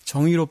그런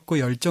정의롭고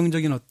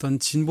열정적인 어떤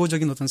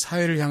진보적인 어떤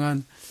사회를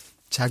향한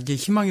자기의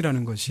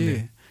희망이라는 것이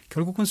네.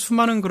 결국은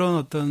수많은 그런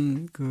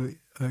어떤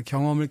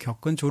경험을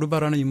겪은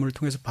조르바라는 인물을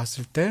통해서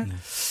봤을 때 네.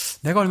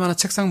 내가 얼마나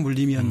책상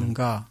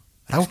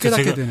물림이었는가라고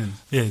깨닫게 되는.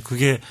 예,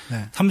 그게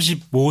네.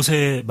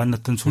 35세에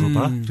만났던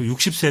조르바, 그리고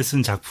 60세에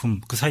쓴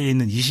작품, 그 사이에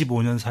있는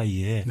 25년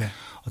사이에 네.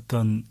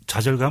 어떤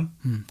좌절감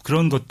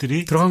그런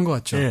것들이 들어간 것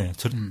같죠. 예,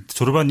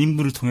 조르바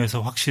인물을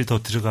통해서 확실히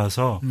더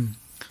들어가서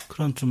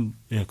그런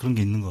그런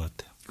게 있는 것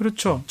같아요.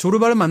 그렇죠.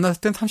 조르바를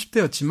만났을 땐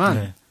 30대였지만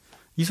네.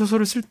 이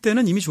소설을 쓸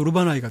때는 이미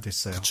조르바 나이가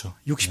됐어요. 그렇죠.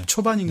 60 네.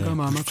 초반인가 네,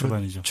 아마 60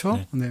 초반이죠.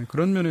 그렇죠. 네.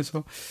 그런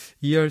면에서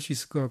이해할 수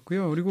있을 것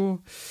같고요. 그리고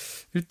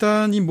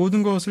일단 이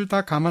모든 것을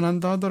다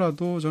감안한다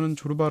하더라도 저는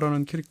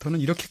조르바라는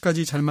캐릭터는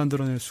이렇게까지 잘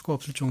만들어낼 수가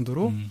없을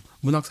정도로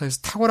문학사에서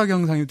탁월하게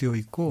형성이 되어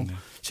있고 네.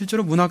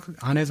 실제로 문학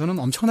안에서는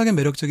엄청나게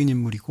매력적인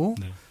인물이고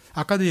네.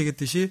 아까도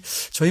얘기했듯이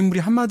저 인물이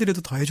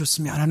한마디라도 더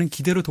해줬으면 하는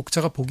기대로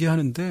독자가 보게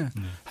하는데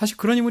네. 사실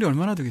그런 인물이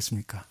얼마나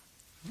되겠습니까?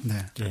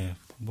 네. 예,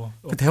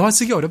 그 대화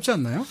쓰기 어렵지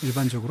않나요?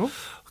 일반적으로?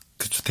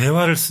 그렇죠.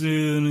 대화를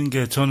쓰는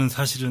게 저는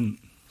사실은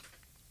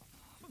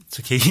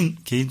저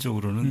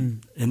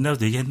개인적으로는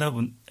옛날에도 얘기했나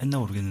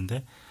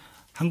모르겠는데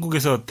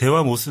한국에서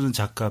대화 못 쓰는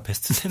작가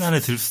베스트 10 안에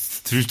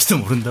들지도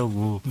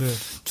모른다고. 네.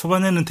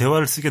 초반에는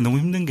대화를 쓰기가 너무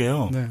힘든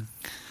게요. 네.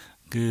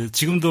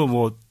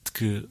 지금도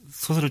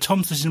소설을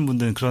처음 쓰시는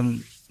분들은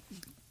그런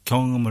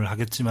경험을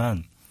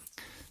하겠지만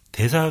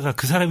대사가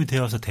그 사람이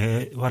되어서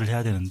대화를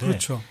해야 되는데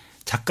그렇죠.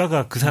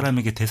 작가가 그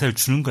사람에게 대사를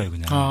주는 거예요,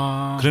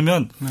 그냥.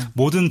 그러면 네.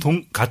 모든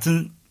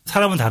같은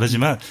사람은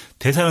다르지만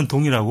대사는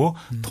동일하고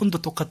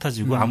톤도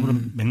똑같아지고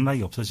아무런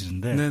맥락이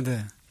없어지는데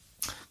네네.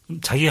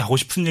 자기가 하고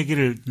싶은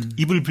얘기를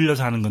입을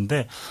빌려서 하는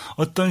건데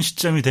어떤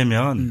시점이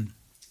되면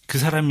그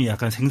사람이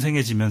약간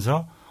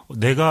생생해지면서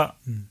내가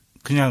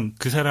그냥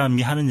그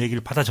사람이 하는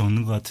얘기를 받아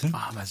적는 것 같은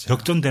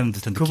역전되는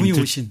듯한 느낌이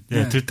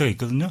들 때가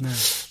있거든요. 네.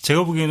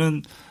 제가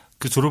보기에는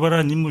그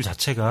조르바라는 인물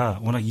자체가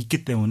워낙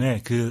있기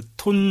때문에 그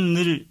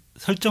톤을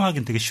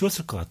설정하기는 되게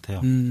쉬웠을 것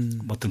같아요.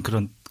 어떤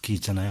그런 게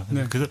있잖아요.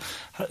 네. 그래서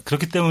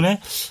그렇기 때문에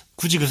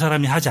굳이 그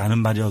사람이 하지 않은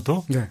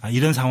말이어도 네.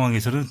 이런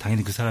상황에서는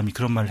당연히 그 사람이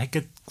그런 말을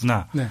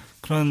했겠구나. 네.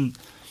 그런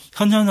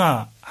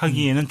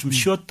현현화하기에는 좀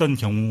쉬웠던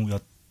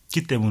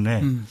경우였기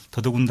때문에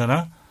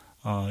더더군다나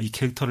이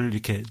캐릭터를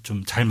이렇게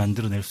좀 잘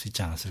만들어낼 수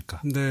있지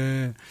않았을까.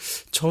 네.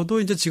 저도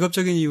이제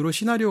직업적인 이유로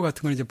시나리오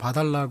같은 걸 이제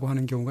봐달라고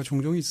하는 경우가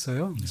종종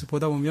있어요. 그래서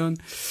보다 보면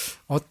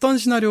어떤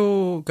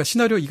그러니까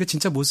시나리오, 이거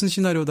진짜 못 쓴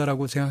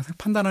시나리오다라고 제가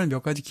판단하는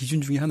몇 가지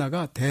기준 중에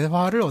하나가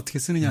대화를 어떻게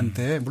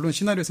쓰느냐인데, 물론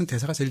시나리오에서는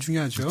대사가 제일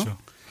중요하죠. 그렇죠.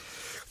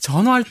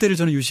 전화할 때를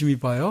저는 유심히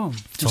봐요.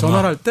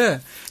 전화를 할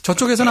때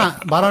저쪽에서는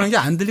말하는 게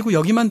안 들리고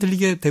여기만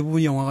들리게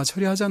대부분 영화가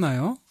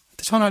처리하잖아요.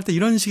 전화할 때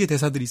이런 식의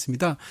대사들이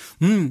있습니다.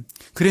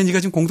 그래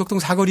네가 지금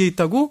공덕동 사거리에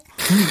있다고?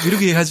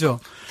 이렇게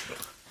얘기하죠.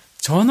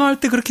 전화할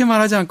때 그렇게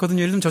말하지 않거든요.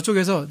 예를 들면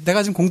저쪽에서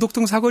내가 지금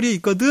공덕동 사거리에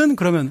있거든.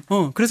 그러면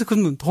그래서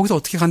그럼 거기서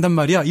어떻게 간단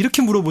말이야?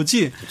 이렇게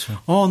물어보지.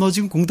 그렇죠. 너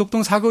지금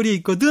공덕동 사거리에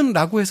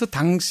있거든라고 해서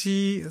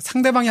당시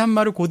상대방이 한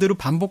말을 그대로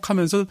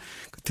반복하면서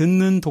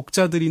듣는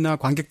독자들이나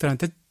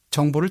관객들한테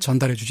정보를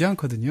전달해 주지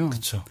않거든요.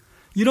 그렇죠.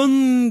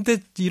 이런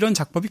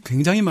작법이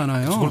굉장히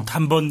많아요. 그걸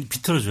한번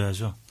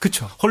비틀어줘야죠.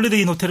 그렇죠.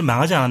 홀리데이 인 호텔은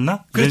망하지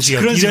않았나? 그렇지,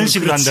 이런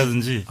식으로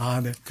한다든지.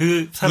 네.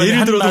 그 사람이 예를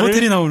한 들어도 말을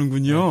호텔이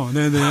나오는군요.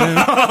 네네.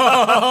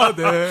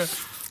 네.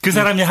 그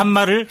사람이 한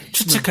말을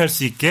추측할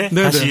수 있게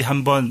네. 다시 네.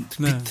 한번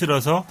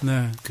비틀어서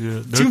네.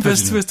 넓혀주는. 지금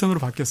베스트 웨스턴으로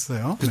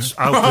바뀌었어요. 그렇죠.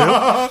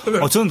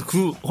 그래요? 저는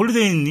그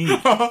홀리데이인이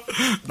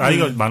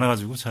나이가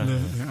많아가지고 잘.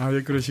 네.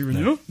 예,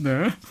 그러시군요.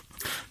 네.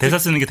 대사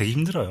쓰는 게 되게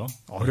힘들어요.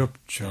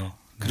 어렵죠.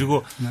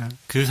 그리고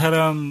그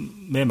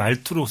사람의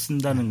말투로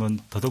쓴다는 건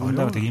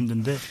더더군다나 되게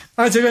힘든데.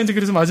 제가 이제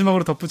그래서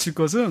마지막으로 덧붙일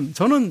것은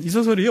저는 이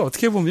소설이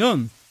어떻게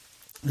보면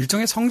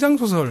일종의 성장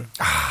소설.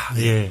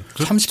 예.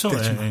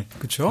 30대죠. 예.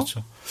 그렇죠?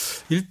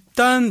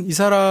 일단 이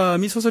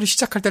사람이 소설이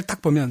시작할 때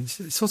딱 보면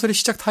소설의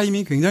시작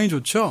타이밍이 굉장히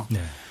좋죠.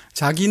 네.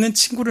 자기는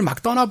친구를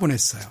막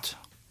떠나보냈어요. 그렇죠.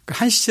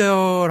 한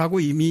시절하고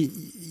이미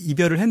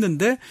이별을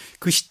했는데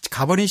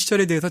가버린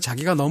시절에 대해서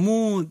자기가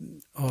너무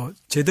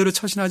제대로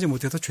처신하지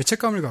못해서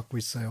죄책감을 갖고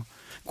있어요.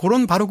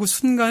 그런 바로 그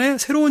순간에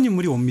새로운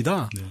인물이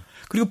옵니다. 네.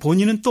 그리고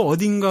본인은 또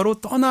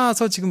어딘가로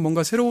떠나서 지금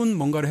뭔가 새로운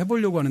뭔가를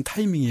해보려고 하는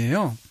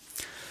타이밍이에요.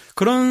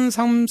 그런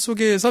삶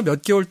속에서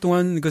몇 개월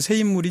동안 그 새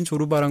인물인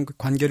조르바랑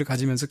관계를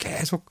가지면서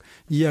계속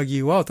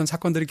이야기와 어떤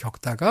사건들을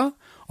겪다가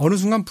어느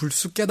순간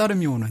불쑥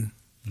깨달음이 오는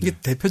이게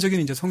대표적인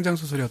이제 성장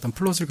소설의 어떤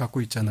플롯을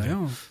갖고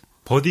있잖아요.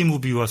 버디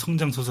무비와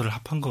성장 소설을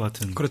합한 것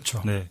같은.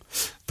 그렇죠. 네.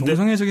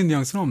 동성애적인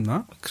뉘앙스는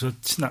없나?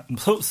 그렇진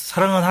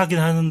사랑은 하긴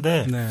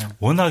하는데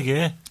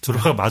워낙에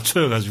조르바가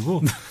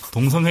마초여가지고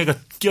동성애가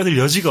끼어들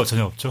여지가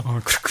전혀 없죠.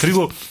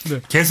 그리고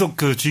계속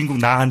그 주인공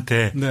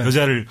나한테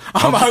여자를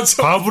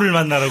과부를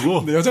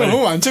만나라고. 여자가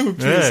너무 많죠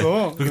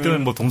극중에서. 그렇기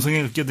때문에 뭐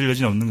동성애가 끼어들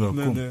여지는 없는 것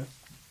같고.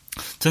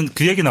 전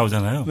그 얘기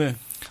나오잖아요.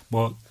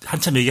 뭐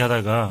한참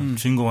얘기하다가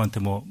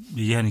주인공한테 뭐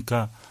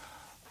얘기하니까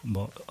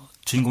뭐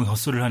주인공이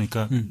헛소리를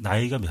하니까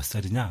나이가 몇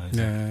살이냐?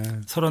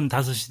 그래서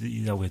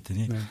 35이라고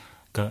했더니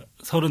그러니까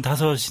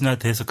 35이나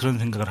돼서 그런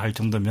생각을 할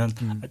정도면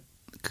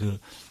그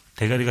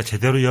대가리가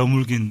제대로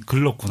여물긴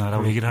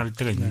글렀구나라고 얘기를 할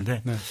때가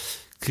있는데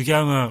그게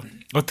아마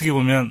어떻게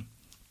보면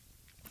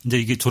이제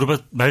이게 조르바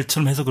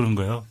말처럼 해서 그런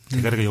거예요.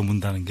 대가리가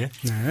여문다는 게.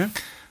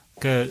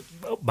 그러니까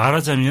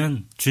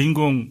말하자면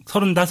주인공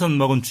 35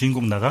 먹은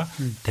주인공 나가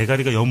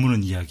대가리가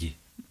여무는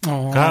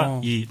이야기가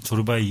이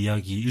조르바의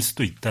이야기일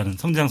수도 있다는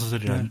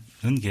성장소설이라는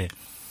게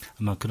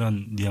아마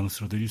그런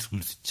뉘앙스로도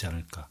읽을 수 있지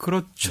않을까.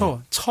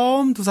 그렇죠.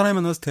 처음 두 사람이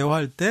만나서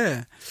대화할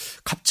때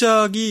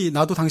갑자기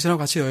나도 당신하고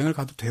같이 여행을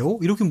가도 돼요?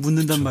 이렇게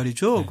묻는단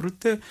말이죠. 그럴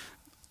때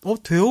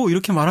돼요?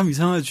 이렇게 말하면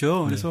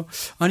이상하죠. 그래서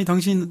아니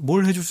당신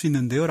뭘 해줄 수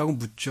있는데요? 라고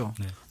묻죠.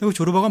 그리고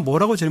조르바가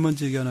뭐라고 제일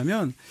먼저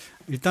얘기하냐면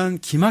일단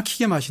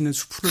기막히게 맛있는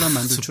수프를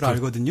만들 줄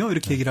알거든요.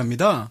 이렇게 얘기를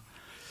합니다.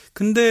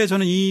 근데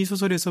저는 이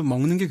소설에서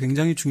먹는 게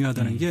굉장히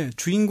중요하다는 게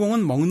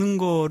주인공은 먹는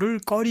거를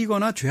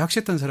꺼리거나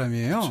죄악시했던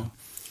사람이에요. 그렇죠.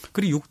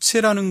 그리고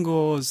육체라는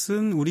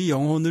것은 우리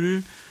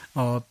영혼의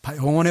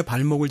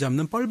발목을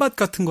잡는 뻘밭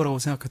같은 거라고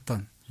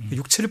생각했던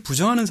육체를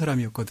부정하는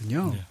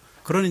사람이었거든요.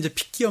 그런 이제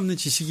핏기 없는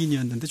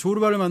지식인이었는데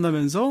조르바를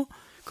만나면서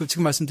그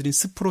지금 말씀드린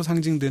스프로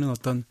상징되는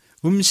어떤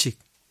음식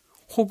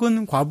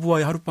혹은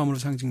과부와의 하룻밤으로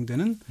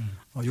상징되는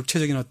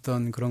육체적인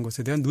어떤 그런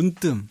것에 대한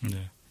눈뜸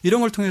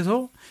이런 걸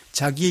통해서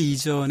자기의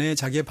이전에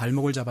자기의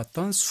발목을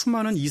잡았던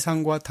수많은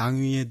이상과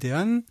당위에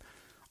대한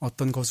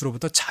어떤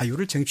것으로부터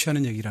자유를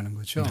쟁취하는 얘기라는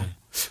거죠.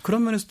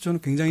 그런 면에서 저는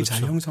굉장히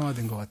잘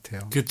형성화된 것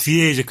같아요. 그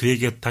뒤에 이제 그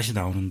얘기가 다시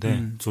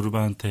나오는데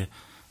조르바한테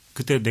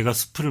그때 내가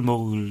스프를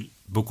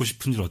먹고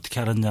싶은 줄 어떻게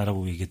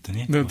알았냐라고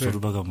얘기했더니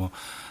조르바가 뭐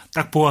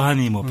딱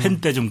보아하니 뭐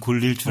펜 때 좀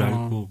굴릴 줄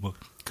알고 뭐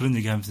그런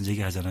얘기하면서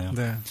얘기하잖아요.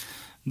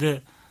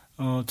 근데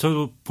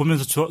저도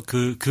보면서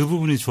그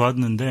부분이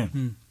좋았는데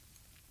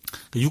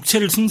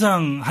육체를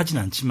숭상하진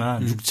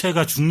않지만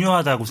육체가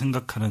중요하다고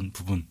생각하는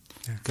부분.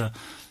 그러니까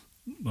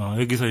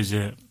여기서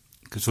이제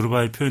그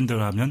조르바의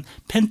표현대로 하면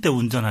펜때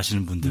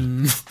운전하시는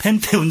분들,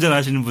 펜때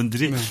운전하시는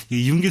분들이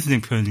이 윤기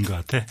선생 표현인 것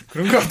같아.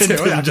 그런 것 같아요.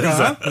 펜때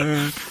운전사,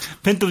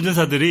 펜때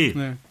운전사들이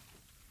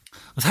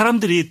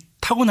사람들이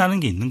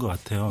타고나는 게 있는 것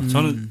같아요.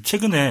 저는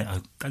최근에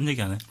딴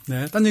얘기 안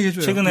해. 딴 얘기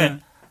해줘요. 최근에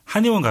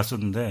한의원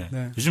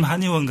갔었는데 요즘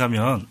한의원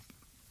가면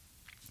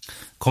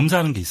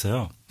검사하는 게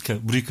있어요.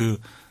 그러니까 우리 그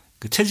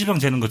체지방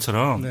재는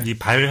것처럼 이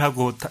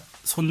발하고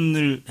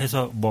손을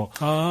해서 뭐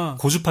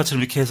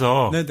고주파처럼 이렇게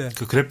해서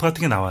그 그래프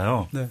같은 게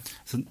나와요.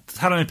 그래서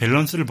사람의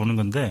밸런스를 보는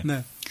건데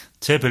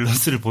제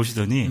밸런스를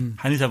보시더니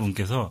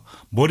한의사분께서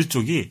머리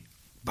쪽이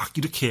막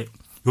이렇게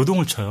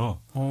요동을 쳐요.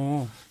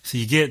 그래서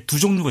이게 두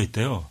종류가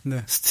있대요.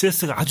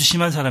 스트레스가 아주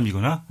심한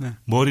사람이거나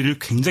머리를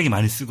굉장히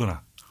많이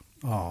쓰거나.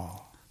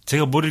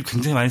 제가 머리를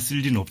굉장히 많이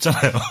쓸 일은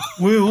없잖아요.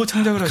 왜요?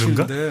 창작을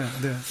하시는데.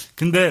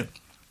 근데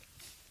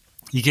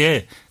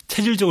이게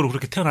체질적으로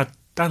그렇게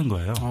태어났다는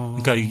거예요.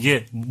 그러니까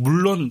이게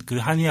물론 그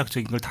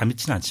한의학적인 걸 다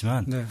믿지는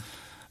않지만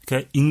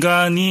그러니까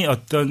인간이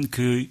어떤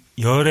그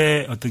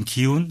열의 어떤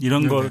기운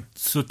이런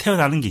것으로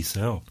태어나는 게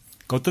있어요.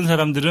 그러니까 어떤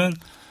사람들은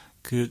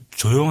그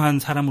조용한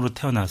사람으로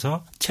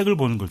태어나서 책을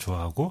보는 걸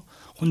좋아하고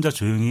혼자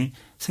조용히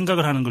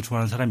생각을 하는 걸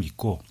좋아하는 사람이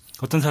있고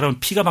어떤 사람은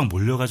피가 막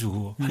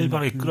몰려가지고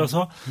활발하게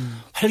끌어서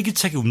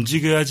활기차게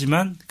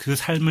움직여야지만 그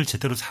삶을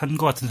제대로 산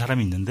것 같은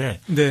사람이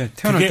있는데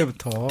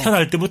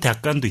태어날 때부터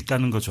약간도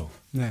있다는 거죠.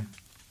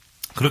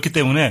 그렇기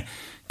때문에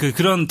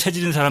그런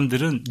체질인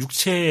사람들은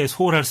육체에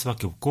소홀할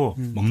수밖에 없고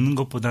먹는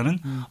것보다는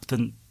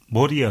어떤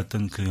머리에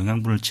어떤 그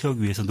영양분을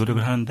채우기 위해서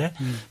노력을 하는데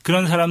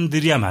그런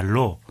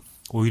사람들이야말로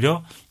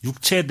오히려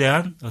육체에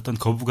대한 어떤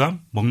거부감,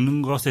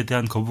 먹는 것에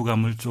대한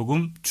거부감을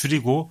조금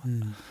줄이고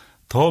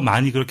더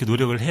많이 그렇게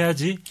노력을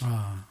해야지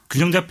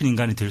균형 잡힌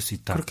인간이 될 수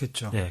있다.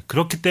 그렇겠죠. 예,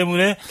 그렇기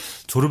때문에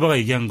조르바가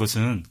얘기한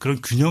것은 그런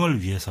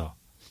균형을 위해서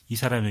이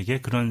사람에게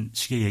그런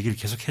식의 얘기를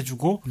계속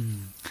해주고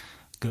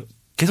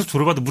계속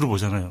조르바도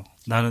물어보잖아요.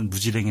 나는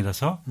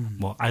무지랭이라서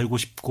뭐 알고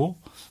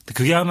싶고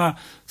그게 아마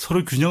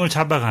서로 균형을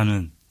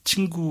잡아가는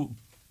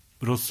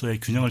친구로서의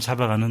균형을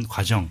잡아가는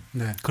과정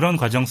네. 그런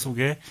과정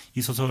속에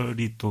이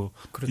소설이 또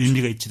그렇죠.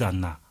 의미가 있지도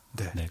않나.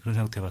 네. 네, 그런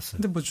생각도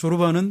해봤어요. 근데 뭐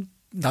조르바는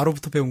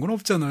나로부터 배운 건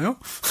없잖아요.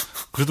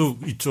 그래도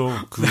이쪽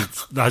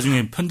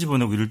나중에 편지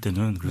보내고 이럴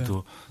때는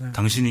그래도 네.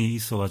 당신이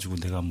있어가지고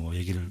내가 뭐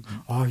얘기를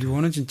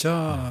이거는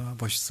진짜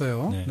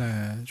멋있어요. 네.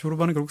 네.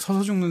 조르바는 결국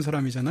서서 죽는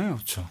사람이잖아요.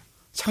 그렇죠.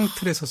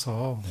 창틀에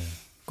서서 네.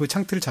 그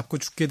창틀을 잡고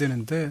죽게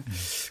되는데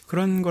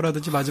그런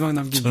거라든지 마지막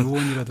남긴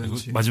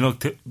유언이라든지 마지막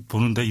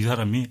보는데 이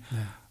사람이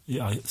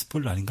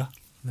스포일러 아닌가?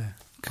 네.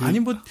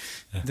 아니 뭐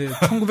네.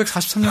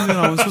 1943년에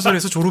나온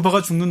소설에서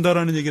조르바가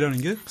죽는다라는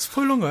얘기라는 게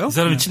스포일러인가요? 이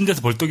사람이 네.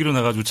 침대에서 벌떡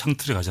일어나가지고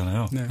창틀에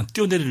가잖아요. 네.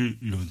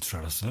 뛰어내리려는 줄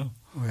알았어요.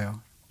 왜요?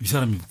 이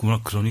사람이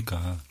워낙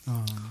그러니까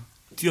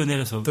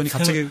뛰어내려서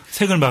갑자기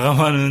생을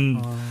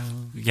마감하는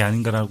게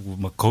아닌가라고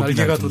막 겁이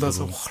날개가 날 정도로.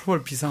 돋아서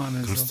훨훨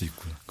비상하면서 그럴 수도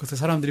있고요. 그것을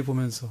사람들이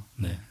보면서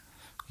네.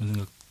 그런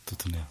생각도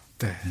드네요.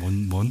 네.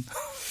 뭔?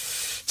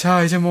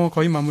 자, 이제 뭐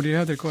거의 마무리를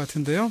해야 될 것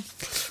같은데요.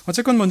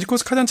 어쨌건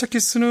먼지코스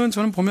카잔차키스는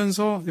저는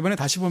보면서 이번에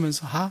다시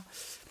보면서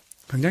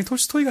굉장히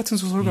톨스토이 같은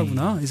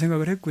소설가구나 이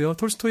생각을 했고요.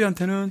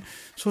 톨스토이한테는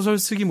소설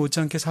쓰기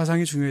못지않게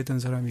사상이 중요했던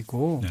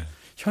사람이고 네.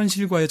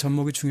 현실과의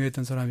접목이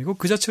중요했던 사람이고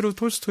그 자체로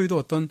톨스토이도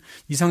어떤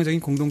이상적인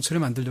공동체를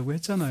만들려고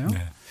했잖아요.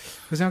 네.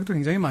 그 생각도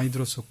굉장히 많이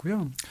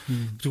들었었고요.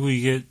 그리고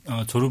이게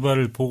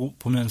조르바를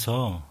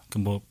보면서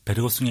뭐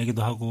베르고슨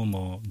얘기도 하고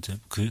뭐 이제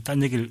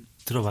딴 얘기를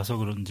들어봐서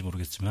그런지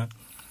모르겠지만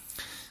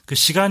그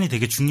시간이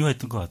되게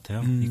중요했던 것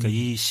같아요. 그러니까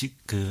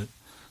그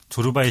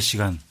조르바의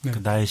시간, 네. 그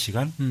나의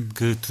시간,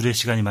 그 둘의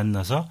시간이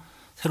만나서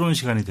새로운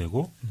시간이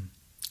되고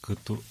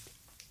그것도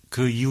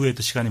그 이후에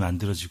또 시간이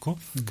만들어지고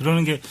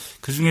그러는 게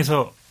그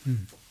중에서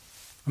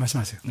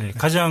말씀하세요. 네,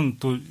 가장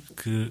또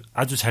그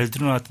아주 잘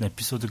드러났던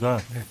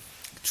에피소드가 네.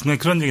 중간에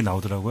그런 얘기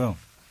나오더라고요.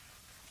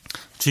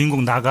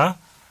 주인공 나가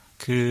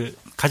그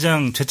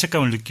가장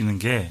죄책감을 느끼는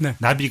게 네.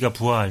 나비가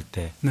부화할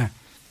때 네.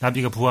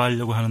 나비가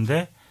부화하려고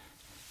하는데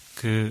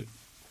그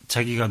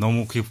자기가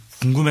너무 그게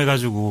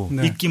궁금해가지고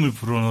네. 입김을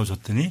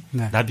불어넣어줬더니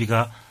네.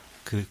 나비가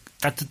그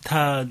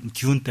따뜻한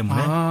기운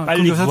때문에 아,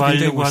 빨리 그 묘사도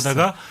구하려고 굉장히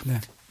하다가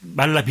네.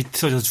 말라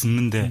비틀어져서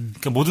죽는데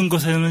그러니까 모든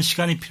것에는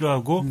시간이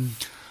필요하고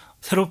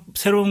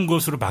새로운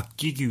것으로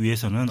바뀌기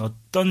위해서는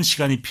어떤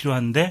시간이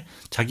필요한데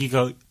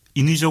자기가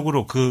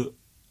인위적으로 그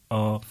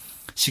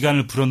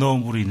시간을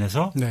불어넣음으로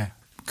인해서 네.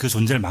 그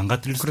존재를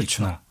망가뜨릴 수도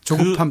그렇죠. 있구나.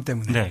 조급함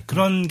때문에. 네,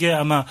 그런 게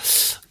아마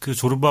그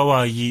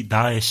조르바와 이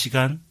나의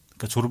시간,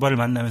 그러니까 조르바를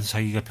만나면서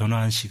자기가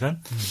변화한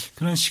시간,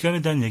 그런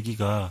시간에 대한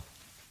얘기가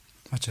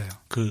맞아요.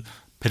 그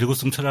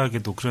베르고송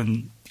철학에도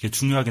그런 게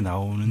중요하게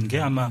나오는 게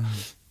아마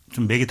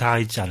좀 맥이 닿아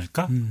있지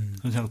않을까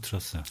그런 생각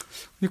들었어요.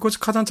 니코스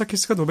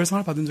카잔차키스가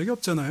노벨상을 받은 적이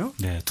없잖아요.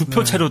 네, 두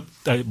표 차로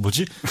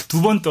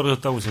두 번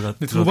떨어졌다고 제가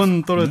두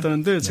번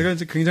떨어졌다는데 네. 제가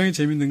이제 굉장히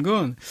재밌는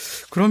건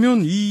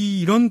그러면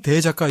이런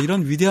대작가,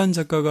 이런 위대한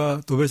작가가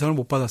노벨상을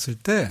못 받았을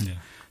때 네.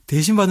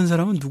 대신 받은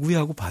사람은 누구야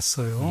하고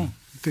봤어요.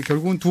 근데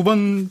결국은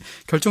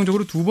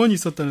결정적으로 두 번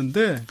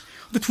있었다는데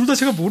근데 둘 다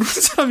제가 모르는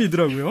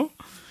사람이더라고요.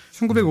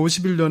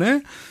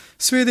 1951년에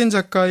스웨덴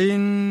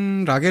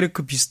작가인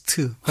라게르크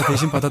비스트가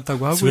대신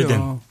받았다고 하고요.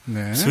 스웨덴.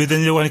 네.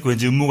 스웨덴이라고 하니까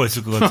왠지 음모가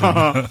있을 것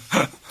같은.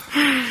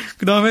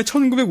 그 다음에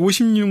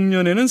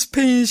 1956년에는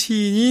스페인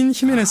시인인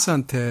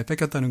히메네스한테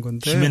뺏겼다는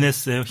건데.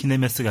 히메네스예요?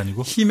 히메네스가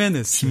아니고?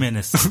 히메네스.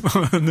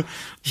 네.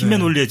 힘의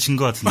논리에 진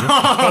것 같은데.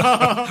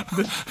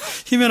 네.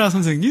 히메나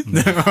선생님?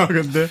 네.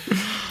 근데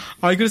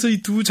그래서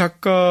이 두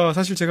작가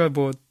사실 제가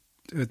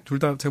둘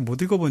다 제가 못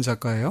읽어본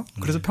작가예요.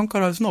 그래서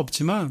평가를 할 수는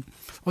없지만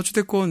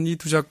어찌됐건 이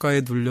두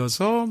작가에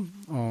눌려서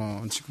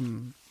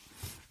지금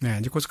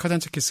니코스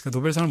카잔차키스가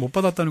노벨상을 못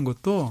받았다는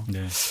것도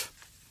네.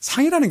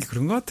 상이라는 게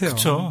그런 것 같아요.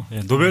 그렇죠.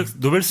 예,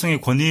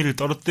 노벨상의 권위를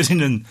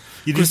떨어뜨리는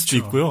일일 그렇죠. 수도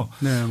있고요.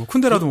 네, 뭐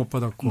쿤데라도 못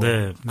받았고.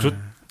 네,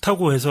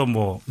 그렇다고 해서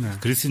네.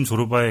 그리스인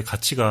조르바의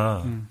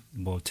가치가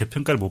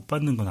재평가를 못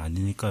받는 건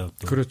아니니까요.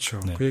 또. 그렇죠.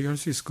 네. 그 얘기할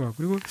수 있을 것 같고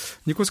그리고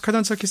니코스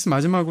카잔차키스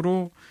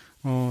마지막으로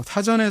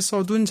사전에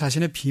써둔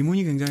자신의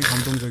비문이 굉장히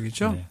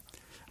감동적이죠. 네.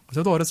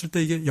 저도 어렸을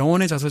때 이게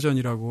영혼의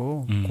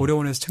자서전이라고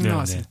고려원에서 책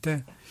나왔을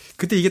때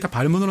그때 이게 다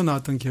발문으로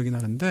나왔던 기억이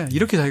나는데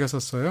이렇게 자기가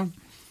썼어요.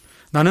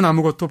 나는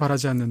아무것도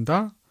바라지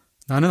않는다.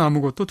 나는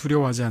아무것도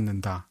두려워하지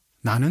않는다.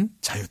 나는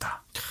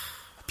자유다.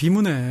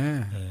 비문에.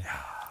 네.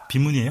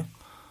 비문이에요?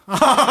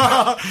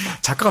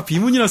 작가가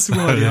비문이나 쓰고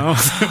말이야.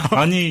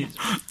 아니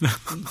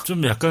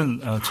좀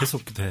약간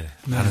재수없기도 해.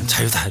 나는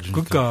자유다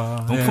이러니까.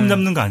 그러니까. 너무 폼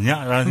잡는 거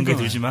아니야? 라는 생각이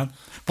들지만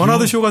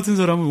버나드 쇼 같은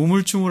사람은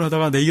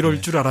우물쭈물하다가 내 이럴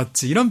네. 줄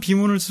알았지. 이런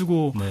비문을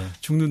쓰고 네.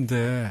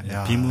 죽는데.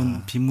 야.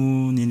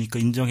 비문이니까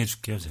인정해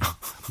줄게요. 제가.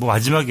 뭐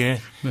마지막에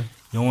네.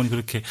 영혼이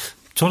그렇게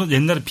저는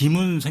옛날에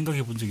비문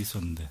생각해 본 적이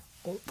있었는데.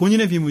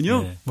 본인의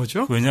비문이요? 네.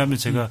 뭐죠? 왜냐하면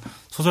제가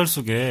소설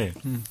속에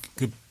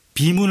그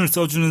비문을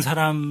써주는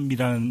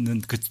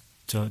사람이라는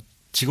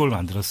직업을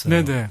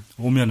만들었어요. 네네.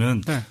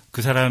 오면은 네.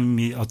 그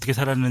사람이 어떻게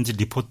살았는지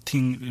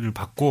리포팅을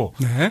받고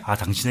네. 아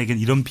당신에겐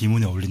이런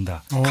비문이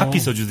어울린다. 카피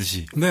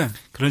써주듯이 네.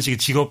 그런 식의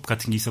직업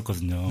같은 게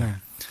있었거든요. 네.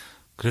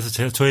 그래서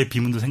저의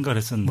비문도 생각을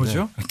했었는데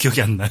뭐죠?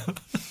 기억이 안 나요.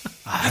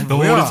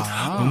 너무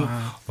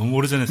너무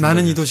오래전에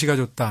나는 이 도시가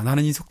좋다.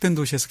 나는 이 속된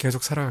도시에서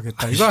계속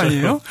살아가겠다. 이거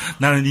아니에요?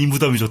 나는 이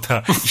무덤이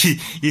좋다.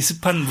 이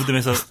습한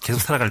무덤에서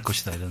계속 살아갈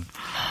것이다. 이런.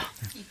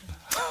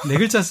 네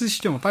글자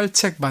쓰시죠. 뭐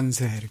빨책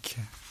만세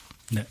이렇게.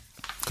 네.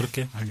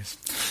 그렇게.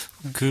 알겠습니다.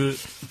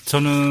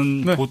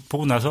 저는 네.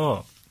 보고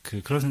나서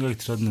그런 생각이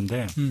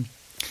들었는데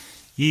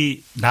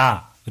이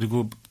나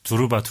그리고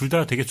조르바 둘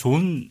다 되게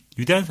좋은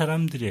위대한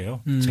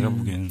사람들이에요. 제가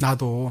보기에는.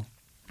 나도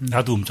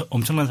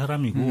엄청난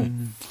사람이고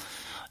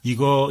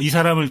이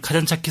사람을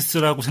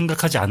카잔차키스라고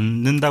생각하지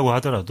않는다고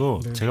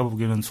하더라도 네. 제가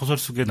보기에는 소설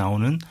속에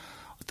나오는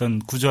어떤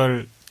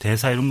구절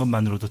대사 이런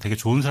것만으로도 되게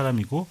좋은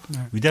사람이고 네.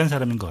 위대한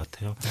사람인 것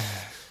같아요. 네.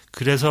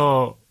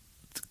 그래서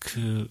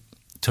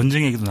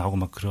전쟁 얘기도 나오고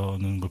막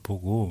그러는 걸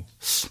보고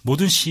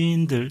모든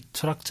시인들,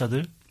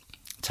 철학자들,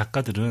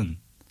 작가들은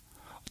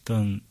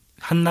어떤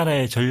한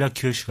나라의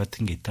전략기획실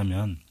같은 게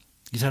있다면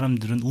이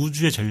사람들은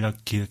우주의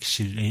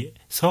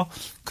전략기획실에서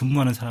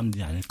근무하는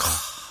사람들이 아닐까.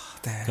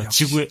 네, 그러니까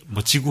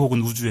지구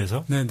혹은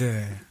우주에서.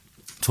 네네.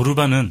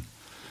 조르바는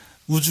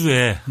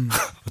우주의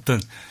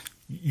어떤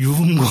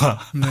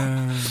유흥과 네.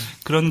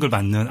 그런 걸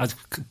맡는 아주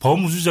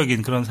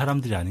범우주적인 그런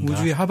사람들이 아닌가.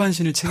 우주의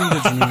하반신을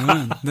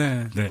책임져주는.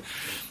 네. 네.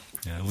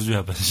 우주의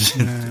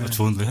하반신. 네.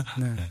 좋은데요?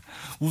 네. 네.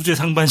 우주의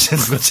상반신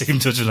누가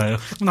책임져 주나요?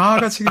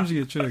 나가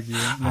책임지겠죠, 여기. 네.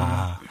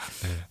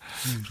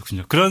 네.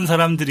 그렇군요. 그런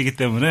사람들이기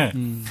때문에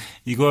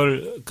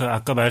이걸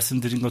아까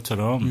말씀드린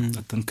것처럼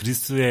어떤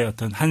그리스의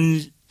어떤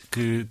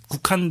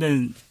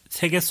국한된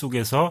세계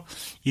속에서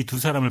이 두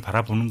사람을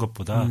바라보는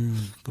것보다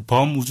그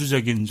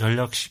범우주적인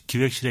전략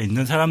기획실에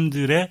있는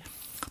사람들의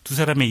두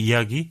사람의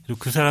이야기 그리고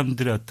그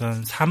사람들의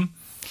어떤 삶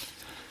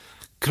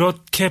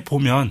그렇게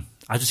보면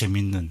아주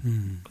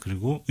재미있는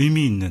그리고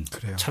의미 있는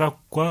그래요.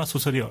 철학과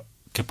소설이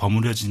이렇게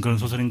버무려진 그런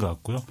소설인 것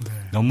같고요. 네.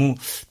 너무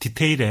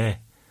디테일에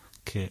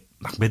이렇게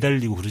막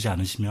매달리고 그러지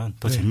않으시면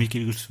더 네. 재미있게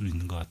읽을 수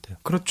있는 것 같아요.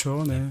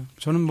 그렇죠. 네.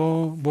 저는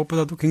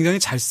무엇보다도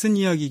굉장히 잘 쓴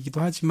이야기이기도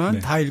하지만 네.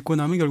 다 읽고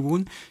나면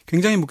결국은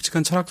굉장히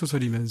묵직한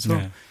철학소설이면서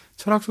네.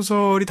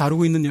 철학소설이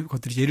다루고 있는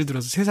것들이 예를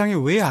들어서 세상에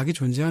왜 악이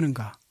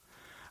존재하는가.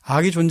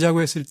 악이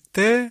존재하고 했을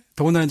때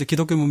더구나 이제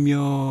기독교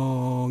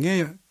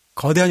문명의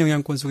거대한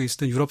영향권 속에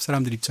있었던 유럽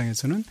사람들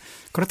입장에서는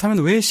그렇다면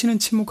왜 신은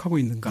침묵하고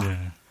있는가. 네.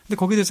 근데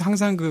거기에 대해서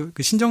항상 그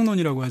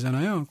신정론이라고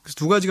하잖아요. 그래서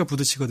두 가지가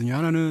부딪히거든요.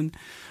 하나는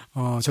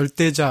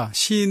절대자,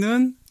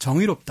 신은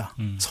정의롭다,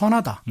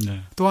 선하다.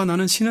 네. 또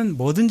하나는 신은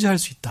뭐든지 할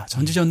수 있다,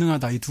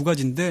 전지전능하다. 이 두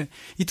가지인데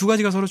이 두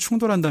가지가 서로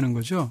충돌한다는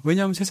거죠.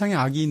 왜냐하면 세상에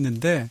악이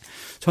있는데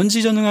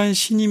전지전능한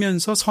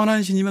신이면서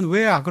선한 신이면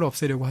왜 악을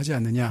없애려고 하지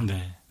않느냐.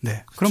 네. 네.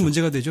 그렇죠. 그런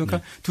문제가 되죠.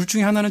 그러니까 둘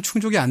중에 하나는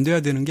충족이 안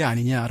돼야 되는 게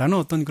아니냐라는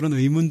어떤 그런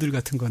의문들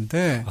같은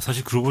건데.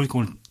 사실 그러고 보니까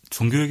오늘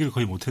종교 얘기를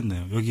거의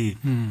못했네요. 여기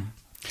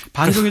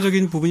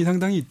반종교적인 부분이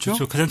상당히 있죠.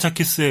 그렇죠.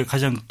 카잔차키스의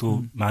가장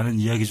또 많은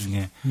이야기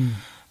중에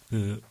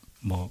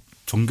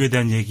종교에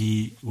대한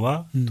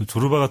얘기와 또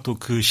조르바가 또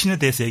그 신에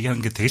대해서 얘기하는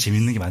게 되게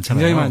재밌는 게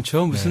많잖아요. 굉장히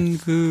많죠. 네. 무슨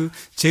그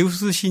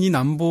제우스 신이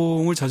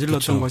남봉을 저질렀던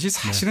그렇죠. 것이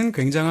사실은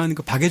굉장한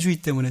그 박애주의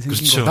때문에 생긴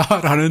그렇죠.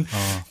 거다라는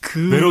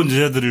그 외로운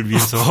여자들을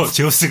위해서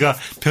제우스가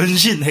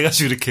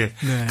변신해가지고 이렇게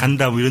네.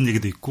 간다 뭐 이런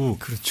얘기도 있고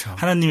그렇죠.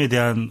 하나님에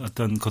대한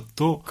어떤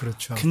것도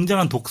그렇죠.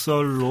 굉장한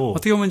독설로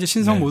어떻게 보면 이제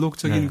신성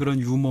모독적인 네. 그런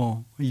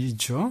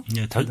유머이죠.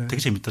 네, 되게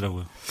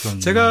재밌더라고요.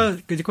 제가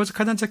이제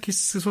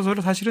카잔차키스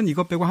소설을 사실은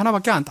이것 빼고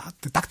하나밖에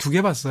딱 두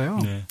개 봤어요.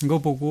 네. 이거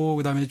보고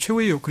그다음에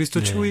최후의 유혹, 그리스도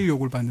네. 최후의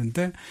유혹을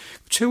봤는데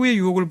최후의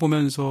유혹을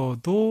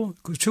보면서도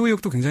그 최후의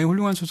유혹도 굉장히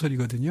훌륭한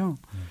소설이거든요.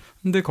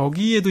 근데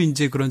거기에도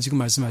이제 그런 지금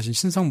말씀하신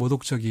신성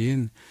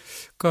모독적인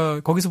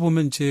그러니까 거기서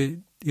보면 이제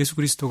예수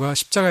그리스도가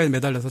십자가에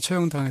매달려서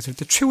처형당했을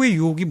때 최후의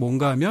유혹이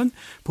뭔가 하면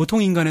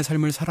보통 인간의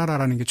삶을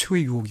살아라라는 게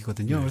최후의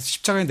유혹이거든요. 네. 그래서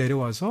십자가에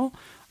내려와서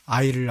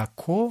아이를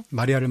낳고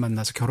마리아를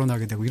만나서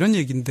결혼하게 되고 이런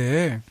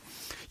얘기인데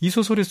이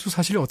소설에서도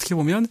사실 어떻게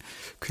보면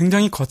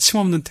굉장히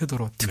거침없는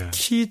태도로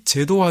특히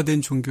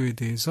제도화된 종교에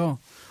대해서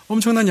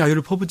엄청난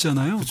야유를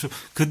퍼붓잖아요. 그렇죠.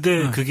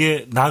 근데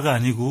그게 나가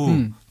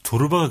아니고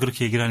조르바가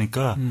그렇게 얘기를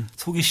하니까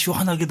속이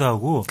시원하기도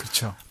하고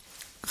그렇죠.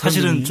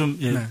 사실은 좀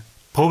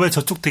법에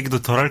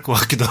저촉되기도 덜할 것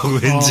같기도 하고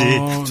왠지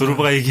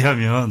조르바가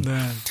얘기하면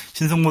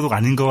신성모독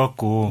아닌 것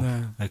같고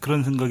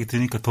그런 생각이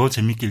드니까 더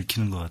재밌게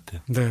읽히는 것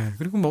같아요. 네.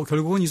 그리고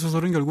결국은 이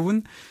소설은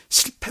결국은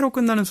실패로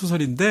끝나는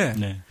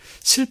소설인데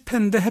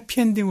실패인데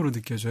해피엔딩으로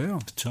느껴져요.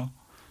 그렇죠.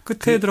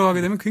 끝에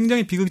들어가게 되면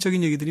굉장히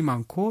비극적인 얘기들이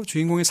많고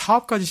주인공의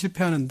사업까지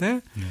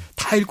실패하는데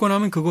다 읽고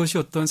나면 그것이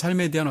어떤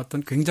삶에 대한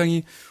어떤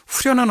굉장히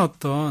후련한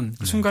어떤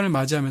그 순간을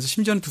맞이하면서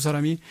심지어는 두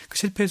사람이 그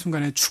실패의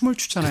순간에 춤을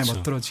추잖아요. 그렇죠.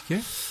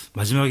 멋들어지게.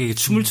 마지막에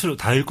춤을 추러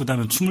다 읽고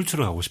나면 춤을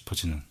추러 가고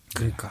싶어지는.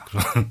 그러니까.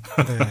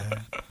 네.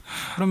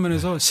 그런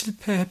면에서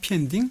실패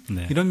해피엔딩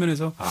이런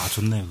면에서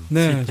좋네요.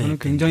 네, 저는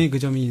굉장히 그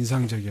점이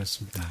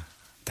인상적이었습니다.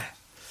 네.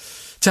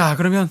 자,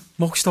 그러면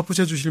혹시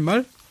덧붙여 주실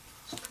말?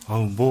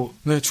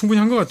 네, 충분히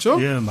한 것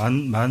같죠? 예,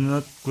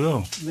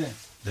 많았고요. 네.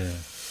 네.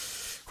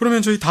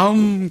 그러면 저희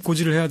다음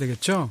고지를 해야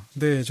되겠죠?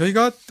 네,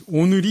 저희가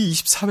오늘이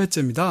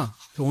 24회째입니다.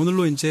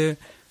 오늘로 이제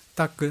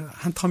딱 그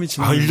한 텀이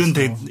지나면서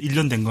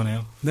 1년 된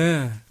거네요.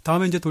 네.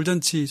 다음에 이제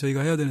돌잔치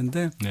저희가 해야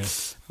되는데 네.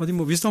 어디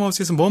뭐 위스덤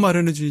하우스에서 뭐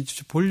마련해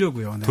주는지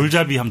보려고요. 네.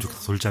 돌잡이 하면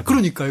좋겠어. 돌잡이.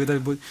 그러니까 여기다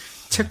뭐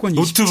채권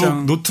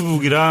 20장,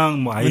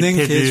 노트북이랑 뭐 은행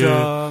아이패드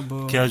계좌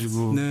뭐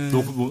가지고 네.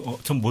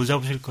 전 뭐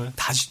잡으실 거예요?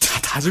 다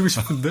주고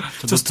싶은데.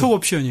 저 스톡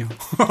옵션이요.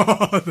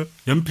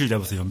 연필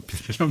잡으세요. 연필.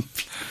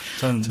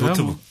 전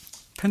노트북. 뭐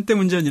펜때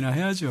문전이나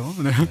해야죠.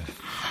 네.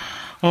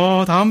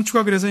 다음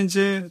주가 그래서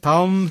이제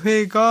다음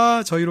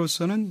회가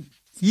저희로서는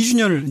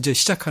 2주년을 이제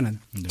시작하는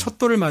네. 첫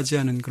돌을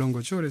맞이하는 그런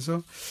거죠.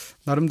 그래서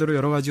나름대로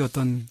여러 가지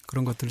어떤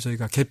그런 것들을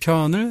저희가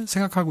개편을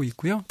생각하고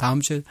있고요.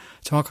 다음 주에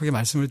정확하게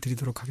말씀을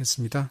드리도록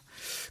하겠습니다.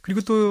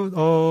 그리고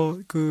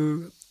또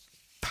그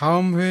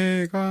다음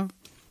회가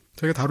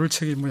저희가 다룰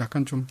책이 뭐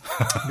약간 좀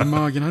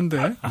민망하긴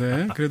한데,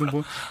 네. 그래도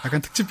뭐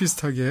약간 특집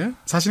비슷하게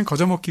사실은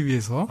거저먹기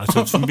위해서.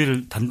 저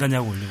준비를 단단히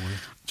하고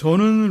오려고요.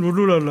 저는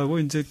룰을 하려고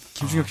이제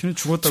김준혁 씨는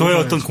죽었다고. 저의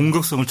봐야죠. 어떤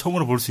공격성을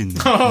처음으로 볼 수 있는.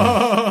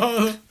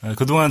 네.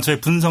 그동안 저의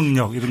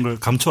분석력 이런 걸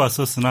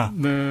감춰왔었으나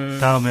네.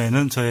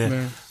 다음에는 저의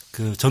네.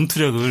 그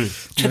전투력을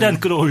최대한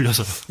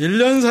끌어올려서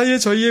 1년 사이에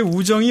저희의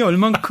우정이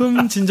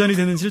얼만큼 진전이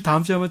되는지를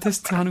다음 주에 한번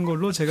테스트하는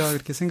걸로 제가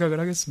그렇게 생각을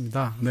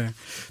하겠습니다. 네.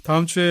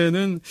 다음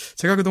주에는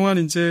제가 그동안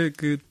이제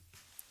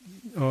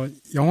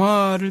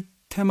영화를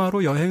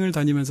테마로 여행을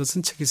다니면서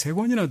쓴 책이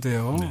 3권이나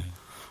돼요. 네.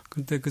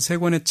 근데 그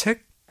 3권의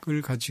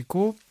책을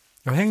가지고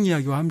여행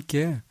이야기와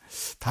함께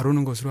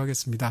다루는 것으로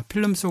하겠습니다.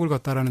 필름 속을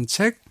걷다라는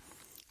책,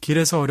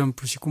 길에서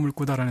어렴풋이 꿈을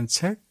꾸다라는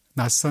책,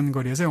 낯선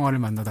거리에서 영화를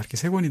만나다 이렇게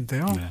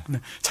 3권인데요. 네. 네.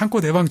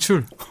 창고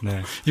대방출,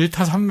 네.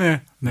 1타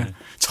 3매, 네. 네.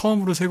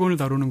 처음으로 3권을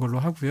다루는 걸로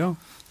하고요.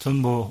 전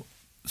뭐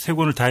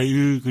 3권을 다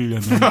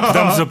읽으려면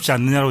부담스럽지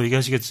않느냐고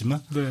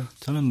얘기하시겠지만 네.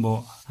 저는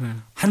뭐 네.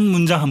 한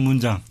문장 한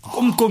문장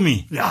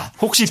꼼꼼히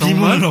혹시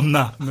정말? 비문은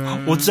없나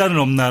네. 옷자는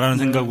없나라는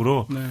네.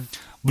 생각으로 네.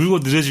 물고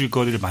늘어질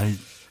거리를 많이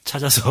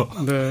찾아서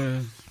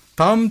네.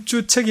 다음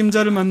주 책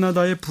임자를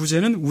만나다의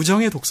부제는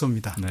우정의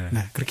독서입니다. 네.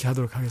 네. 그렇게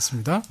하도록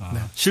하겠습니다. 네.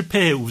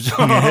 실패의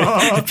우정의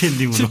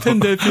해피엔딩으로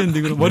실패인데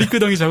해피엔딩으로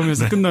머리끄덩이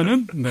잡으면서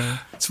끝나는. 네.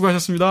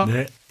 수고하셨습니다.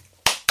 네.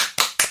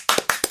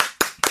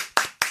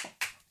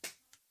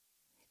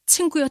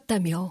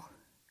 친구였다며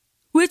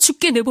왜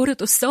죽게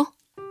내버려뒀어?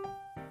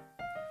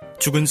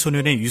 죽은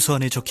소년의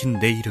유서안에 적힌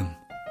내 이름.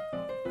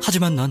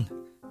 하지만 난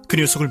그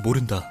녀석을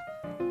모른다.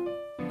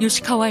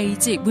 요시카와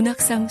에이지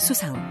문학상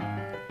수상.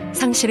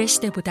 상실의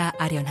시대보다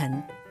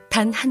아련한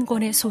단 한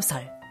권의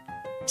소설.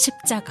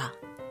 십자가.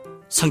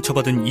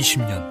 상처받은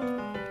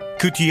 20년.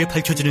 그 뒤에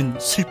밝혀지는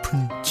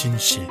슬픈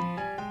진실.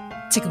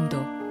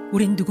 지금도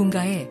우린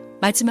누군가의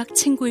마지막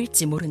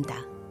친구일지 모른다.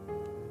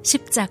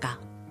 십자가.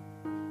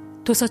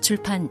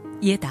 도서출판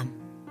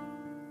예담.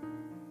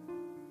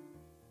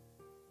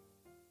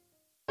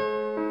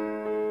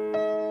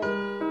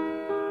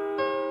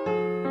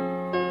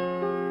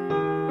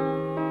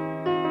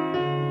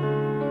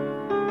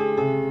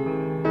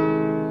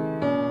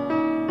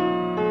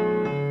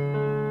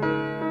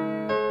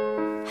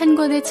 한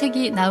권의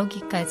책이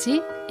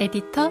나오기까지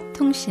에디터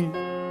통신.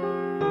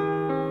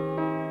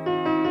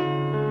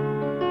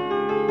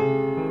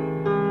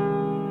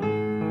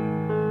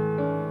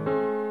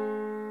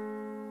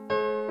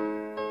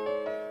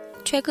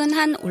 최근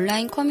한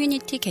온라인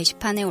커뮤니티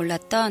게시판에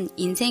올랐던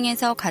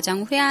인생에서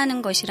가장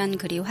후회하는 것이란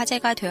글이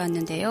화제가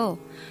되었는데요.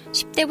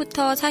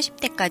 10대부터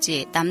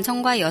 40대까지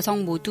남성과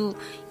여성 모두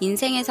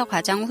인생에서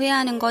가장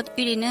후회하는 것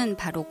 1위는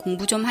바로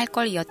공부 좀 할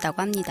걸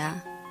이었다고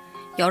합니다.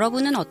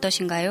 여러분은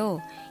어떠신가요?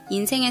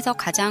 인생에서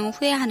가장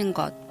후회하는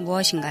것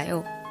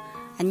무엇인가요?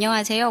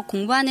 안녕하세요.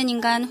 공부하는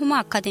인간 호모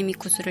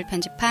아카데미쿠스를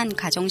편집한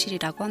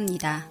가정실이라고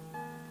합니다.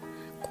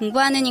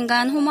 공부하는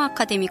인간 호모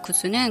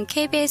아카데미쿠스는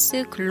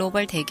KBS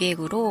글로벌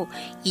대기획으로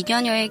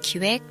 2년여의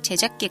기획,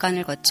 제작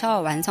기간을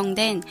거쳐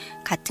완성된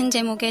같은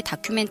제목의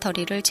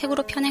다큐멘터리를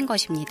책으로 펴낸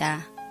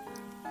것입니다.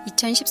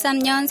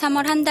 2013년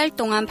 3월 한 달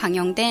동안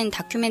방영된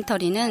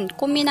다큐멘터리는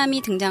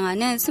꽃미남이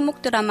등장하는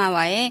스목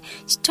드라마와의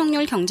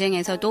시청률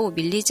경쟁에서도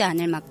밀리지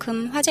않을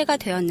만큼 화제가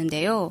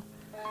되었는데요.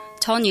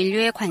 전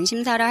인류의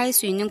관심사라 할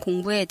수 있는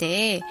공부에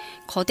대해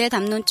거대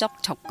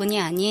담론적 접근이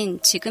아닌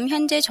지금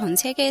현재 전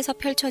세계에서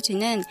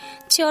펼쳐지는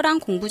치열한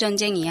공부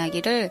전쟁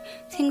이야기를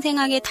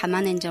생생하게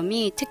담아낸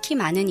점이 특히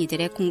많은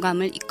이들의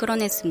공감을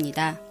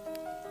이끌어냈습니다.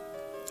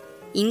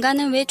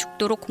 인간은 왜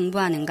죽도록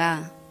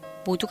공부하는가?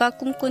 모두가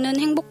꿈꾸는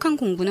행복한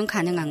공부는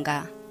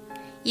가능한가?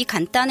 이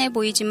간단해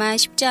보이지만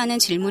쉽지 않은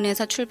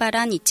질문에서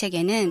출발한 이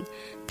책에는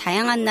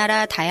다양한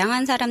나라,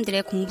 다양한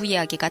사람들의 공부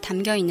이야기가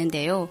담겨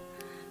있는데요.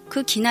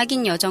 그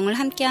기나긴 여정을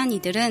함께한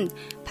이들은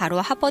바로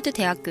하버드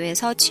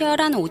대학교에서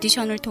치열한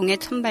오디션을 통해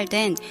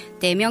선발된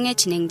 4명의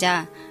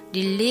진행자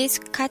릴리,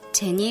 스캇,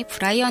 제니,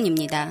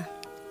 브라이언입니다.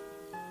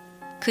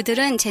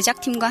 그들은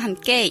제작팀과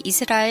함께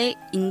이스라엘,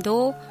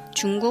 인도,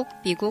 중국,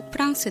 미국,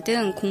 프랑스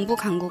등 공부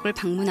강국을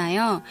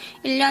방문하여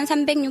 1년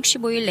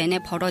 365일 내내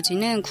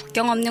벌어지는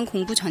국경 없는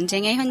공부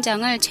전쟁의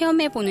현장을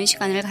체험해보는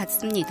시간을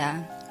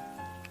갖습니다.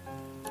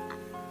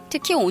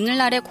 특히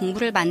오늘날의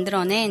공부를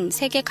만들어낸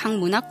세계 각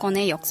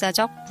문화권의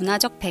역사적,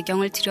 문화적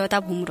배경을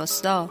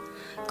들여다봄으로써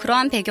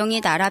그러한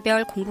배경이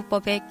나라별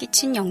공부법에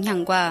끼친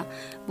영향과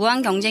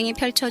무한 경쟁이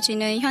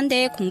펼쳐지는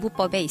현대의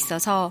공부법에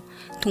있어서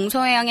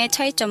동서양의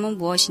차이점은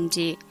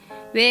무엇인지,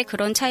 왜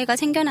그런 차이가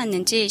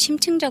생겨났는지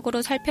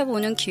심층적으로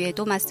살펴보는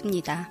기회도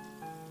맞습니다.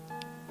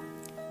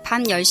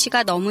 밤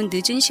 10시가 넘은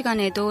늦은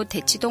시간에도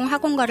대치동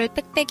학원가를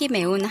빽빽이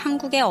메운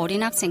한국의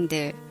어린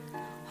학생들,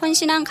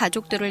 헌신한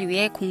가족들을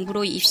위해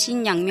공부로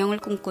입신양명을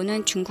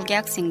꿈꾸는 중국의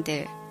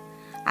학생들,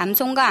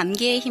 암송과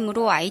암기의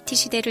힘으로 IT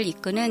시대를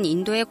이끄는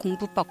인도의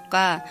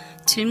공부법과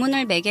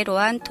질문을 매개로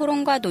한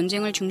토론과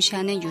논쟁을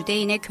중시하는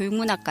유대인의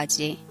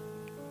교육문화까지.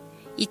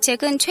 이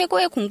책은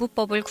최고의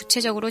공부법을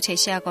구체적으로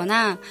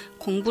제시하거나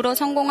공부로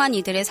성공한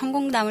이들의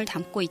성공담을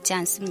담고 있지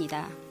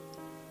않습니다.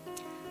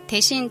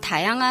 대신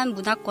다양한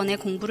문화권의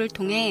공부를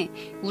통해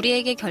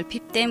우리에게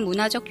결핍된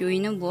문화적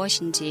요인은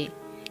무엇인지,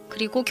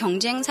 그리고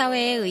경쟁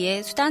사회에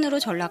의해 수단으로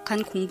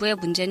전락한 공부의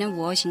문제는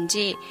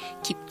무엇인지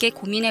깊게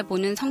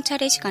고민해보는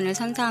성찰의 시간을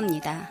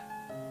선사합니다.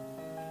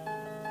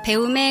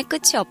 배움에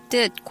끝이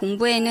없듯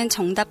공부에는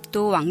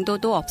정답도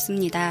왕도도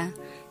없습니다.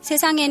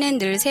 세상에는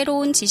늘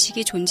새로운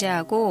지식이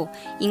존재하고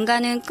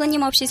인간은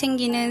끊임없이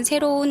생기는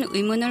새로운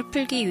의문을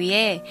풀기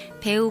위해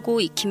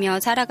배우고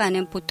익히며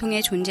살아가는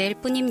보통의 존재일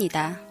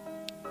뿐입니다.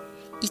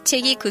 이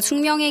책이 그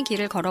숙명의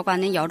길을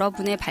걸어가는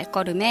여러분의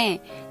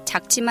발걸음에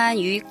작지만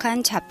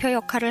유익한 좌표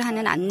역할을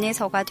하는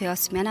안내서가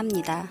되었으면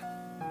합니다.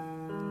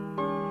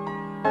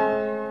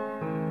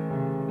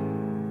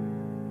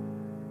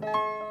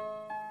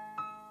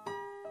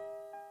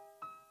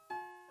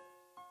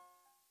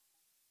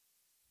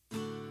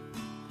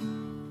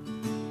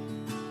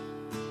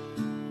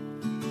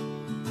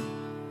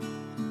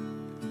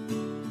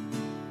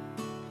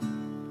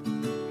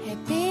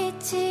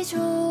 햇빛이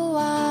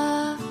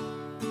좋아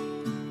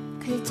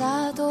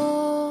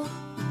글자도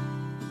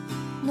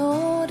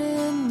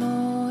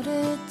노릇노릇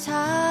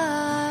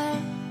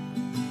잘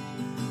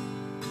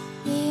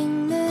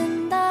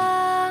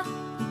읽는다.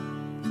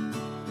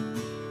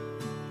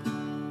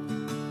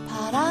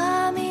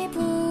 바람이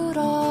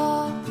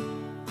불어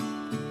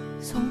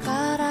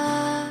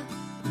손가락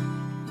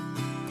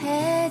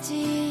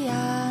대지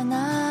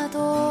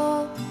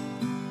않아도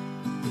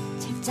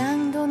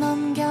책장도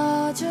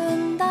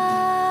넘겨준다.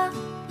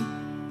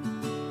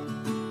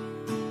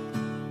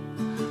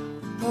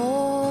 오,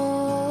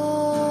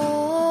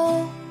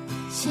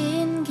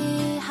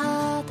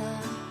 신기하다.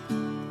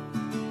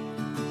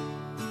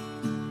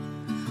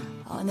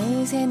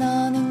 어느새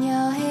너는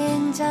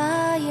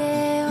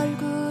여행자의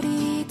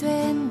얼굴이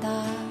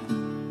된다.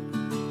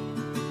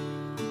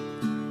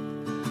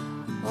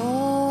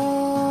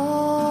 오,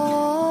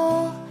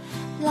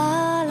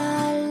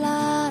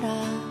 라라라라.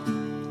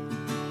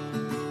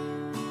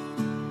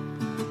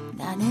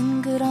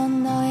 나는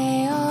그런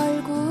너의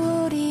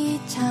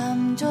얼굴이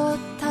참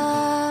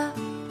좋다.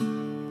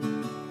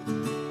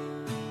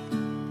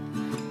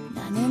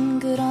 나는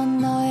그런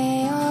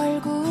너의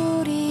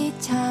얼굴이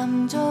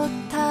참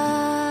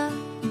좋다.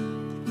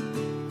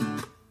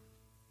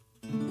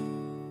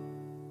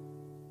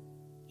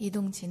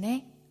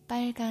 이동진의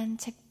빨간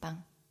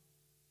책방.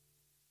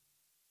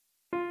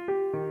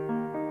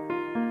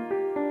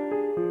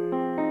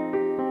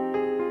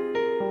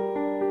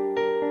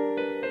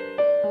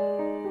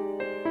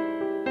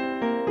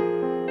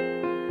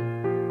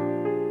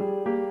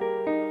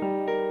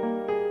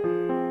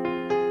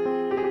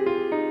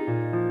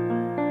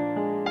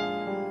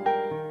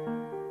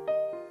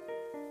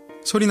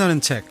 소리나는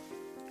책.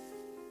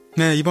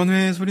 네, 이번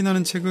회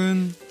소리나는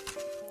책은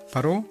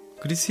바로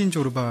그리스인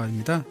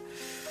조르바입니다.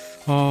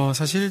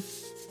 사실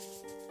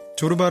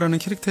조르바라는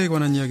캐릭터에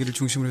관한 이야기를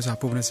중심으로 해서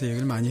앞부분에서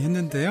얘기를 많이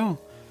했는데요.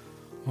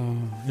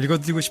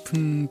 읽어드리고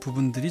싶은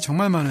부분들이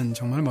정말 많은,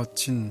 정말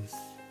멋진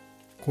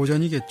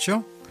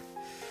고전이겠죠?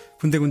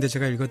 군데군데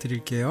제가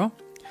읽어드릴게요.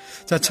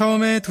 자,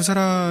 처음에 두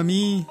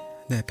사람이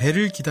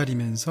배를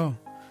기다리면서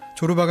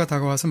조르바가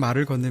다가와서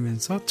말을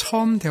건네면서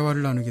처음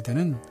대화를 나누게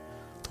되는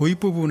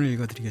도입부 부분을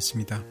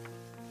읽어드리겠습니다.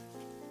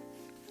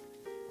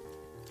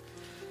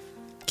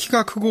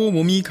 키가 크고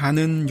몸이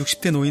가는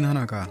 60대 노인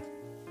하나가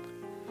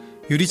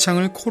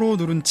유리창을 코로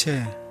누른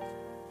채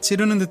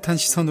찌르는 듯한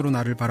시선으로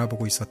나를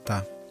바라보고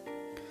있었다.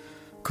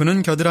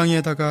 그는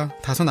겨드랑이에다가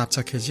다소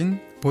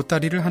납작해진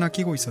보따리를 하나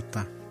끼고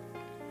있었다.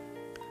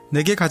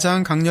 내게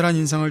가장 강렬한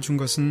인상을 준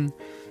것은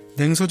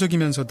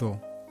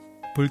냉소적이면서도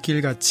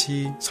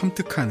불길같이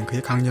섬뜩한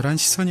그의 강렬한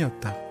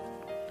시선이었다.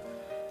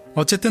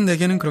 어쨌든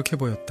내게는 그렇게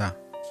보였다.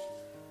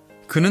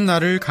 그는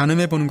나를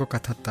가늠해 보는 것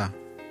같았다.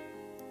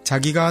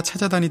 자기가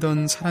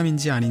찾아다니던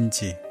사람인지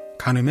아닌지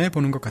가늠해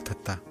보는 것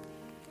같았다.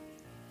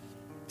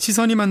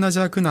 시선이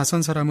만나자 그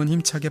낯선 사람은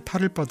힘차게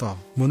팔을 뻗어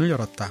문을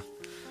열었다.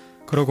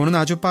 그러고는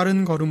아주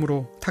빠른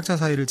걸음으로 탁자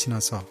사이를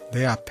지나서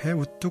내 앞에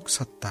우뚝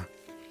섰다.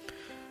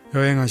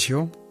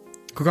 여행하시오?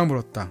 그가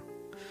물었다.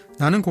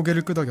 나는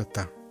고개를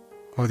끄덕였다.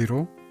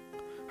 어디로?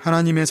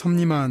 하나님의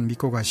섭리만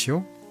믿고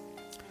가시오?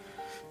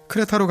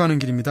 크레타로 가는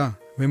길입니다.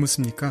 왜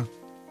묻습니까?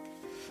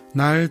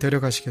 날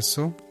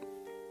데려가시겠소?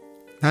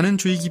 나는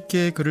주의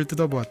깊게 그를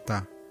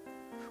뜯어보았다.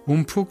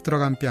 움푹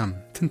들어간 뺨,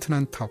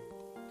 튼튼한 턱,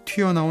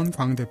 튀어나온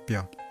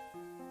광대뼈,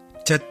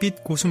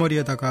 잿빛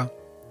고수머리에다가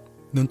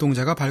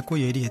눈동자가 밝고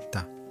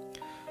예리했다.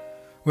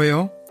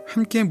 왜요?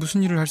 함께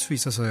무슨 일을 할 수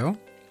있어서요?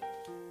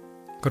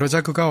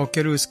 그러자 그가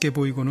어깨를 으스게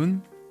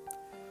보이고는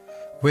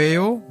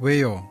왜요?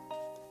 왜요?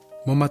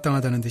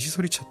 못마땅하다는 듯이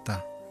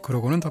소리쳤다.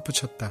 그러고는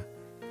덧붙였다.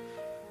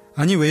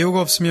 아니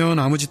왜요가 없으면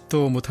아무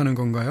짓도 못하는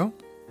건가요?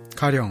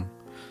 가령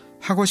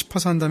하고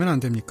싶어서 한다면 안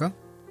됩니까?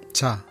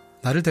 자,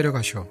 나를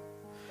데려가시오.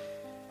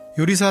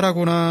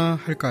 요리사라고나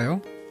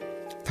할까요?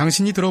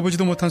 당신이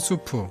들어보지도 못한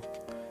수프,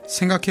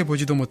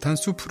 생각해보지도 못한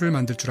수프를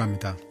만들 줄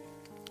압니다.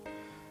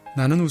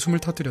 나는 웃음을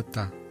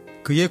터뜨렸다.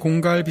 그의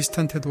공갈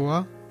비슷한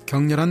태도와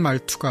격렬한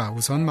말투가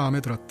우선 마음에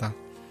들었다.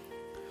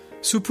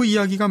 수프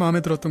이야기가 마음에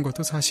들었던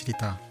것도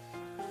사실이다.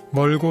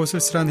 멀고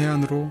쓸쓸한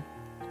해안으로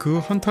그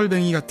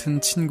헌털뱅이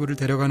같은 친구를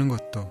데려가는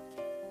것도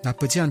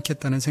나쁘지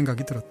않겠다는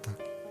생각이 들었다.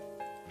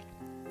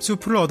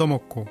 수프를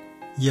얻어먹고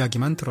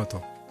이야기만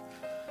들어도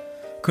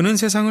그는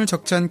세상을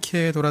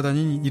적잖게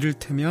돌아다닌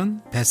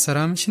이를테면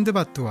뱃사람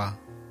신드바드와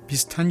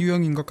비슷한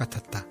유형인 것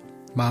같았다.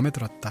 마음에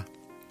들었다.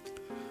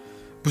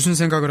 무슨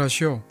생각을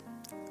하시오?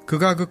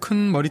 그가 그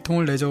큰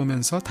머리통을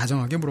내저으면서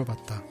다정하게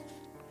물어봤다.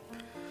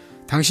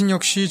 당신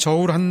역시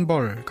저울 한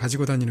벌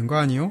가지고 다니는 거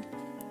아니요?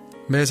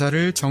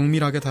 매사를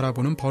정밀하게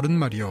달아보는 벌은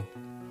말이요.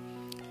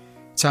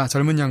 자,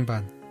 젊은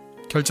양반,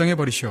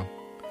 결정해버리시오.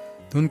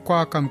 눈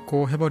꽉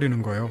감고 해버리는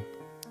거요.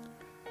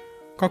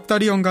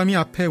 꺽다리 영감이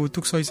앞에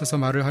우뚝 서 있어서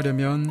말을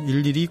하려면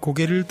일일이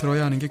고개를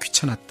들어야 하는 게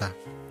귀찮았다.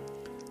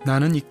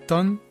 나는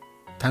읽던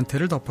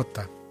단테를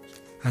덮었다.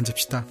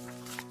 앉읍시다.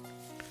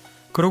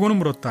 그러고는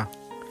물었다.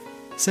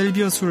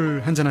 셀비어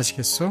술 한잔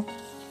하시겠소?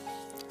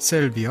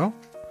 셀비어?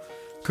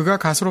 그가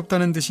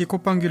가소롭다는 듯이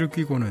콧방귀를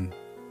뀌고는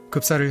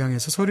급사를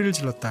향해서 소리를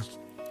질렀다.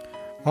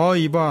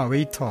 이봐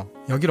웨이터,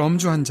 여기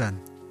럼주 한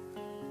잔.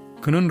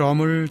 그는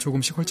럼을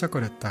조금씩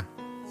홀짝거렸다.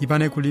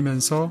 입안에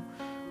굴리면서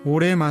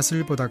오래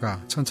맛을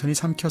보다가 천천히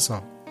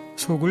삼켜서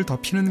속을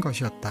덮이는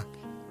것이었다.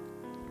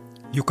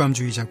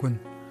 육감주의자군.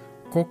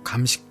 꼭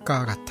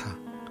감식가 같아.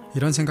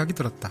 이런 생각이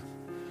들었다.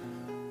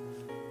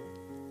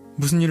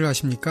 무슨 일을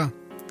하십니까?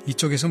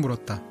 이쪽에서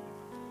물었다.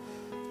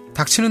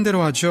 닥치는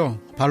대로 하죠.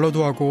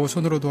 발로도 하고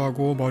손으로도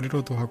하고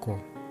머리로도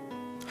하고.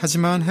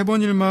 하지만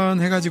해본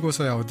일만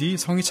해가지고서야 어디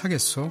성이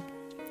차겠소?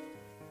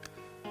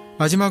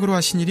 마지막으로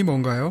하신 일이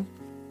뭔가요?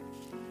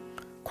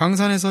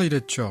 광산에서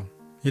일했죠.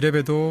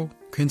 이래봬도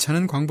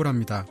괜찮은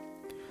광부랍니다.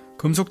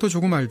 금속도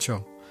조금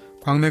알죠.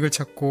 광맥을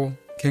찾고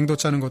갱도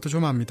짜는 것도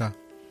좀 압니다.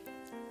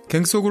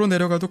 갱 속으로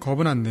내려가도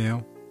겁은 안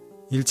내요.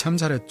 일 참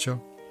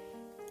잘했죠.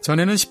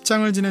 전에는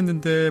 10장을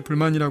지냈는데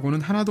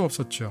불만이라고는 하나도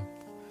없었죠.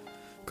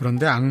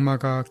 그런데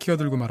악마가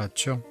끼어들고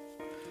말았죠.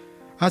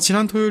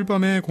 지난 토요일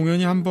밤에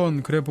공연이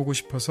한번 그래 보고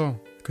싶어서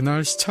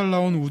그날 시찰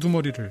나온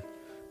우두머리를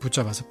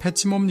붙잡아서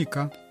팼지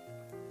뭡니까?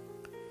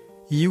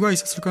 이유가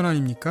있었을 건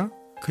아닙니까?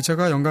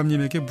 그자가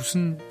영감님에게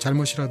무슨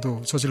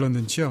잘못이라도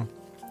저질렀는지요?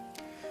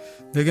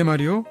 내게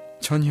말이요?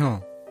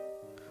 전혀.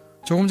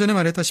 조금 전에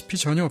말했다시피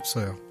전혀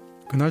없어요.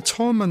 그날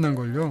처음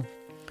만난걸요.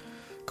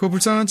 그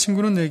불쌍한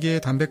친구는 내게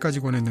담배까지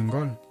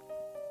권했는걸.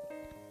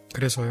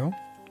 그래서요?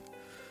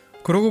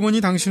 그러고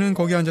보니 당신은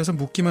거기 앉아서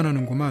묻기만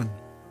하는구만.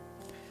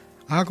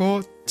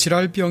 거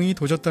지랄병이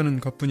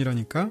도졌다는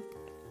것뿐이라니까?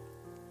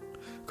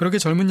 그렇게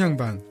젊은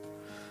양반,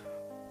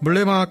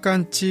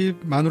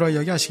 물레방앗간집 마누라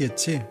이야기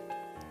아시겠지?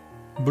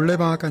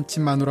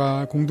 물레방앗간집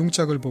마누라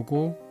공둥짝을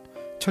보고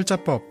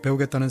철자법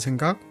배우겠다는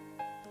생각?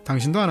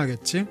 당신도 안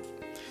하겠지?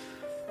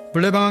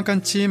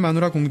 물레방앗간집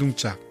마누라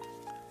공둥짝.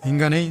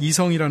 인간의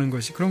이성이라는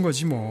것이 그런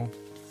거지 뭐.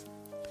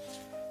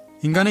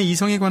 인간의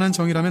이성에 관한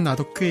정의라면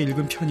나도 꽤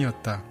읽은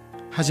편이었다.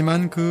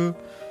 하지만 그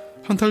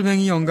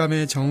헌털뱅이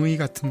영감의 정의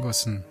같은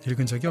것은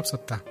읽은 적이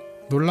없었다.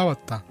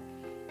 놀라웠다.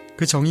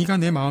 그 정의가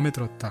내 마음에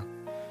들었다.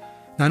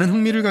 나는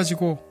흥미를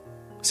가지고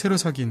새로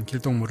사귄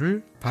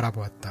길동무를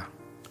바라보았다.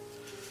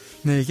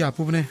 네, 이게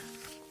앞부분에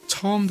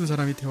처음 두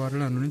사람이 대화를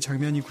나누는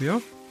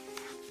장면이고요.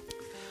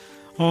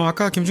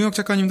 아까 김중혁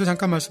작가님도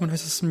잠깐 말씀을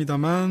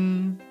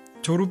하셨습니다만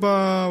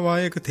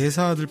조르바와의 그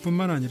대사들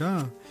뿐만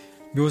아니라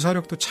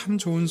묘사력도 참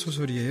좋은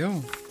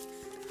소설이에요.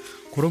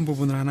 그런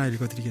부분을 하나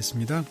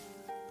읽어드리겠습니다.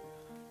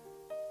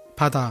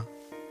 바다,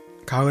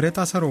 가을의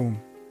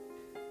따사로움,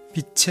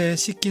 빛에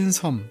씻긴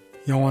섬,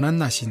 영원한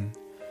나신,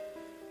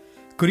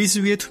 그리스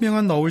위에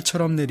투명한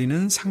너울처럼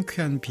내리는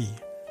상쾌한 비.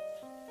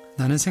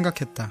 나는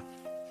생각했다.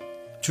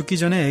 죽기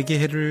전에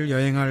에게해를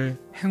여행할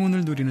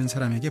행운을 누리는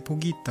사람에게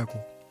복이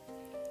있다고.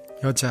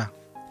 여자,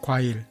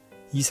 과일,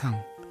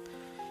 이상.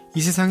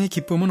 이 세상에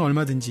기쁨은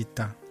얼마든지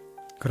있다.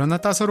 그러나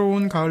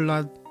따사로운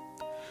가을낮,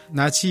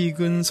 낯이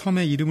익은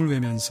섬의 이름을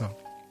외면서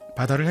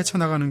바다를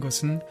헤쳐나가는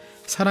것은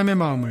사람의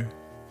마음을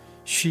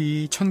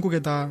쉬이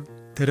천국에다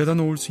데려다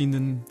놓을 수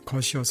있는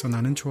것이어서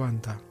나는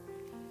좋아한다.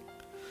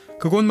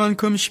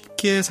 그곳만큼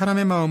쉽게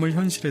사람의 마음을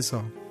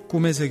현실에서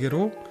꿈의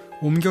세계로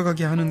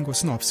옮겨가게 하는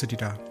곳은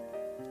없으리라.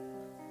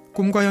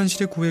 꿈과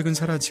현실의 구획은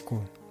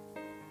사라지고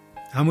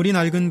아무리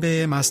낡은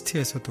배의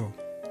마스트에서도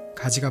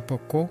가지가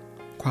뻗고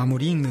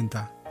과물이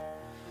익는다.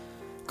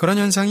 그런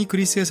현상이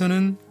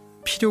그리스에서는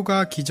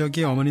필요가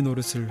기적의 어머니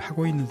노릇을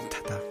하고 있는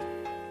듯하다.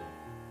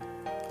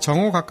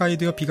 정오 가까이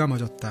되어 비가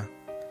멎었다.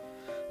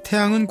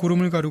 태양은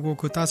구름을 가르고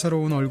그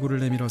따사로운 얼굴을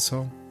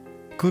내밀어서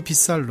그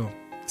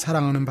빗살로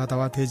사랑하는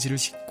바다와 대지를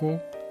씻고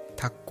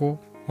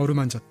닦고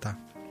어루만졌다.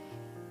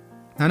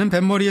 나는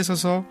뱃머리에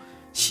서서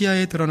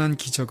시야에 드러난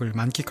기적을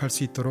만끽할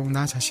수 있도록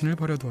나 자신을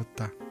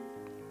버려두었다.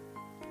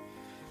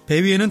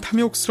 배 위에는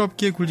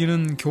탐욕스럽게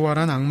굴리는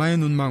교활한 악마의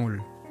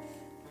눈망울,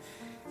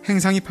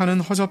 행상이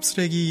파는 허접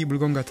쓰레기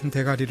물건 같은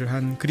대가리를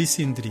한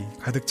그리스인들이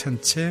가득 찬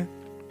채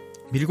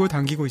밀고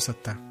당기고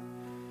있었다.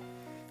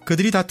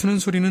 그들이 다투는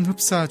소리는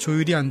흡사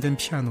조율이 안 된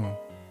피아노,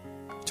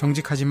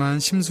 정직하지만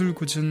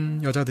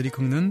심술궂은 여자들이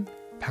긁는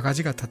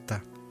바가지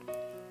같았다.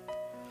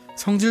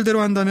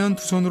 성질대로 한다면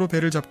두 손으로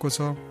배를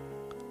잡고서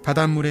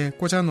바닷물에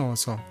꽂아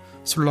넣어서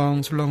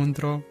술렁술렁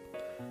흔들어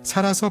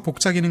살아서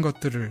복작이는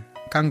것들을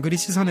깡그리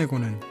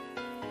씻어내고는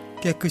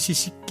깨끗이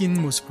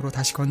씻긴 모습으로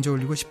다시 건져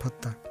올리고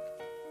싶었다.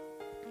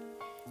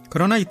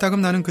 그러나 이따금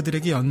나는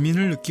그들에게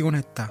연민을 느끼곤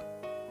했다.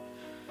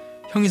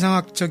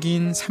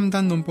 형이상학적인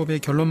 3단 논법의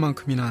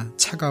결론만큼이나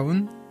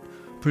차가운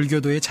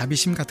불교도의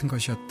자비심 같은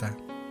것이었다.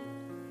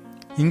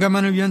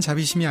 인간만을 위한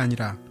자비심이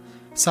아니라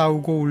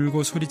싸우고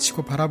울고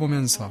소리치고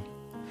바라보면서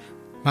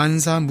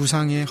만사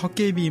무상의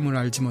헛개비임을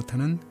알지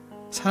못하는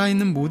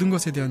살아있는 모든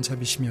것에 대한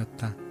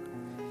자비심이었다.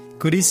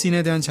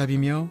 그리스인에 대한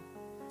자비며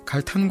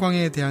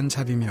갈탄광에 대한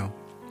자비며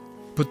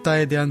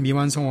붓다에 대한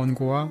미완성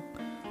원고와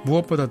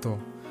무엇보다도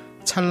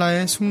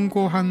찰나의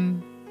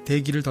숭고한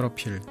대기를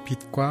더럽힐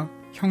빛과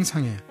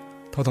형상에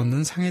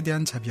덧없는 상에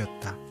대한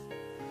자비였다.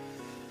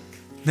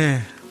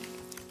 네,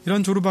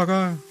 이런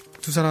조르바가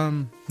두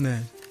사람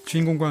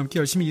주인공과 함께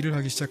열심히 일을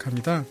하기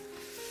시작합니다.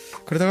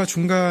 그러다가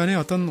중간에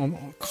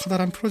어떤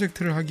커다란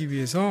프로젝트를 하기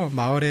위해서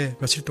마을에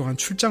며칠 동안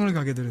출장을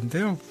가게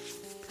되는데요.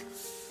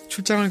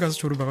 출장을 가서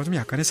조르바가 좀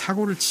약간의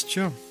사고를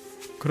치죠.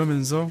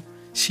 그러면서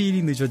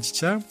시일이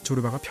늦어지자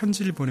조르바가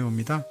편지를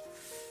보내옵니다.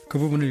 그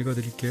부분을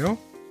읽어드릴게요.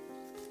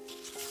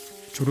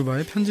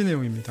 조르바의 편지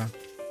내용입니다.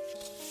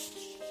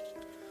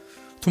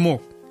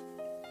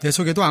 두목, 내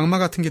속에도 악마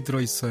같은 게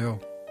들어있어요.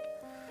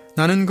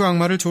 나는 그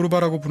악마를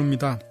조르바라고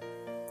부릅니다.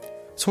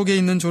 속에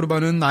있는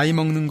조르바는 나이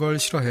먹는 걸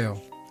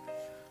싫어해요.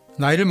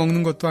 나이를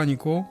먹는 것도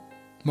아니고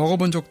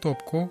먹어본 적도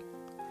없고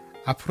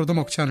앞으로도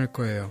먹지 않을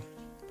거예요.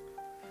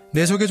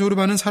 내 속의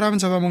조르바는 사람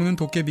잡아먹는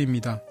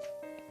도깨비입니다.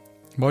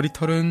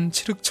 머리털은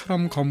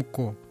칠흑처럼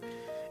검고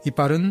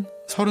이빨은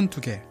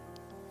 32개,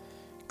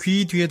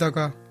 귀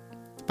뒤에다가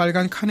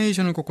빨간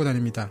카네이션을 꽂고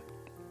다닙니다.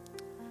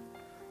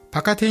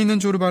 바깥에 있는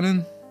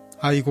조르바는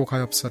아이고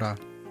가엾어라.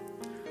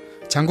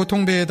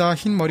 장구통 배에다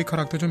흰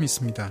머리카락도 좀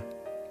있습니다.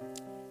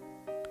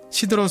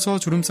 시들어서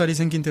주름살이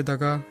생긴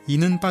데다가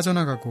이는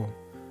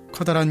빠져나가고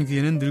커다란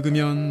귀에는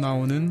늙으면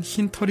나오는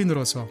흰 털이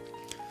늘어서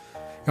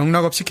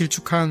영락없이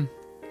길쭉한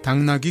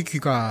당나귀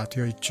귀가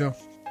되어 있죠.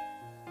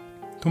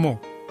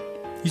 도목,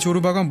 이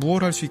조르바가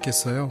무엇을 할 수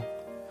있겠어요?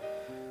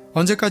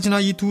 언제까지나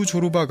이 두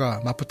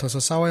조르바가 맞붙어서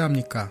싸워야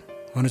합니까?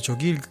 어느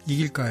쪽이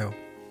이길까요?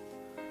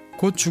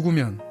 곧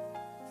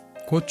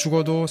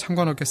죽어도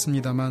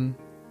상관없겠습니다만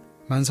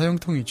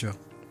만사형통이죠.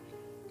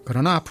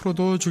 그러나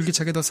앞으로도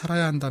줄기차게 더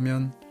살아야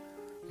한다면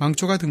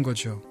망조가 든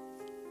거죠.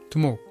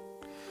 두목,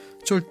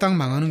 쫄딱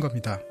망하는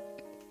겁니다.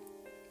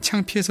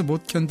 창피해서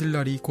못 견딜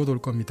날이 곧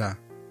올 겁니다.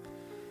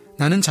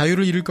 나는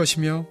자유를 잃을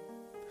것이며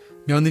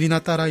며느리나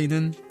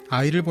딸아이는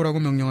아이를 보라고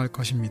명령할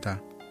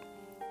것입니다.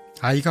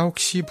 아이가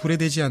혹시 불에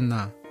대지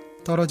않나,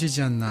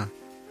 떨어지지 않나,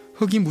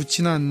 흙이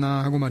묻지나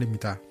않나 하고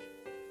말입니다.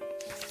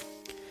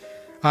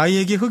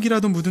 아이에게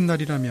흙이라도 묻은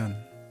날이라면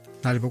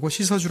날 보고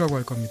씻어주라고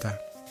할 겁니다.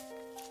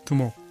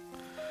 두목,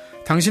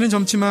 당신은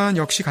젊지만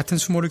역시 같은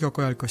수모를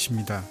겪어야 할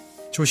것입니다.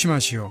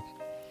 조심하시오.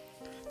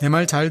 내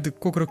말 잘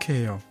듣고 그렇게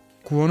해요.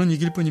 구원은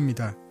이길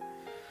뿐입니다.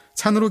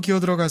 산으로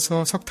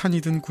기어들어가서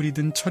석탄이든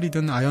구리든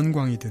철이든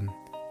아연광이든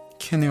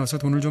캐내어서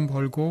돈을 좀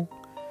벌고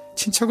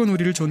친척은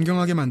우리를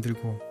존경하게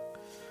만들고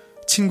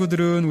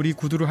친구들은 우리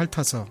구두를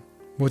핥아서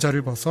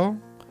모자를 벗어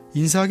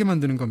인사하게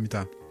만드는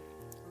겁니다.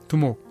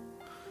 두목,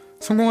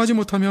 성공하지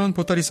못하면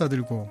보따리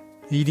싸들고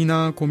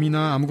일이나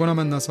곰이나 아무거나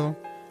만나서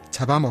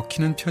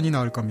잡아먹히는 편이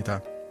나을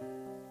겁니다.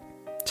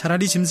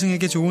 차라리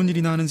짐승에게 좋은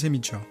일이나 하는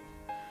셈이죠.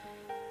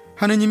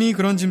 하느님이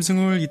그런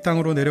짐승을 이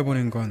땅으로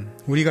내려보낸 건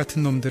우리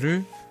같은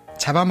놈들을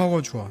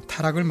잡아먹어주어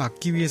타락을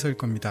막기 위해서일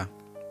겁니다.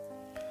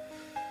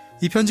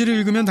 이 편지를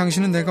읽으면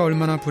당신은 내가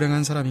얼마나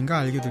불행한 사람인가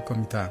알게 될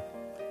겁니다.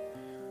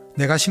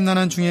 내가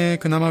심란한 중에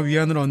그나마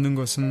위안을 얻는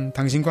것은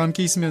당신과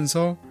함께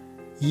있으면서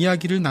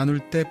이야기를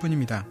나눌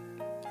때뿐입니다.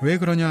 왜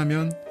그러냐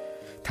하면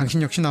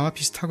당신 역시 나와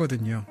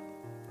비슷하거든요.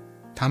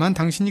 다만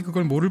당신이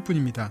그걸 모를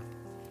뿐입니다.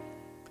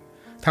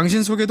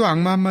 당신 속에도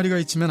악마 한 마리가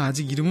있지만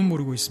아직 이름은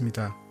모르고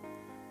있습니다.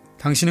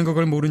 당신은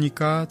그걸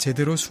모르니까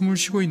제대로 숨을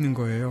쉬고 있는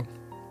거예요.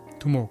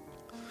 두목,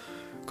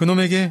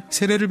 그놈에게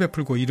세례를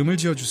베풀고 이름을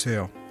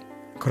지어주세요.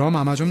 그럼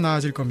아마 좀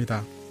나아질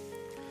겁니다.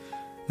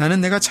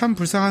 나는 내가 참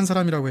불쌍한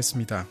사람이라고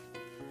했습니다.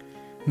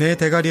 내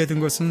대가리에 든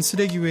것은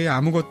쓰레기 외에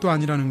아무것도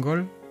아니라는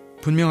걸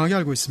분명하게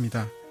알고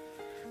있습니다.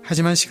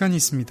 하지만 시간이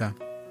있습니다.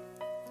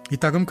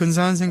 이따금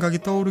근사한 생각이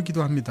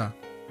떠오르기도 합니다.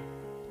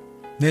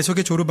 내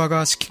속의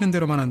조르바가 시키는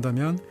대로만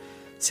한다면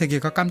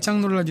세계가 깜짝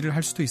놀랄 일을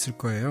할 수도 있을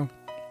거예요.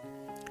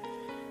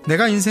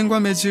 내가 인생과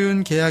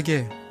맺은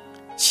계약에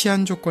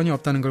시한 조건이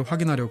없다는 걸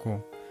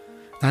확인하려고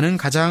나는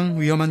가장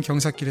위험한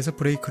경사길에서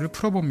브레이크를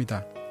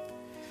풀어봅니다.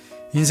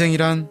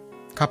 인생이란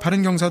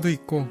가파른 경사도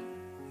있고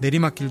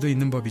내리막길도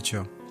있는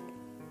법이죠.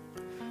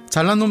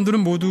 잘난 놈들은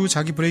모두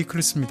자기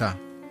브레이크를 씁니다.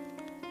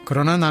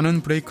 그러나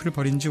나는 브레이크를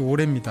버린 지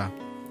오래입니다.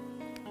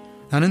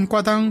 나는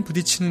꽈당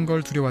부딪히는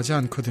걸 두려워하지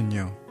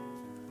않거든요.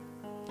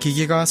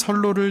 기계가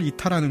선로를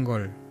이탈하는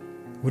걸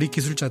우리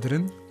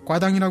기술자들은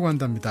꽈당이라고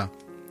한답니다.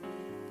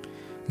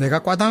 내가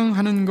꽈당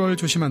하는 걸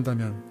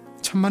조심한다면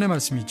천만의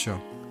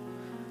말씀이죠.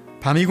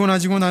 밤이고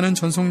낮이고 나는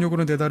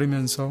전속력으로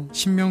내다르면서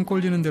신명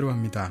꼴리는 대로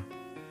합니다.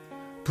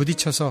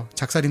 부딪혀서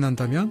작살이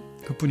난다면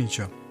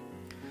그뿐이죠.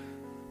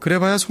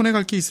 그래봐야 손에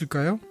갈 게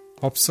있을까요?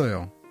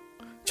 없어요.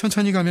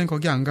 천천히 가면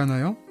거기 안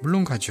가나요?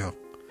 물론 가죠.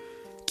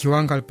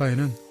 기왕 갈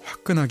바에는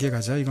화끈하게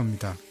가자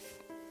이겁니다.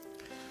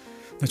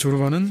 네,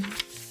 조르바는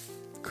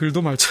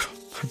글도 말처럼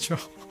하죠.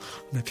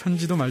 네,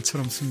 편지도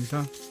말처럼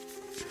씁니다.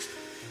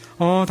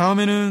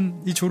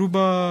 다음에는 이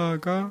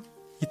조르바가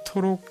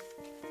이토록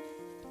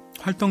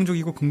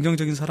활동적이고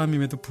긍정적인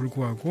사람임에도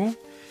불구하고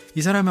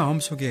이 사람의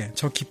마음속에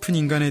저 깊은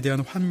인간에 대한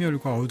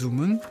환멸과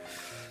어둠은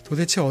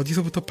도대체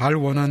어디서부터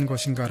발원한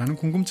것인가라는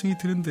궁금증이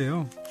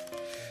드는데요.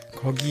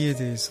 거기에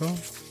대해서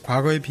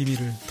과거의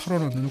비밀을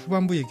털어놓는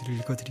후반부 얘기를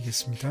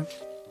읽어드리겠습니다.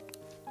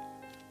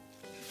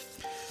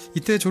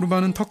 이때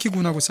조르바는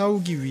터키군하고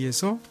싸우기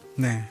위해서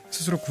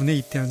스스로 군에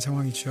입대한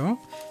상황이죠.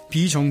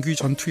 비정규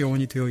전투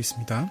요원이 되어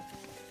있습니다.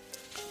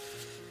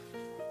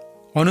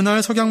 어느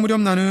날 석양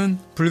무렵 나는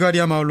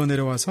불가리아 마을로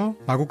내려와서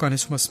마국간에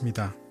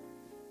숨었습니다.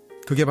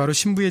 그게 바로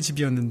신부의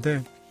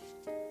집이었는데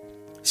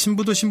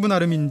신부도 신부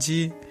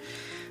나름인지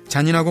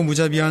잔인하고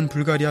무자비한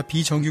불가리아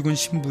비정규군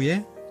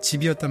신부의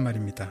집이었단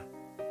말입니다.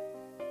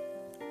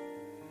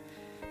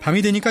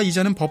 밤이 되니까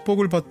이자는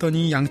법복을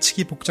벗더니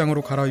양치기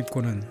복장으로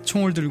갈아입고는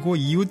총을 들고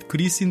이웃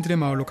그리스인들의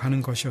마을로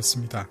가는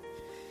것이었습니다.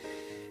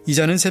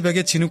 이자는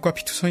새벽에 진흙과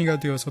피투성이가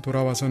되어서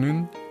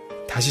돌아와서는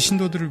다시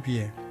신도들을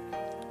위해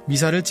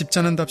미사를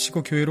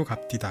집잔한답시고 교회로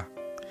갑디다.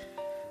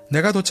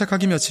 내가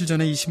도착하기 며칠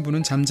전에 이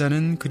신부는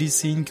잠자는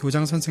그리스인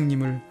교장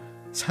선생님을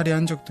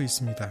살해한 적도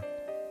있습니다.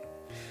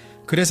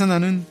 그래서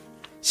나는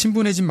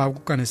신부네 집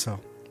마국간에서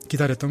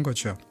기다렸던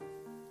거죠.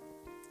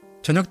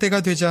 저녁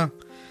때가 되자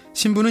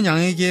신부는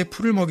양에게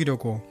풀을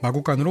먹이려고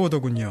마국간으로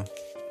오더군요.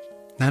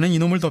 나는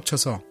이놈을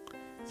덮쳐서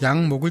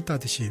양 목을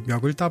따듯이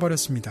멱을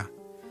따버렸습니다.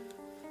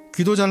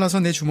 귀도 잘라서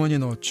내 주머니에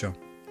넣었죠.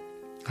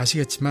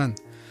 아시겠지만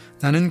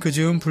나는 그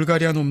즈음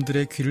불가리아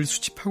놈들의 귀를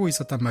수집하고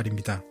있었단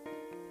말입니다.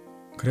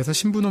 그래서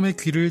신부놈의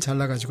귀를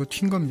잘라가지고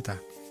튄 겁니다.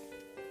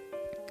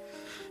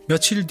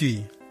 며칠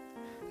뒤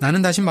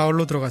나는 다시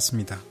마을로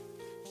들어갔습니다.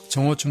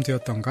 정오쯤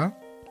되었던가?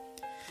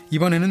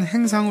 이번에는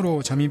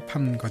행상으로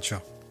잠입한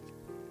거죠.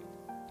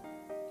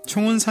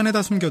 총은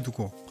산에다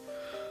숨겨두고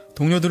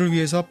동료들을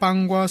위해서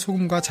빵과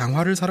소금과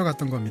장화를 사러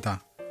갔던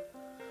겁니다.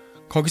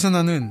 거기서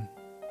나는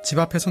집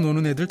앞에서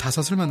노는 애들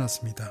 5을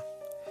만났습니다.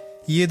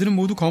 이 애들은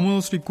모두 검은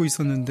옷을 입고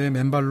있었는데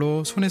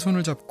맨발로 손에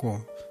손을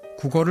잡고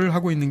구걸을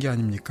하고 있는 게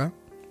아닙니까?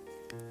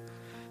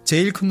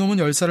 제일 큰 놈은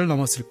 10살을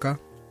넘었을까?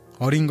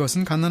 어린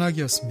것은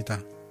갓난아기였습니다.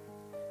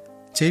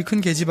 제일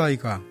큰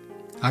계집아이가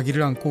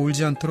아기를 안고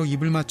울지 않도록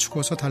입을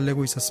맞추고서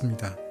달래고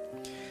있었습니다.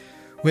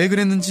 왜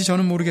그랬는지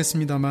저는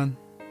모르겠습니다만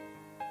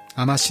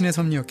아마 신의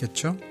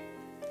섭리였겠죠?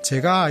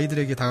 제가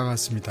아이들에게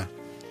다가갔습니다.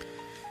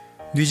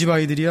 네 집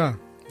아이들이야?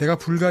 내가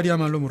불가리아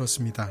말로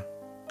물었습니다.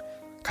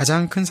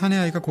 가장 큰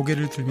사내아이가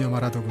고개를 들며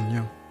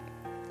말하더군요.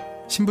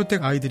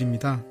 신부댁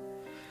아이들입니다.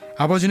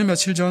 아버지는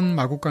며칠 전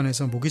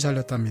마국간에서 목이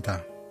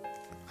잘렸답니다.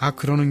 아,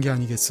 그러는 게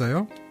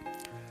아니겠어요?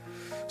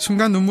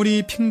 순간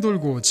눈물이 핑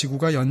돌고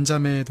지구가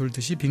연잠에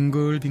돌듯이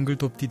빙글빙글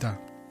돕디다.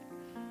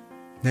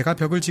 내가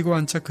벽을 지고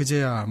앉자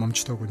그제야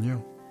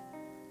멈추더군요.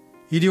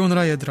 이리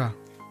오너라 얘들아.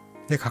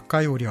 내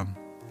가까이 오렴.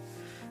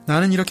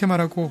 나는 이렇게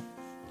말하고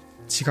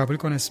지갑을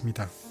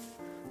꺼냈습니다.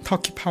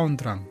 터키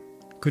파운드랑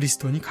그리스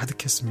돈이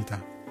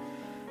가득했습니다.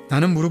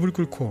 나는 무릎을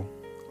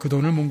꿇고 그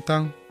돈을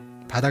몽땅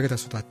바닥에다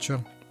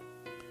쏟았죠.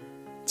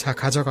 자,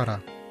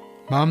 가져가라.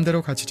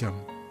 마음대로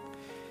가지렴.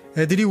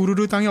 애들이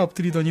우르르 땅에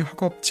엎드리더니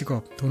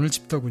허겁지겁 돈을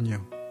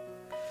집더군요.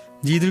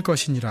 니들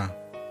것이니라.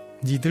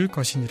 니들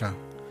것이니라.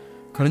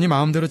 그러니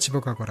마음대로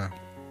집어가거라.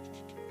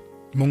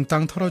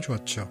 몽땅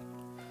털어주었죠.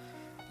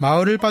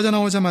 마을을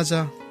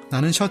빠져나오자마자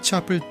나는 셔츠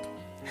앞을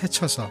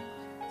헤쳐서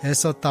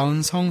애써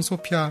따온 성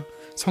소피아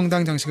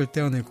성당 장식을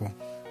떼어내고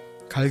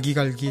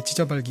갈기갈기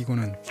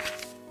찢어발기고는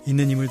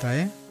있는 힘을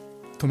다해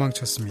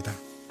도망쳤습니다.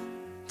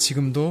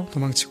 지금도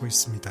도망치고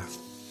있습니다.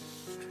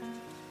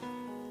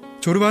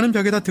 조르바는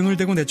벽에다 등을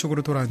대고 내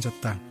쪽으로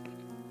돌아앉았다.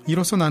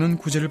 이로써 나는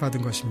구제를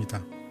받은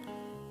것입니다.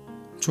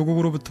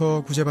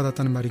 조국으로부터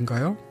구제받았다는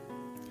말인가요?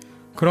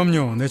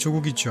 그럼요, 내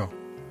조국이죠.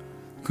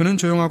 그는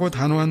조용하고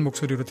단호한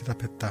목소리로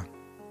대답했다.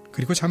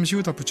 그리고 잠시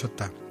후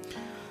덧붙였다.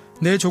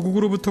 내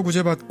조국으로부터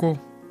구제받고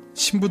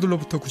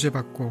신부들로부터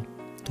구제받고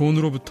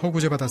돈으로부터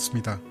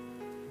구제받았습니다.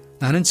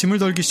 나는 짐을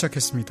덜기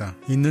시작했습니다.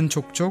 있는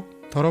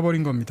족족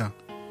덜어버린 겁니다.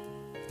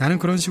 나는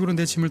그런 식으로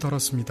내 짐을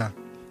덜었습니다.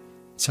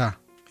 자,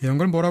 이런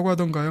걸 뭐라고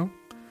하던가요?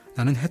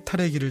 나는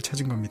해탈의 길을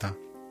찾은 겁니다.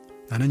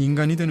 나는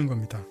인간이 되는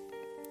겁니다.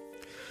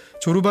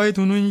 조르바의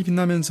두 눈이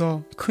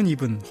빛나면서 큰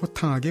입은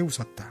호탕하게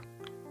웃었다.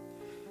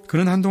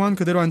 그는 한동안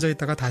그대로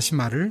앉아있다가 다시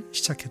말을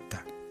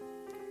시작했다.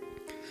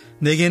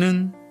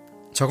 내게는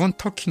저건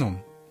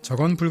터키놈,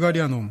 저건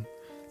불가리아놈,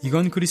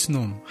 이건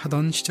그리스놈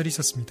하던 시절이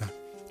있었습니다.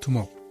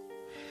 두목.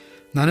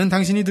 나는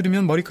당신이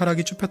들으면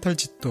머리카락이 쭈뼛할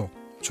짓도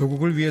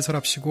조국을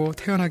위해서랍시고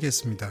태어나게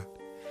했습니다.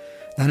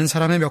 나는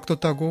사람의 멱도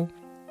따고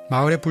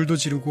마을에 불도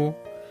지르고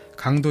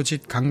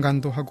강도짓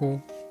강간도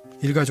하고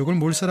일가족을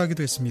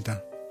몰살하기도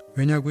했습니다.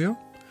 왜냐고요?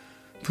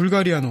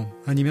 불가리아놈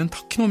아니면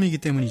터키놈이기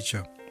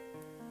때문이죠.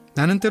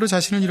 나는 때로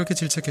자신을 이렇게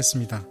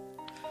질책했습니다.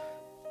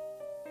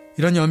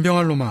 이런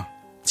연병할 놈아,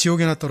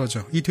 지옥에나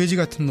떨어져. 이 돼지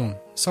같은 놈,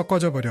 썩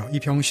꺼져버려. 이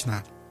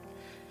병신아.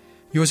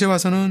 요새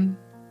와서는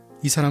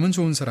이 사람은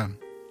좋은 사람,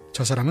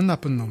 저 사람은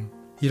나쁜 놈.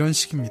 이런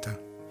식입니다.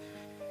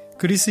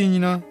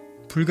 그리스인이나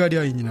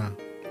불가리아인이나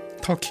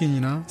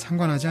터키인이나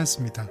상관하지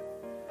않습니다.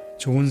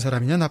 좋은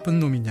사람이냐 나쁜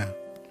놈이냐.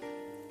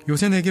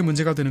 요새 내게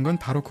문제가 되는 건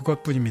바로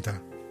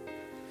그것뿐입니다.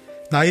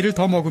 나이를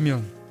더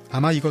먹으면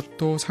아마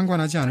이것도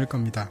상관하지 않을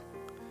겁니다.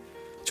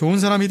 좋은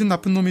사람이든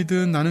나쁜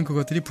놈이든 나는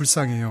그것들이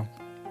불쌍해요.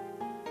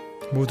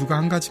 모두가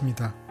한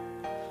가지입니다.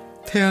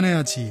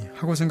 태어나야지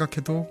하고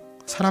생각해도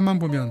사람만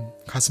보면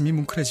가슴이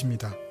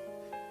뭉클해집니다.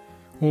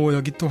 오,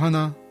 여기 또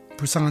하나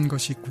불쌍한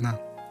것이 있구나.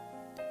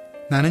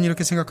 나는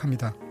이렇게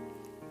생각합니다.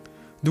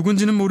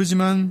 누군지는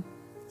모르지만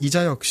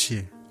이자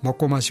역시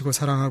먹고 마시고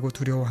사랑하고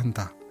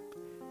두려워한다.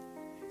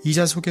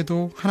 이자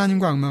속에도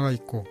하나님과 악마가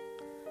있고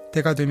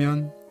때가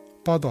되면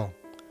뻗어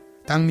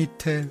땅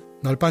밑에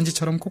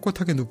널빤지처럼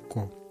꼿꼿하게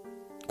눕고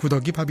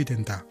구더기 밥이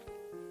된다.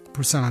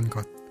 불쌍한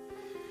것.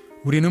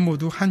 우리는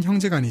모두 한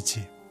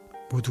형제간이지.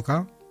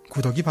 모두가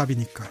구더기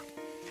밥이니까.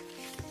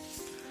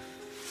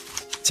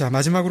 자,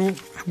 마지막으로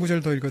한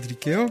구절 더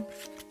읽어드릴게요.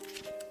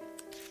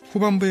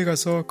 후반부에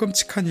가서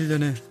끔찍한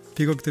일련의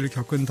비극들을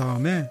겪은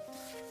다음에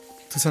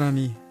두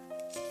사람이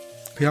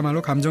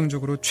그야말로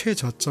감정적으로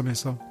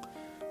최저점에서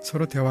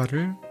서로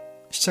대화를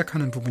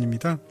시작하는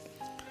부분입니다.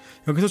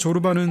 여기서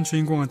조르바는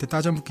주인공한테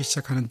따져묻기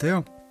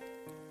시작하는데요.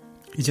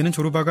 이제는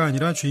조르바가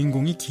아니라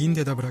주인공이 긴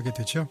대답을 하게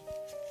되죠.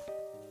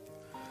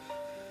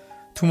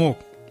 두목,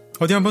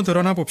 어디 한번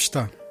드러나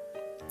봅시다.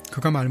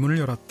 그가 말문을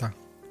열었다.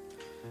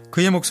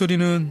 그의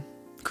목소리는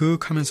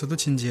그윽하면서도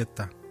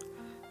진지했다.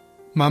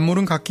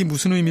 만물은 각기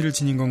무슨 의미를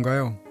지닌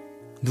건가요?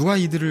 누가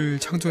이들을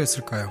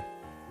창조했을까요?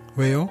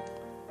 왜요?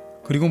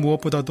 그리고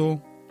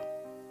무엇보다도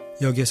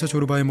여기에서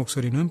조르바의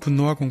목소리는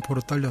분노와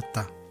공포로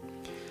떨렸다.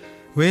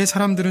 왜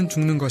사람들은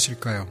죽는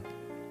것일까요?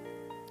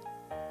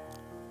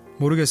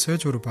 모르겠어요,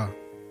 조르바.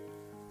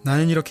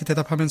 나는 이렇게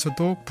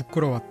대답하면서도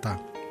부끄러웠다.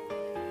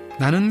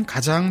 나는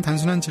가장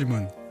단순한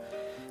질문,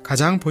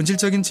 가장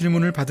본질적인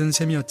질문을 받은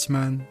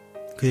셈이었지만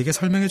그에게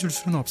설명해 줄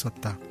수는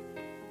없었다.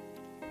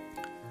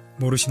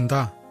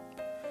 모르신다.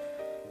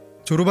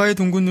 조르바의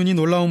둥근 눈이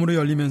놀라움으로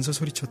열리면서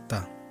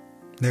소리쳤다.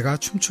 내가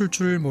춤출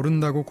줄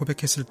모른다고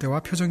고백했을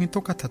때와 표정이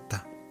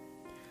똑같았다.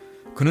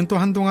 그는 또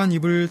한동안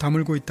입을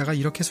다물고 있다가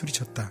이렇게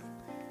소리쳤다.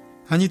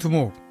 아니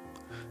두목,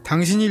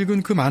 당신이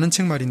읽은 그 많은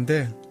책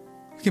말인데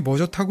그게 뭐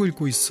좋다고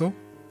읽고 있어?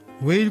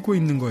 왜 읽고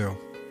있는 거요?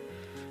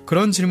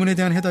 그런 질문에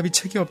대한 해답이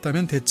책이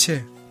없다면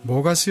대체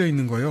뭐가 쓰여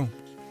있는 거요?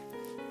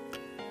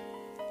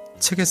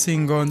 책에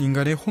쓰인 건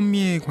인간의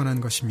혼미에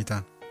관한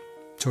것입니다.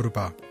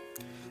 조르바,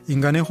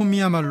 인간의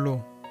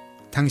혼미야말로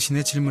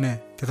당신의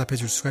질문에 대답해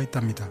줄 수가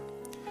있답니다.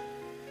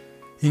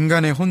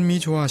 인간의 혼미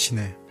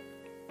좋아하시네.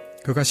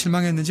 그가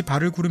실망했는지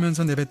발을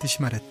구르면서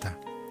내뱉듯이 말했다.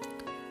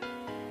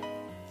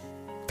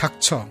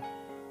 닥쳐.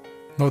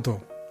 너도.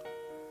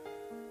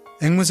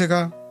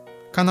 앵무새가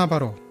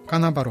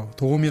까나바로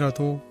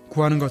도움이라도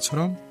구하는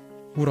것처럼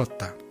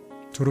울었다.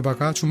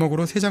 조르바가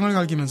주먹으로 세 장을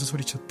갈기면서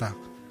소리쳤다.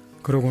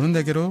 그러고는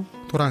내게로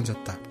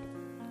돌아앉았다.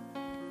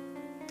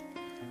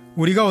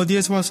 우리가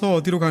어디에서 와서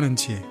어디로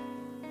가는지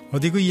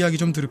어디 그 이야기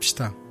좀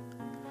들읍시다.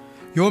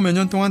 요 몇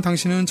년 동안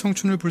당신은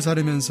청춘을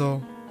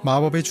불사르면서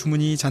마법의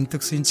주문이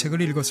잔뜩 쓰인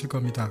책을 읽었을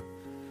겁니다.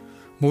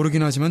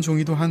 모르긴 하지만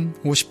종이도 한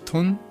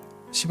 50톤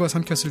씹어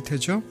삼켰을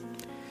테죠.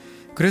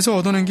 그래서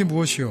얻어낸 게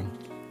무엇이요?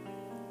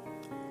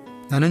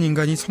 나는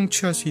인간이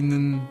성취할 수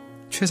있는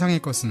최상의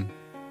것은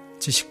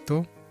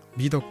지식도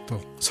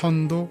미덕도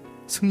선도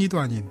승리도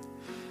아닌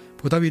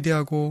보다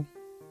위대하고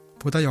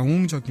보다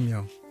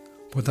영웅적이며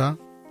보다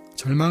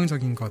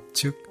절망적인 것,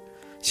 즉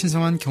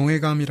신성한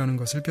경외감이라는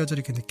것을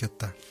뼈저리게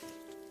느꼈다.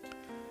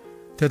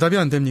 대답이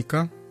안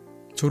됩니까?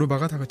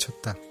 조르바가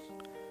다그쳤다.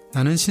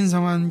 나는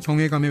신성한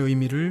경외감의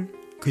의미를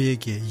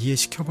그에게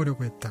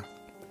이해시켜보려고 했다.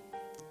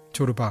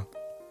 조르바,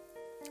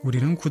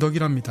 우리는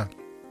구더기랍니다.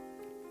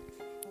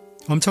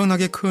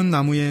 엄청나게 큰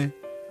나무에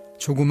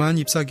조그만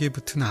잎사귀에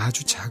붙은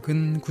아주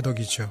작은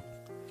구더기죠.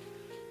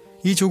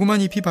 이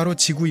조그만 잎이 바로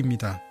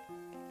지구입니다.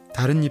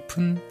 다른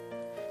잎은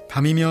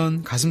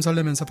밤이면 가슴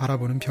설레면서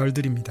바라보는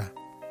별들입니다.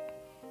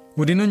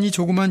 우리는 이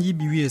조그만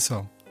잎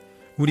위에서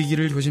우리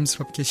길을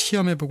조심스럽게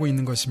시험해보고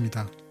있는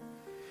것입니다.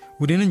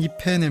 우리는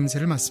잎의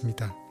냄새를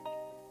맡습니다.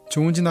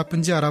 좋은지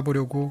나쁜지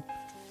알아보려고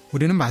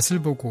우리는 맛을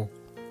보고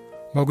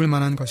먹을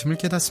만한 것임을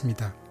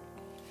깨닫습니다.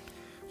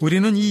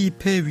 우리는 이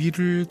잎의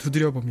위를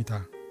두드려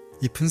봅니다.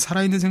 잎은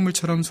살아있는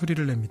생물처럼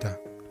소리를 냅니다.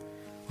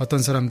 어떤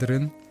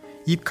사람들은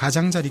잎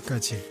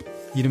가장자리까지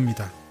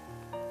이릅니다.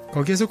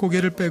 거기에서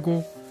고개를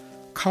빼고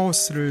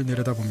카오스를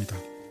내려다봅니다.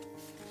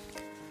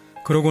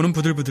 그러고는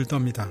부들부들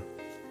떱니다.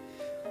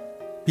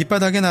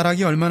 밑바닥의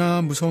나락이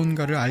얼마나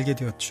무서운가를 알게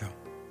되었죠.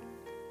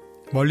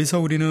 멀리서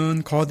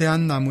우리는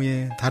거대한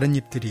나무에 다른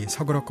잎들이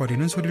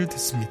서그럭거리는 소리를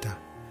듣습니다.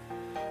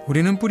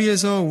 우리는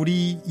뿌리에서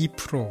우리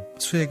잎으로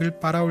수액을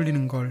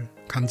빨아올리는 걸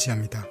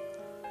감지합니다.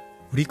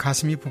 우리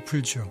가슴이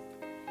부풀죠.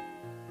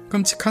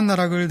 끔찍한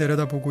나락을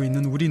내려다보고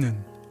있는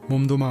우리는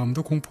몸도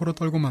마음도 공포로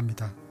떨고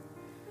맙니다.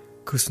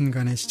 그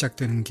순간에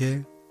시작되는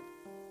게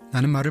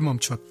나는 말을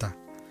멈추었다.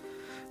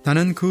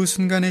 나는 그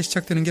순간에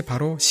시작되는 게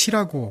바로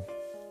시라고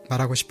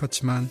말하고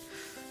싶었지만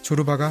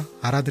조르바가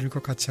알아들을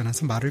것 같지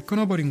않아서 말을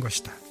끊어버린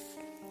것이다.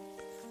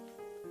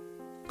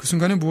 그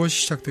순간에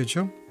무엇이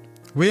시작되죠?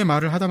 왜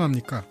말을 하다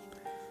맙니까?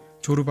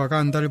 조르바가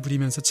안달을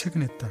부리면서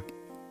채근했다.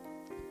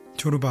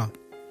 조르바,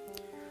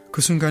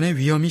 그 순간에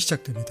위험이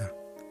시작됩니다.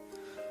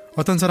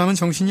 어떤 사람은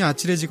정신이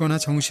아찔해지거나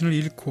정신을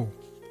잃고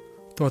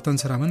또 어떤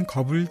사람은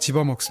겁을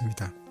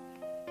집어먹습니다.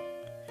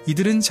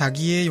 이들은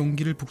자기의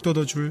용기를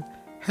북돋워줄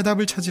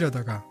해답을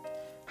찾으려다가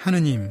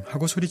하느님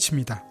하고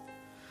소리칩니다.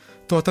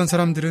 또 어떤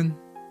사람들은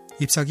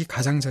잎사귀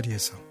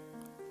가장자리에서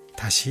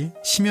다시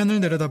심연을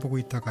내려다보고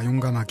있다가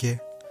용감하게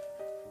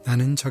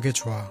나는 저게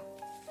좋아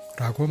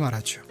라고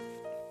말하죠.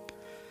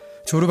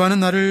 조르바는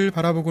나를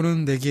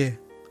바라보고는 내게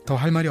더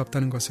할 말이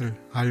없다는 것을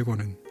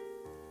알고는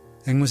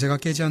앵무새가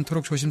깨지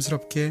않도록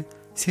조심스럽게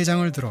세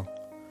장을 들어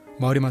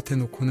머리맡에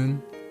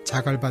놓고는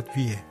자갈밭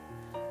위에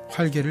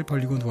활개를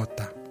벌리고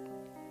누웠다.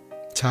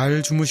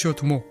 잘 주무시오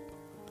두목.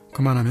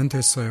 그만하면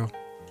됐어요.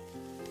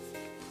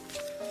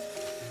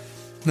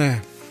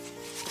 네,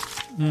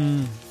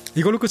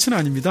 이걸로 끝은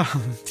아닙니다.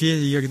 뒤에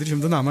이야기들이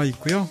좀 더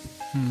남아있고요.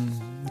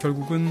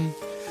 결국은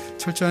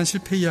철저한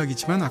실패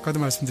이야기지만 아까도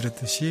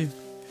말씀드렸듯이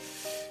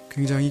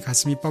굉장히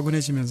가슴이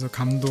뻐근해지면서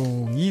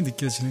감동이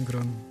느껴지는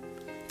그런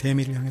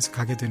대미를 향해서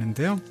가게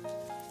되는데요.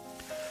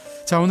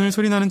 자, 오늘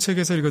소리나는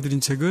책에서 읽어드린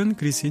책은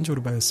그리스인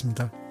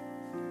조르바였습니다.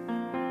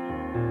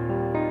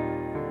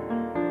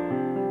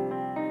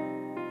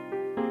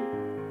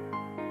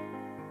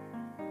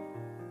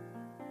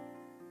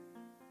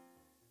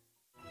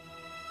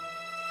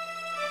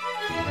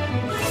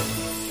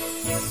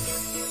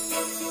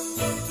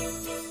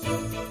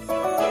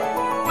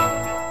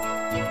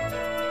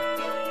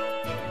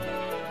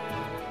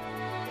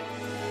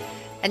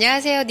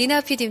 안녕하세요.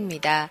 니나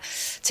PD입니다.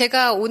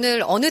 제가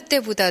오늘 어느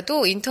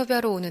때보다도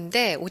인터뷰하러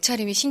오는데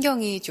옷차림이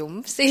신경이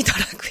좀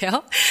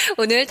쓰이더라고요.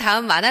 오늘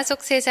다음 만화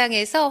속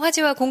세상에서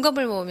화제와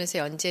공감을 모으면서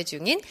연재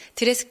중인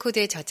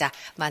드레스코드의 저자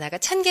만화가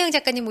찬계영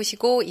작가님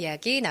모시고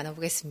이야기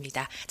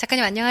나눠보겠습니다.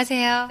 작가님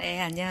안녕하세요. 네,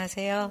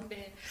 안녕하세요.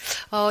 네.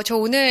 저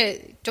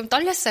오늘 좀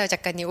떨렸어요,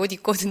 작가님. 옷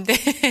입고 오는데.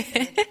 네,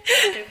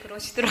 다들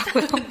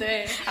그러시더라고요.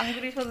 네. 안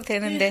그러셔도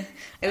되는데.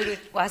 여기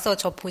와서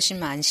저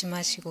보시면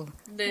안심하시고.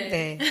 네.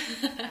 네.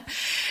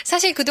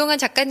 사실 그동안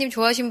작가님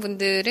좋아하신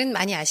분들은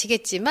많이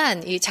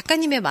아시겠지만 이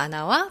작가님의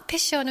만화와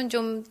패션은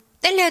좀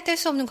뗄래야 뗄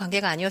수 없는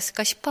관계가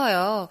아니었을까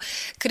싶어요.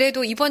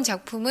 그래도 이번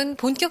작품은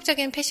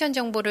본격적인 패션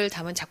정보를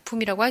담은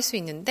작품이라고 할 수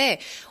있는데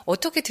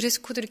어떻게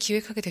드레스 코드를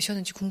기획하게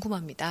되셨는지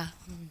궁금합니다.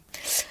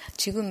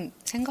 지금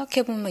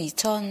생각해보면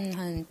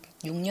 2006년,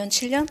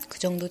 7년? 그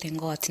정도 된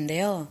것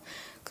같은데요.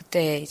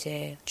 그때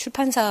이제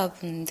출판사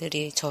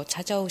분들이 저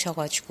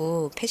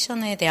찾아오셔가지고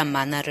패션에 대한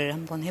만화를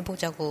한번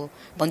해보자고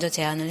먼저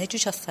제안을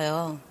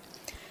해주셨어요.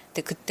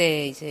 근데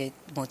그때 이제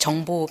뭐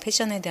정보,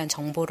 패션에 대한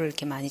정보를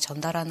이렇게 많이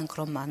전달하는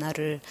그런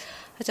만화를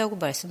하자고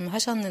말씀을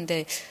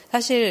하셨는데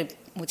사실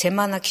뭐 제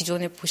만화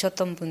기존에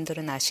보셨던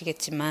분들은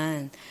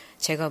아시겠지만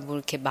제가 뭐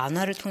이렇게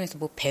만화를 통해서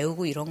뭐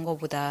배우고 이런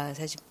거보다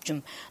사실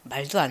좀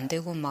말도 안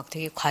되고 막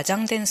되게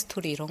과장된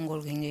스토리 이런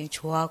걸 굉장히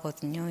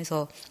좋아하거든요.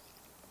 그래서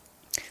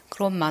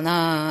그런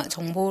만화,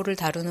 정보를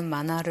다루는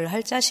만화를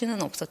할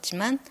자신은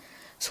없었지만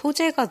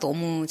소재가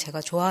너무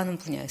제가 좋아하는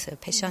분야였어요.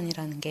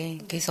 패션이라는 게.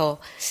 그래서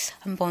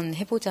한번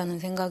해보자는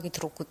생각이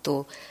들었고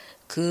또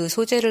그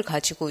소재를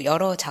가지고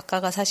여러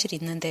작가가 사실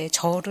있는데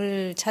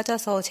저를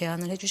찾아서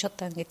제안을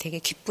해주셨다는 게 되게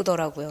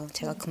기쁘더라고요.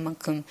 제가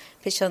그만큼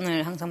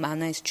패션을 항상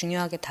만화에서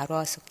중요하게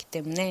다뤄왔었기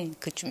때문에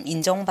그 좀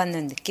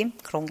인정받는 느낌?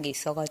 그런 게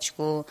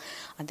있어가지고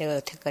아, 내가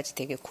여태까지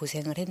되게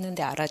고생을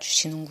했는데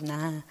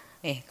알아주시는구나.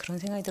 네, 그런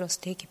생각이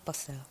들어서 되게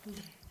기뻤어요.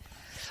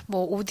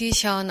 뭐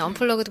오디션,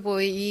 언플러그드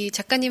보이 이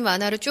작가님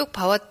만화를 쭉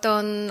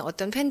봐왔던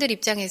어떤 팬들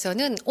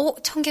입장에서는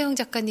청계영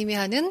작가님이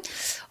하는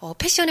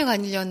패션에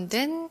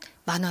관련된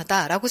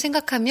만화다라고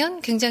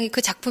생각하면 굉장히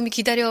그 작품이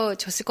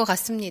기다려졌을 것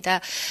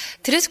같습니다.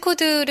 드레스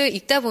코드를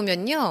읽다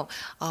보면요,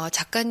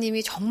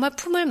 작가님이 정말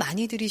품을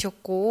많이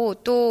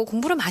들이셨고 또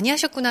공부를 많이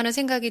하셨구나라는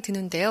생각이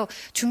드는데요.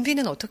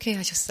 준비는 어떻게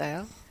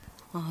하셨어요?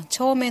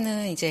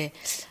 처음에는 이제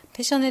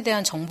패션에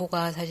대한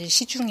정보가 사실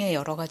시중에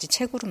여러 가지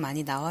책으로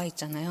많이 나와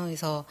있잖아요.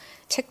 그래서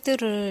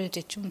책들을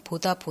이제 좀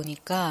보다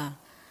보니까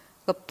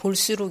그러니까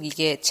볼수록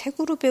이게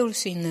책으로 배울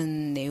수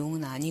있는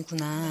내용은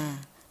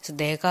아니구나. 그래서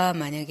내가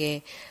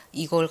만약에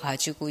이걸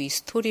가지고 이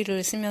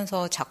스토리를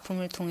쓰면서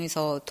작품을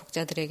통해서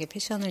독자들에게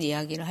패션을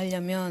이야기를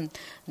하려면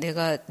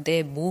내가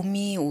내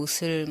몸이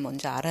옷을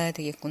먼저 알아야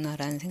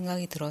되겠구나라는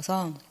생각이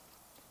들어서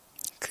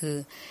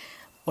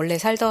원래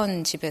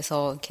살던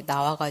집에서 이렇게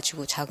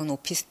나와가지고 작은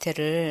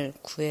오피스텔을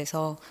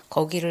구해서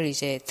거기를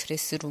이제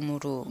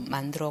드레스룸으로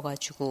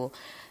만들어가지고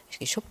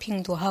이렇게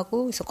쇼핑도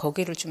하고 그래서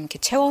거기를 좀 이렇게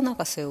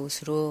채워나갔어요,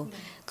 옷으로. 네.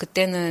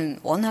 그때는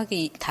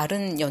워낙에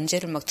다른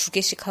연재를 막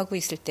 2개씩 하고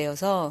있을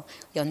때여서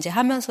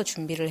연재하면서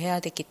준비를 해야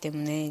됐기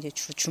때문에 이제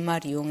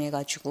주말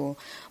이용해가지고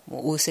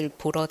뭐 옷을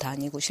보러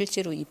다니고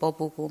실제로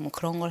입어보고 뭐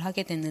그런 걸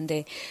하게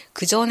됐는데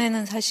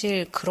그전에는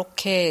사실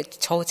그렇게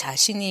저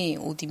자신이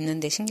옷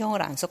입는데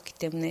신경을 안 썼기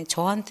때문에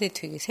저한테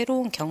되게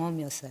새로운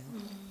경험이었어요.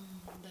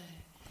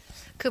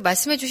 그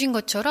말씀해 주신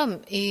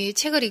것처럼 이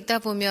책을 읽다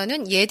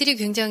보면은 얘들이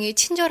굉장히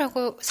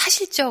친절하고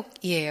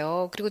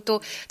사실적이에요. 그리고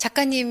또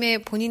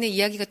작가님의 본인의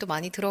이야기가 또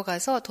많이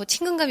들어가서 더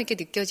친근감 있게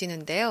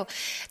느껴지는데요.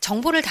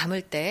 정보를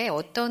담을 때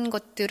어떤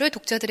것들을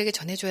독자들에게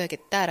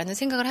전해줘야겠다라는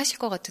생각을 하실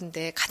것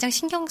같은데 가장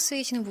신경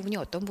쓰이시는 부분이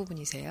어떤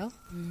부분이세요?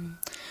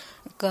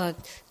 그러니까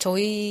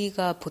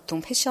저희가 보통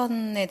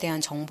패션에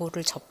대한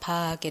정보를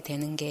접하게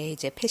되는 게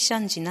이제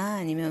패션지나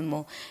아니면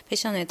뭐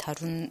패션에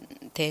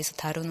대해서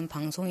다루는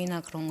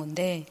방송이나 그런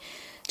건데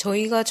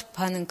저희가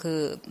접하는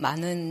그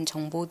많은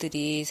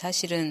정보들이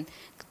사실은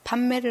그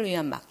판매를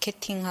위한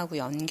마케팅하고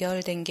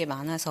연결된 게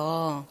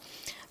많아서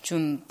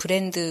좀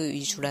브랜드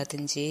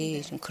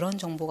위주라든지 좀 그런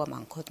정보가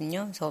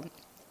많거든요. 그래서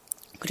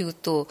그리고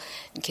또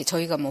이렇게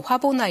저희가 뭐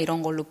화보나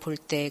이런 걸로 볼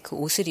때 그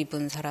옷을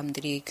입은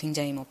사람들이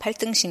굉장히 뭐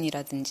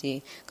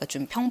팔등신이라든지 그러니까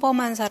좀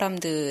평범한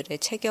사람들의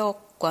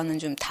체격과는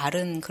좀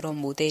다른 그런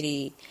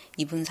모델이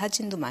입은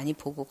사진도 많이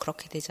보고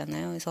그렇게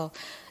되잖아요. 그래서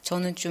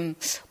저는 좀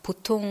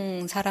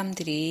보통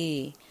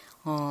사람들이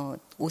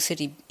옷을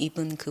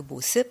입은 그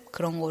모습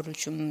그런 거를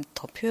좀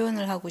더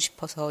표현을 하고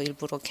싶어서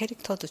일부러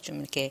캐릭터도 좀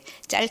이렇게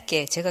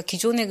짧게 제가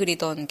기존에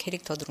그리던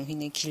캐릭터들은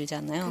굉장히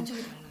길잖아요.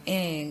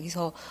 예,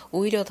 그래서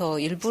오히려 더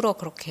일부러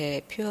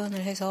그렇게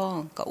표현을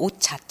해서 그러니까 옷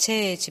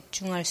자체에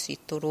집중할 수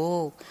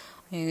있도록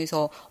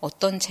그래서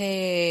어떤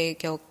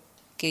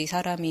체격의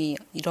사람이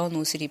이런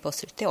옷을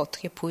입었을 때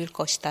어떻게 보일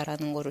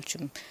것이다라는 거를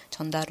좀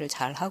전달을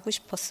잘 하고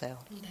싶었어요.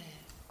 네.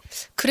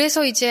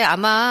 그래서 이제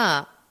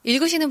아마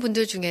읽으시는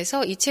분들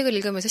중에서 이 책을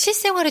읽으면서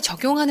실생활에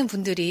적용하는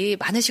분들이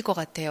많으실 것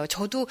같아요.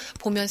 저도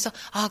보면서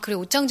그래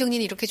옷장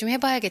정리는 이렇게 좀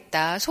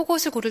해봐야겠다.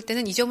 속옷을 고를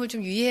때는 이 점을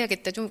좀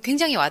유의해야겠다. 좀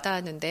굉장히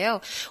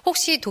와닿았는데요.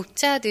 혹시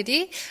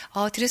독자들이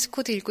드레스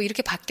코드 읽고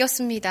이렇게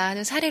바뀌었습니다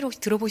하는 사례를 혹시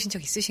들어보신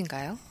적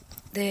있으신가요?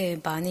 네,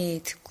 많이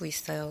듣고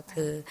있어요.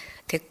 그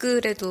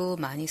댓글에도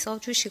많이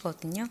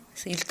써주시거든요.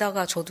 그래서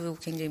읽다가 저도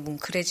굉장히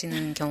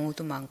뭉클해지는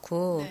경우도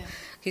많고, 네.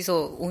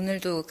 그래서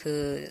오늘도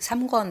그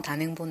 3권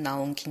단행본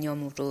나온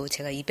기념으로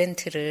제가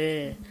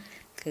이벤트를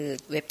그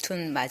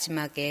웹툰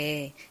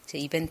마지막에 이제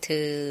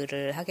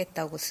이벤트를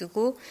하겠다고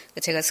쓰고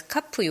제가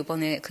스카프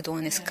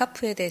그동안에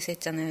스카프에 대해서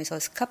했잖아요. 그래서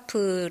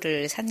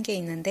스카프를 산 게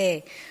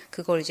있는데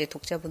그걸 이제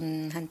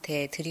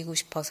독자분한테 드리고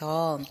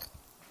싶어서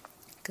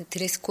그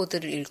드레스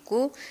코드를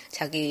읽고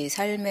자기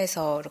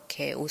삶에서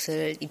이렇게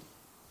옷을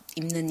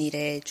입는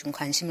일에 좀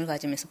관심을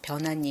가지면서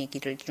변한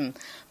얘기를 좀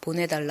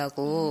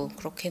보내달라고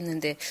그렇게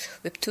했는데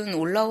웹툰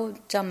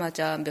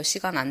올라오자마자 몇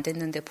시간 안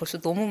됐는데 벌써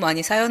너무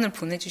많이 사연을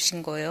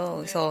보내주신 거예요.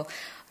 그래서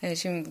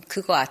지금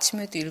그거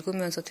아침에도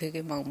읽으면서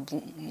되게 막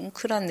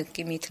뭉클한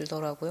느낌이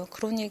들더라고요.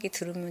 그런 얘기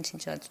들으면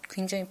진짜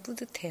굉장히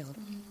뿌듯해요.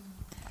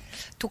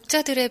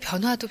 독자들의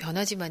변화도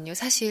변하지만요.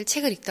 사실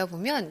책을 읽다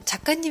보면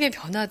작가님의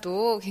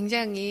변화도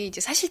굉장히 이제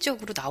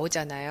사실적으로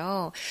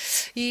나오잖아요.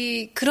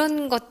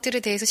 그런 것들에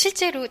대해서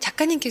실제로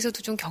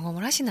작가님께서도 좀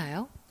경험을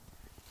하시나요?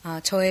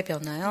 저의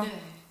변화요?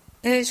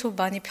 네, 저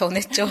많이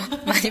변했죠.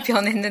 많이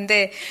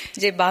변했는데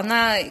이제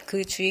만화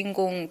그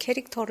주인공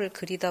캐릭터를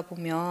그리다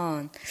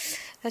보면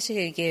사실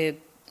이게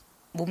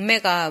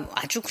몸매가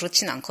아주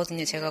그렇진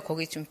않거든요. 제가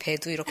거기 좀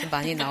배도 이렇게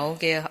많이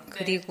나오게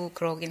그리고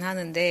그러긴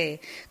하는데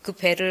그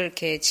배를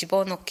이렇게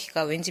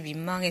집어넣기가 왠지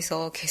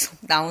민망해서 계속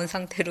나온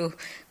상태로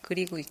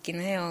그리고 있긴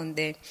해요.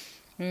 근데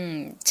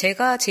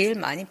제가 제일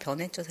많이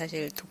변했죠.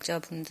 사실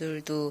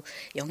독자분들도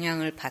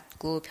영향을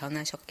받고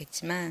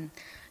변하셨겠지만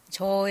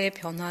저의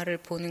변화를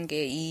보는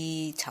게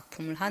이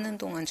작품을 하는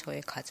동안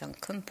저의 가장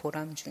큰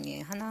보람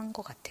중에 하나인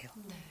것 같아요.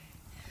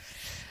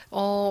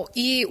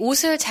 이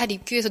옷을 잘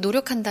입기 위해서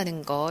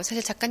노력한다는 거,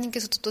 사실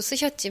작가님께서도 또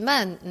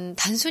쓰셨지만,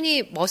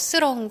 단순히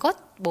멋스러운 것,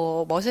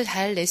 멋을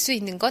잘 낼 수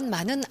있는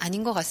것만은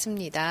아닌 것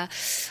같습니다.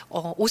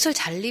 옷을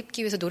잘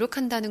입기 위해서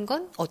노력한다는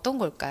건 어떤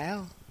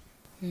걸까요?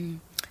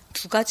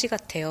 두 가지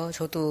같아요.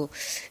 저도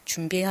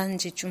준비한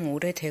지 좀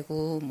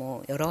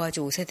오래되고, 여러 가지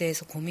옷에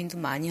대해서 고민도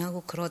많이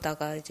하고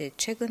그러다가 이제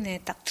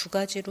최근에 딱 두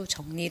가지로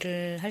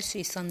정리를 할 수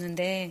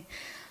있었는데,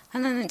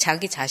 하나는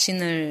자기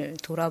자신을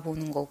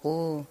돌아보는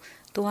거고,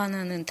 또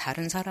하나는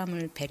다른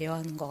사람을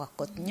배려하는 것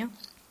같거든요.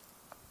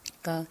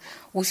 그러니까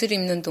옷을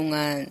입는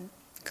동안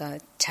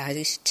그러니까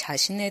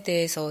자신에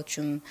대해서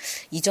좀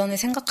이전에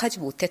생각하지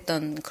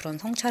못했던 그런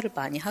성찰을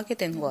많이 하게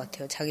되는 것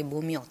같아요. 자기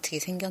몸이 어떻게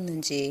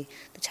생겼는지,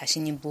 또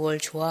자신이 무엇을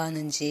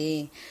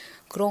좋아하는지,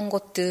 그런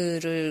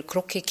것들을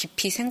그렇게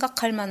깊이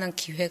생각할 만한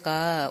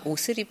기회가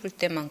옷을 입을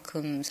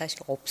때만큼 사실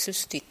없을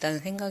수도 있다는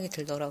생각이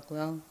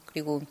들더라고요.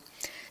 그리고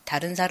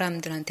다른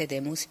사람들한테 내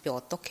모습이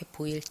어떻게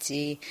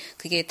보일지,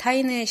 그게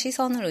타인의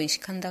시선을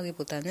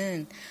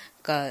의식한다기보다는,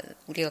 그러니까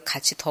우리가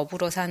같이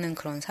더불어 사는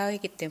그런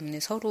사회이기 때문에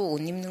서로 옷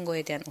입는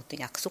거에 대한 어떤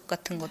약속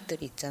같은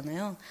것들이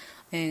있잖아요.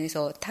 네,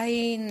 그래서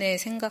타인의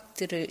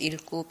생각들을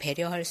읽고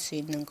배려할 수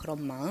있는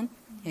그런 마음,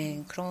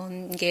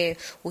 그런 게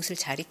옷을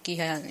잘 입기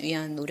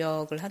위한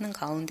노력을 하는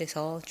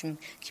가운데서 좀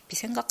깊이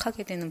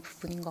생각하게 되는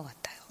부분인 것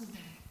같아요.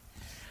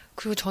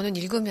 그리고 저는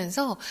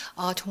읽으면서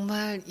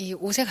정말 이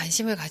옷에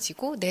관심을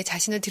가지고 내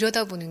자신을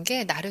들여다보는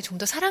게 나를 좀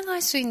더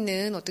사랑할 수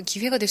있는 어떤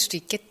기회가 될 수도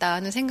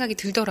있겠다는 생각이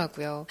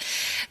들더라고요.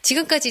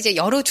 지금까지 이제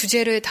여러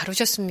주제를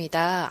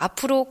다루셨습니다.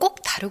 앞으로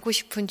꼭 다루고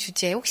싶은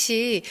주제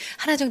혹시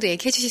하나 정도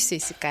얘기해 주실 수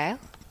있을까요?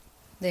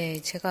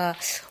 네, 제가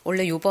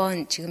원래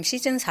요번 지금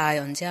시즌 4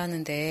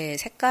 연재하는데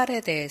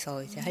색깔에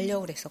대해서 이제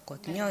하려고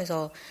했었거든요.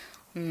 그래서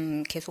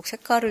계속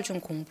색깔을 좀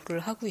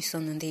공부를 하고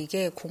있었는데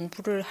이게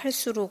공부를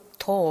할수록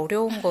더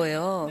어려운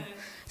거예요.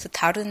 그래서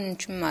다른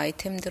좀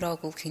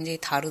아이템들하고 굉장히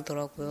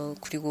다르더라고요.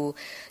 그리고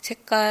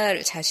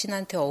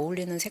자신한테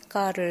어울리는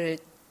색깔을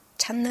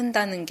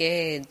찾는다는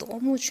게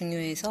너무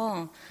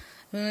중요해서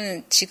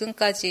저는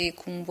지금까지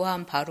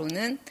공부한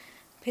바로는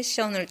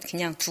패션을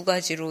그냥 두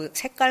가지로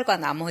색깔과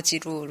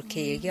나머지로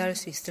이렇게 얘기할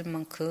수 있을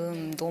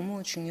만큼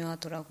너무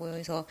중요하더라고요.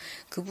 그래서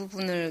그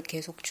부분을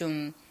계속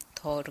좀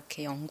더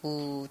이렇게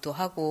연구도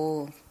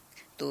하고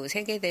또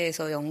색에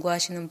대해서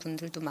연구하시는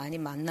분들도 많이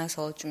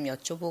만나서 좀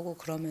여쭤보고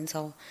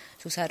그러면서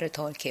조사를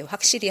더 이렇게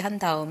확실히 한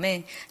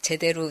다음에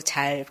제대로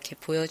잘 이렇게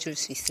보여줄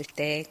수 있을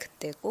때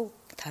그때 꼭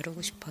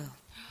다루고 싶어요.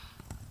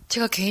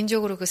 제가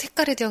개인적으로 그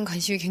색깔에 대한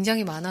관심이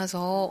굉장히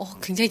많아서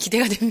굉장히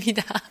기대가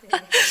됩니다.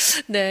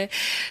 네.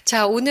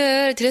 자,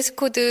 오늘 드레스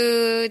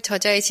코드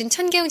저자이신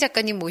천계영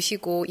작가님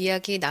모시고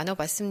이야기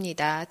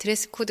나눠봤습니다.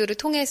 드레스 코드를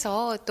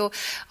통해서 또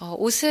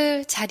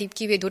옷을 잘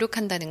입기 위해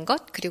노력한다는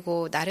것,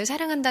 그리고 나를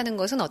사랑한다는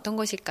것은 어떤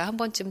것일까 한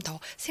번쯤 더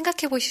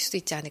생각해 보실 수도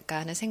있지 않을까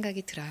하는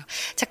생각이 들어요.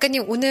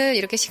 작가님, 오늘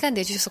이렇게 시간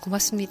내주셔서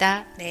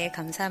고맙습니다. 네,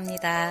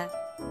 감사합니다.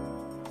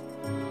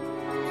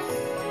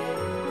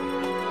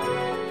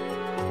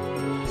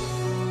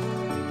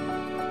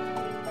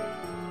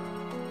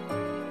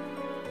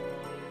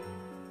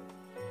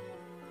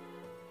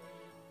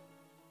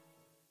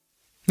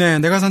 네,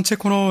 내가 산책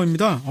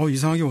코너입니다.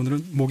 이상하게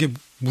오늘은 목에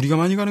무리가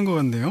많이 가는 것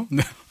같네요.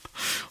 네.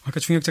 아까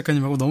중혁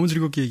작가님하고 너무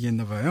즐겁게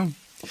얘기했나 봐요.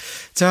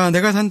 자,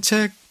 내가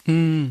산책,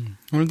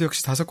 오늘도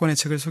역시 5권의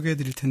책을 소개해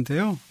드릴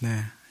텐데요.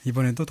 네.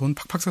 이번에도 돈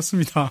팍팍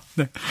썼습니다.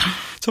 네.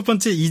 첫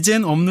번째,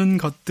 이젠 없는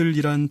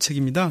것들이란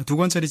책입니다.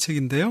 2권짜리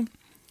책인데요.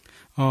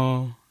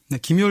 네,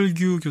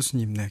 김열규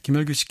교수님, 네,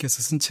 김열규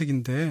씨께서 쓴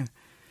책인데,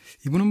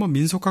 이분은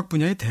민속학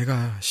분야의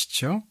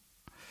대가시죠.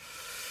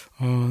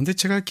 근데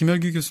제가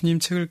김열규 교수님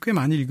책을 꽤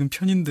많이 읽은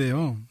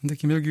편인데요. 근데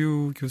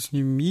김열규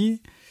교수님이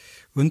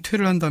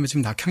은퇴를 한 다음에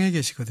지금 낙향에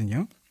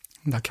계시거든요.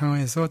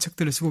 낙향에서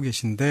책들을 쓰고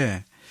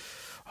계신데,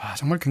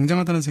 정말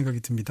굉장하다는 생각이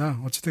듭니다.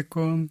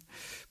 어찌됐건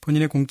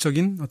본인의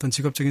공적인 어떤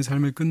직업적인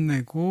삶을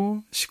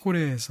끝내고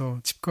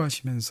시골에서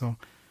집거하시면서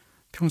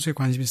평소에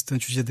관심 있었던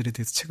주제들에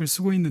대해서 책을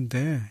쓰고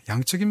있는데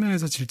양적인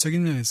면에서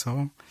질적인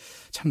면에서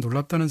참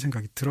놀랍다는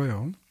생각이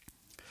들어요.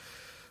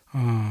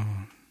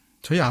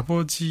 저희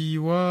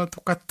아버지와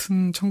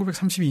똑같은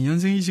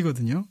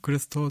 1932년생이시거든요.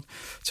 그래서 더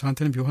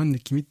저한테는 묘한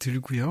느낌이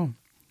들고요.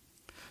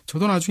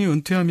 저도 나중에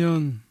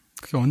은퇴하면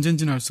그게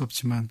언젠지는 알 수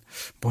없지만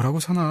뭐라고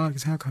사나 이렇게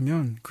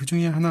생각하면 그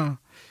중에 하나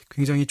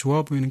굉장히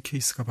좋아 보이는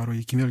케이스가 바로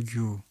이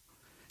김열규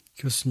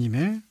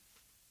교수님의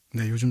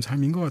요즘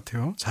삶인 것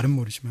같아요. 잘은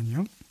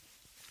모르지만요.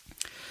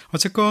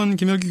 어쨌건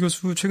김열규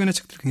교수 최근에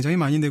책들 굉장히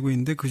많이 내고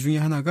있는데 그 중에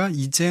하나가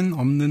이젠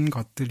없는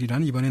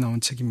것들이라는 이번에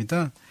나온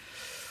책입니다.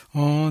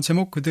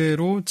 제목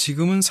그대로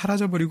지금은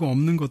사라져버리고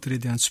없는 것들에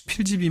대한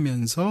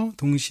수필집이면서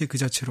동시에 그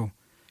자체로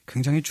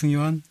굉장히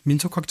중요한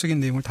민속학적인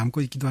내용을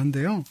담고 있기도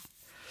한데요.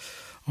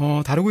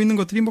 다루고 있는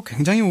것들이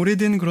굉장히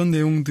오래된 그런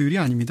내용들이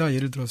아닙니다.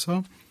 예를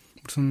들어서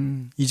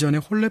무슨 이전에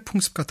혼례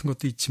풍습 같은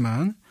것도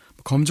있지만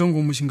검정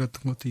고무신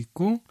같은 것도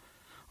있고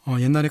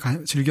옛날에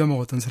즐겨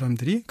먹었던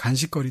사람들이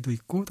간식거리도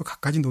있고 또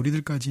갖가지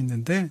놀이들까지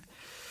있는데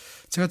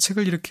제가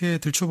책을 이렇게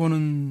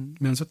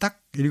들춰보면서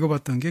딱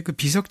읽어봤던 게 그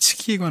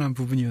비석치기에 관한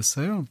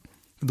부분이었어요.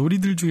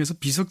 놀이들 중에서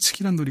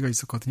비석치기란 놀이가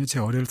있었거든요. 제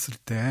어렸을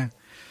때.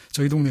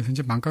 저희 동네에서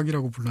이제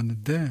망각이라고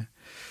불렀는데,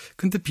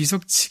 근데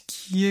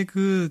비석치기의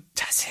그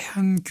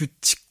자세한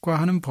규칙과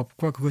하는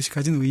법과 그것이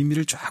가진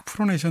의미를 쫙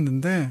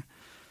풀어내셨는데,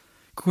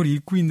 그걸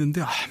읽고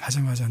있는데,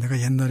 맞아. 내가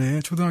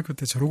옛날에 초등학교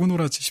때 저러고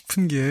놀았지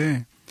싶은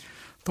게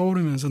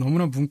떠오르면서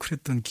너무나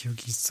뭉클했던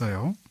기억이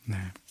있어요. 네.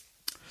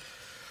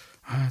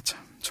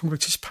 참.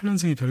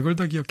 1978년생이 별걸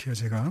다 기억해요,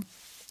 제가.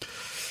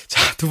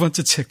 자, 두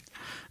번째 책.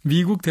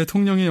 미국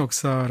대통령의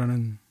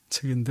역사라는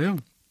책인데요.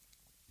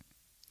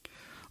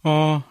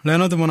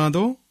 레너드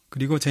버나도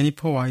그리고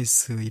제니퍼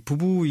와이스, 이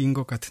부부인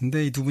것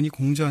같은데 이 두 분이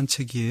공저한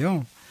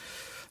책이에요.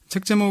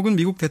 책 제목은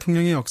미국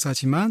대통령의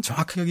역사지만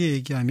정확하게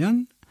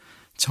얘기하면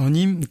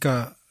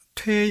그러니까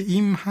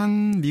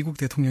퇴임한 미국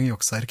대통령의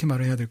역사 이렇게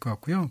말을 해야 될 것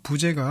같고요.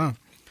 부제가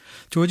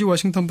조지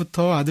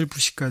워싱턴부터 아들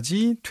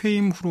부시까지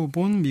퇴임 후로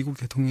본 미국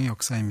대통령의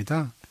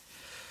역사입니다.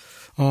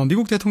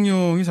 미국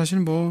대통령이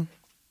사실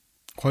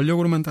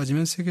권력으로만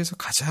따지면 세계에서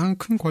가장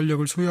큰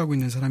권력을 소유하고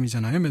있는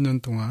사람이잖아요. 몇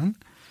년 동안.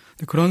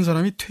 그런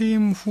사람이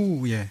퇴임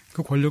후에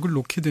그 권력을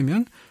놓게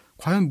되면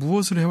과연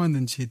무엇을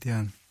해왔는지에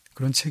대한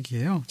그런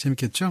책이에요.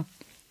 재밌겠죠?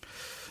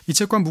 이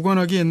책과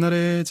무관하게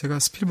옛날에 제가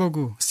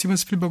스티븐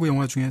스필버그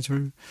영화 중에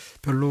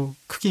별로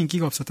크게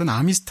인기가 없었던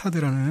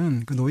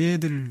아미스타드라는 그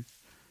노예들을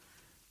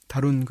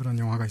다룬 그런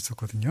영화가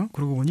있었거든요.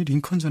 그러고 보니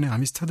링컨 전에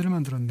아미스타드를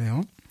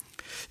만들었네요.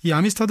 이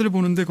아미스타드를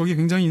보는데 거기에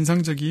굉장히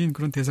인상적인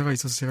그런 대사가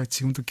있어서 제가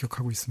지금도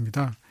기억하고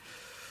있습니다.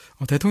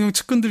 대통령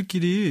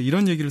측근들끼리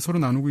이런 얘기를 서로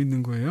나누고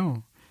있는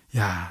거예요.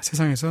 야,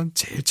 세상에선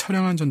제일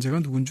처량한 존재가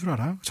누군 줄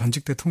알아?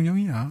 전직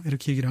대통령이야.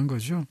 이렇게 얘기를 한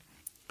거죠.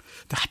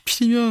 근데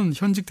하필이면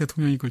현직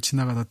대통령이 그걸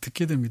지나가다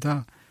듣게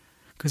됩니다.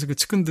 그래서 그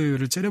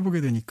측근들을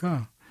째려보게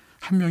되니까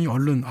한 명이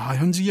얼른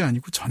현직이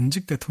아니고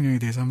전직 대통령에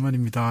대해서 한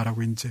말입니다.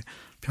 라고 이제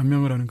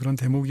변명을 하는 그런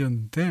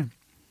대목이었는데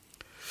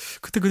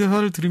그때 그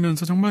대사를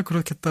들으면서 정말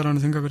그렇겠다라는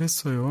생각을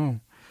했어요.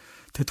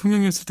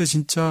 대통령이었을 때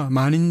진짜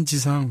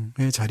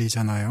만인지상의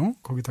자리잖아요.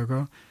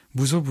 거기다가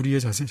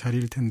무소불위의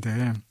자리일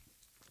텐데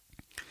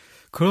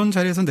그런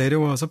자리에서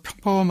내려와서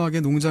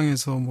평범하게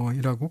농장에서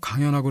일하고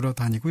강연하고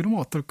다니고 이러면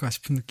어떨까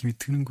싶은 느낌이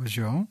드는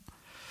거죠.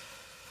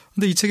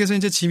 근데 이 책에서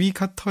이제 지미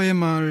카터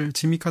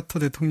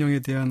대통령에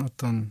대한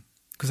어떤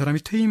그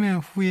사람이 퇴임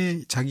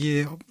후에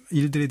자기의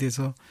일들에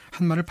대해서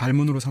한 말을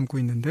발문으로 삼고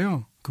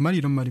있는데요. 그 말이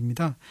이런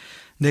말입니다.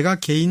 내가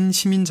개인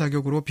시민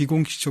자격으로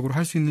비공식적으로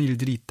할 수 있는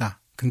일들이 있다.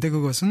 근데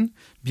그것은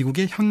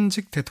미국의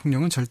현직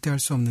대통령은 절대 할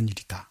수 없는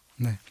일이다.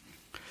 네.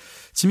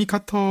 지미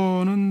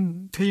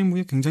카터는 퇴임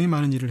후에 굉장히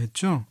많은 일을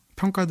했죠.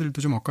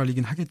 평가들도 좀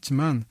엇갈리긴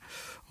하겠지만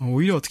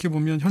오히려 어떻게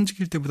보면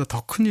현직일 때보다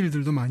더 큰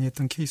일들도 많이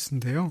했던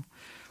케이스인데요.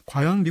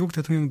 과연 미국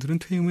대통령들은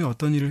퇴임 후에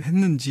어떤 일을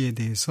했는지에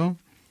대해서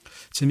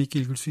재미있게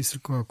읽을 수 있을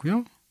것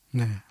같고요.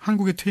 네,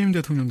 한국의 퇴임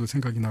대통령도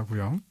생각이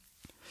나고요.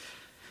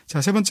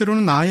 자, 세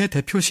번째로는 나의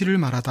대표시를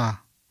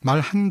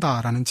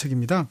말한다라는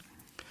책입니다.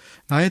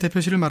 나의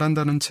대표시를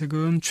말한다는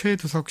책은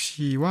최두석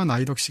씨와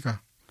나이덕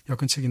씨가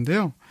엮은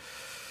책인데요.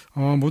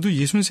 모두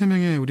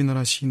 63명의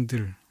우리나라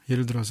시인들,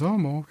 예를 들어서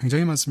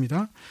굉장히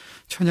많습니다.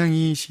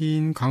 천양희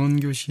시인,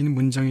 강은교 시인,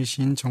 문정희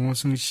시인,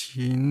 정호승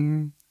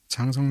시인,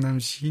 장성남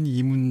시인,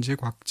 이문재,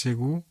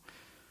 곽재구,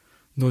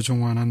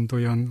 노종환,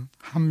 안도연,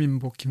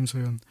 한민복,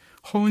 김소연.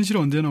 허은실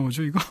언제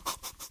나오죠, 이거?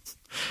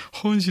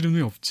 허은실은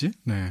왜 없지?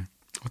 네.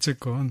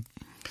 어쨌건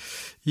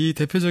이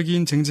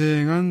대표적인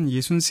쟁쟁한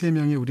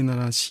 63명의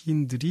우리나라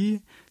시인들이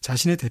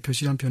자신의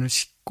대표시 한 편을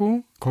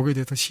싣고 거기에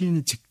대해서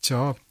시인이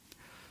직접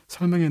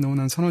설명해 놓은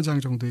한 서너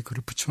장 정도의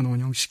글을 붙여놓은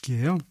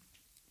형식이에요.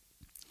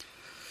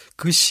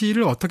 그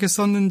시를 어떻게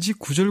썼는지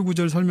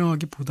구절구절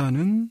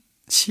설명하기보다는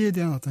시에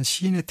대한 어떤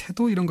시인의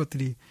태도 이런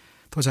것들이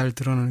더 잘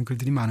드러나는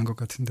글들이 많은 것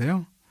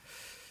같은데요.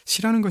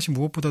 시라는 것이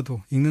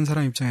무엇보다도 읽는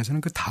사람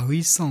입장에서는 그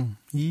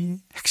다의성이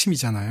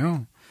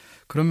핵심이잖아요.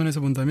 그런 면에서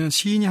본다면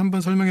시인이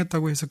한번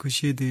설명했다고 해서 그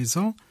시에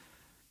대해서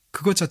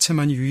그것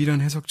자체만이 유일한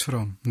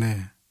해석처럼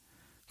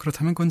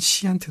그렇다면 그건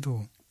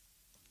시한테도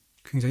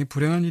굉장히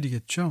불행한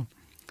일이겠죠.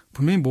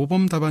 분명히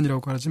모범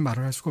답안이라고 하지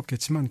말을 할 수가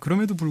없겠지만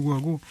그럼에도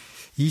불구하고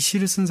이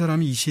시를 쓴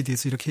사람이 이 시에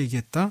대해서 이렇게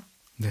얘기했다?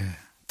 네,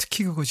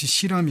 특히 그것이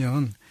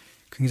시라면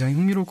굉장히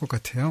흥미로울 것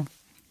같아요.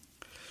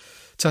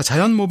 자,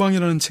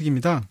 자연모방이라는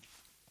책입니다.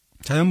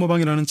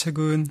 자연모방이라는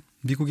책은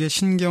미국의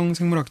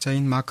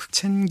신경생물학자인 마크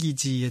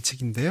첸기지의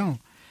책인데요.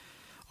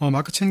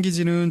 마크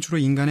첸기지는 주로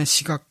인간의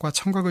시각과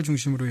청각을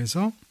중심으로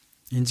해서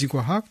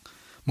인지과학,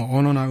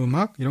 언어나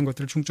음악 이런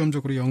것들을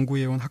중점적으로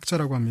연구해온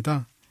학자라고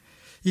합니다.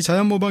 이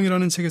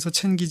자연모방이라는 책에서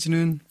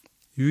첸기지는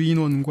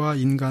유인원과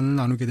인간을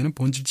나누게 되는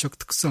본질적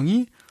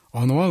특성이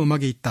언어와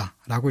음악에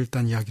있다라고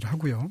일단 이야기를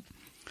하고요.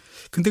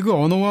 근데 그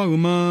언어와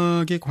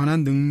음악에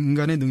관한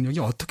인간의 능력이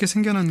어떻게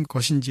생겨난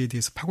것인지에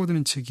대해서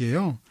파고드는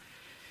책이에요.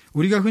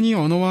 우리가 흔히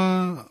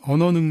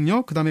언어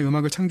능력, 그 다음에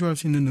음악을 창조할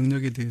수 있는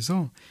능력에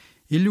대해서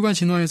인류가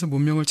진화해서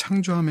문명을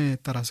창조함에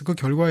따라서 그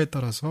결과에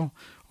따라서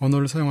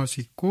언어를 사용할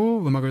수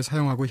있고 음악을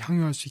사용하고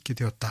향유할 수 있게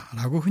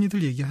되었다라고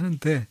흔히들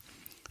얘기하는데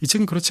이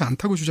책은 그렇지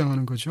않다고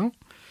주장하는 거죠.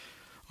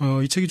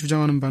 이 책이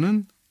주장하는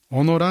바는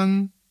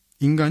언어란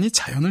인간이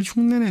자연을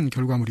흉내낸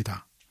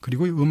결과물이다.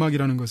 그리고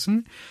음악이라는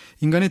것은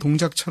인간의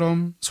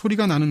동작처럼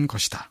소리가 나는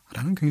것이다.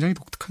 라는 굉장히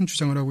독특한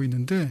주장을 하고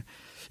있는데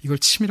이걸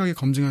치밀하게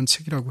검증한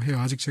책이라고 해요.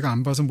 아직 제가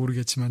안 봐서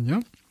모르겠지만요.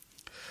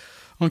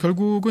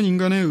 결국은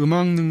인간의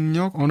음악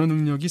능력, 언어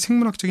능력이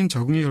생물학적인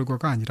적응의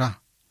결과가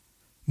아니라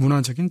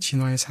문화적인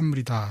진화의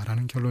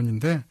산물이다라는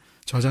결론인데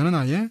저자는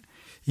아예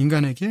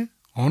인간에게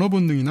언어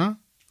본능이나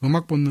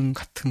음악 본능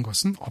같은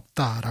것은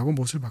없다라고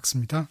못을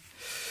박습니다.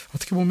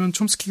 어떻게 보면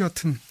촘스키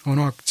같은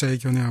언어학자의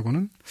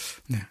견해하고는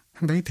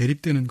상당히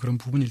대립되는 그런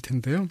부분일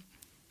텐데요.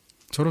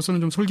 저로서는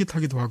좀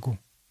솔깃하기도 하고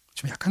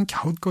좀 약간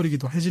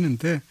갸웃거리기도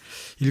해지는데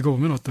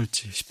읽어보면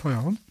어떨지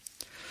싶어요.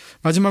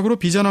 마지막으로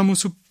비자나무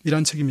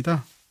숲이란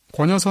책입니다.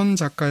 권여선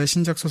작가의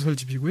신작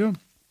소설집이고요.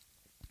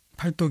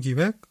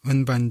 팔도기획,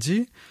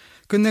 은반지,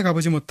 끝내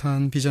가보지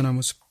못한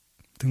비자나무 숲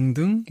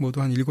등등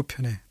모두 한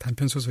 7편의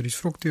단편소설이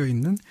수록되어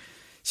있는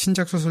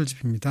신작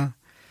소설집입니다.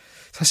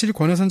 사실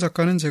권여선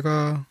작가는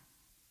제가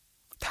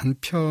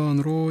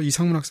단편으로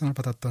이상문학상을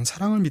받았던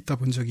사랑을 믿다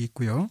본 적이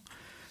있고요.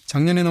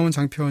 작년에 나온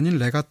장편인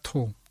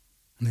레가토,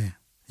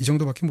 이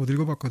정도밖에 못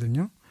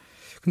읽어봤거든요.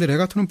 근데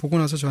레가토는 보고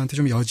나서 저한테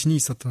좀 여진이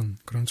있었던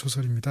그런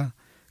소설입니다.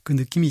 그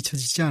느낌이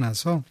잊혀지지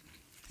않아서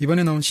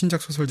이번에 나온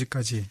신작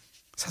소설집까지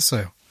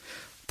샀어요.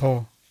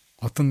 더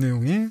어떤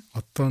내용의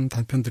어떤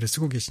단편들을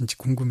쓰고 계신지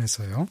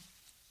궁금해서요.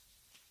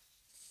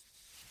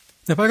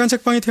 빨간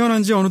책방이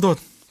태어난 지 어느덧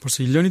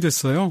벌써 1년이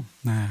됐어요.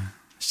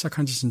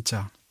 시작한 지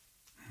진짜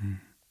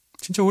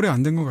오래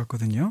안 된 것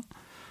같거든요.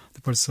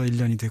 벌써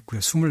 1년이 됐고요.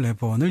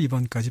 24번을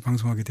이번까지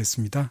방송하게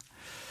됐습니다.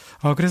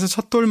 그래서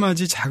첫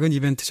돌맞이 작은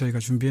이벤트 저희가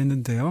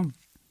준비했는데요.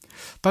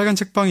 빨간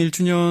책방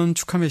 1주년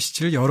축하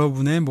메시지를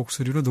여러분의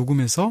목소리로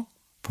녹음해서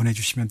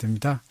보내주시면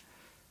됩니다.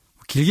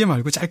 길게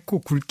말고 짧고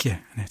굵게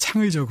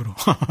창의적으로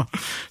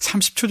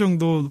 30초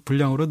정도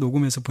분량으로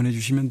녹음해서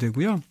보내주시면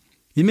되고요.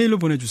 이메일로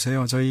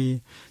보내주세요.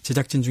 저희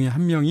제작진 중에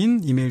한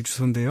명인 이메일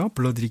주소인데요.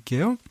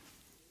 불러드릴게요.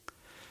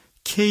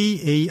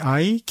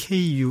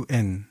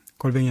 kaikun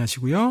 @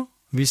 하시고요.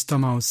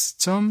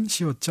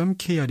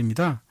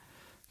 wisdomhouse.co.kr입니다.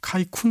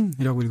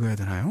 카이쿤이라고 읽어야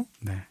되나요?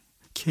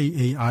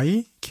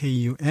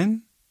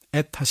 kaikun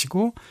 @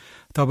 하시고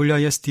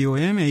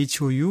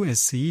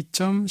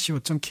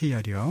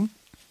wisdomhouse.co.kr이요.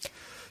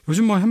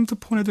 요즘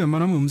핸드폰에도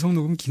웬만하면 음성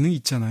녹음 기능이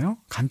있잖아요.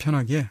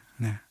 간편하게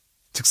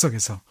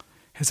즉석에서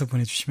해서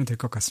보내주시면 될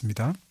것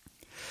같습니다.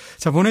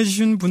 자,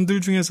 보내주신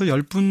분들 중에서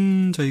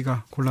 10분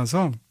저희가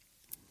골라서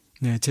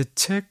제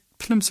책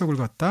필름 속을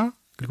걷다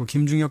그리고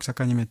김중혁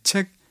작가님의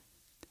책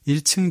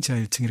 1층 지하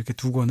 1층 이렇게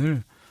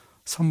 2권을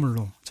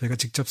선물로 저희가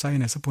직접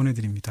사인해서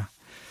보내드립니다.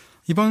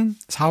 이번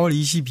 4월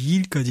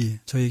 22일까지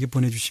저희에게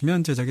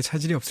보내주시면 제작에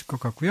차질이 없을 것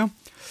같고요.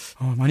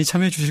 많이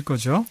참여해 주실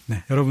거죠?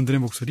 여러분들의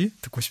목소리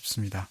듣고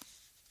싶습니다.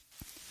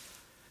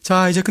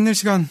 자, 이제 끝낼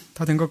시간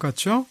다 된 것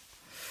같죠?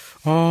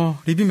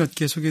 리뷰 몇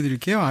개 소개해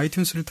드릴게요.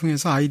 아이튠스를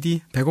통해서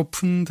아이디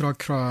배고픈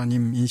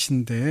드라큘라님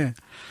인신데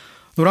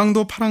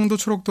노랑도 파랑도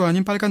초록도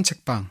아닌 빨간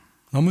책방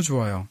너무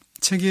좋아요.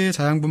 책의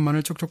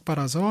자양분만을 쪽쪽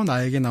빨아서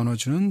나에게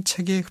나눠주는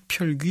책의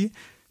흡혈귀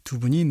두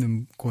분이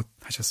있는 곳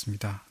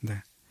하셨습니다.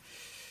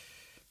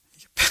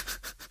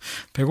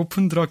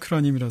 배고픈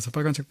드라큘라님이라서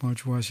빨간 책방을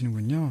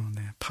좋아하시는군요.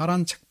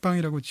 파란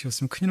책방이라고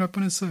지었으면 큰일 날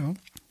뻔했어요.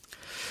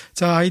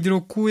 자,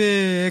 아이디로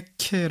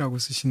꾸에케라고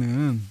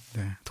쓰시는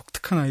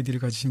독특한 아이디를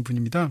가지신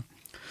분입니다.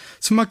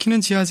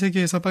 숨막히는 지하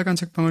세계에서 빨간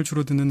책방을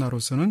주로 듣는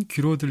나로서는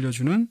귀로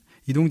들려주는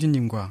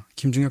이동진님과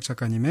김중혁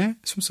작가님의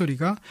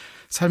숨소리가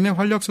삶의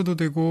활력소도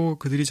되고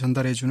그들이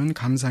전달해주는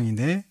감상이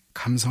내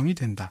감성이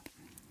된다.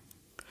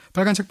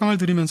 빨간 책방을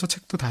들으면서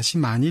책도 다시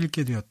많이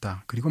읽게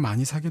되었다. 그리고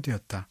많이 사게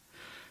되었다.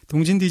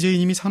 동진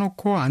DJ님이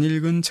사놓고 안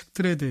읽은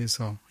책들에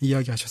대해서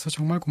이야기하셔서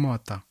정말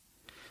고마웠다.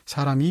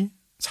 사람이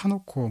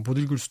사놓고 못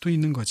읽을 수도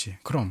있는 거지.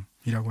 그럼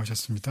이라고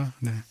하셨습니다.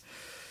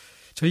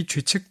 저희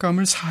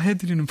죄책감을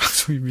사해드리는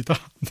방송입니다.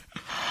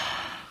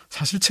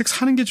 사실 책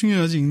사는 게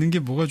중요하지 읽는 게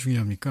뭐가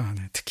중요합니까?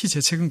 특히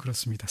제 책은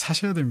그렇습니다.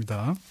 사셔야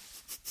됩니다.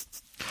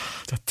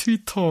 자,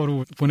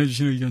 트위터로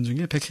보내주신 의견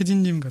중에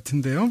백혜진님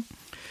같은데요.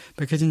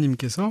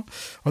 백혜진님께서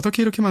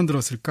어떻게 이렇게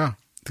만들었을까?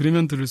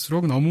 들으면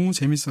들을수록 너무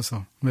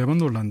재밌어서 매번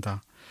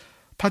놀란다.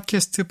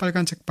 팟캐스트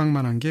빨간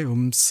책방만 한 게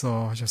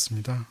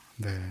하셨습니다.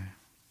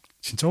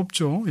 진짜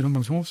없죠. 이런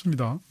방송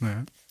없습니다.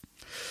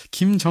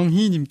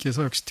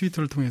 김정희님께서 역시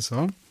트위터를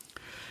통해서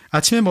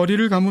아침에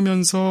머리를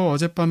감으면서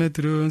어젯밤에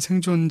들은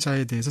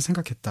생존자에 대해서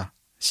생각했다.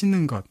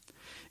 씻는 것.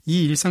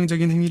 이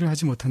일상적인 행위를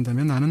하지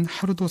못한다면 나는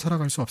하루도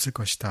살아갈 수 없을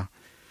것이다.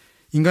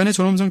 인간의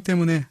존엄성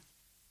때문에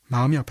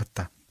마음이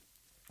아팠다.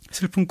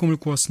 슬픈 꿈을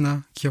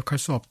꾸었으나 기억할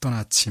수 없던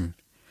아침.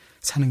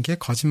 사는 게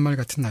거짓말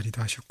같은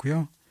날이다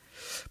하셨고요.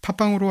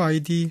 팟빵으로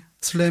아이디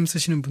슬램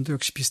쓰시는 분도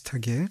역시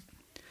비슷하게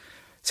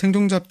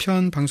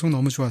생존자편 방송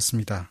너무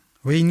좋았습니다.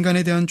 왜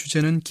인간에 대한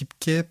주제는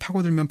깊게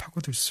파고들면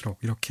파고들수록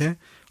이렇게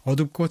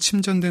어둡고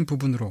침전된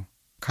부분으로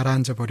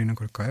가라앉아 버리는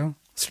걸까요?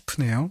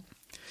 슬프네요.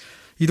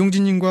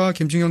 이동진님과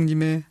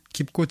김중영님의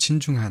깊고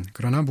진중한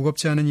그러나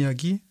무겁지 않은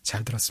이야기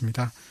잘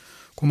들었습니다.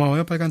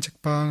 고마워요 빨간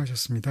책방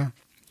하셨습니다.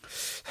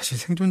 사실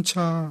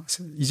생존차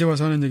이제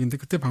와서 하는 얘기인데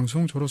그때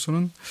방송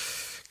저로서는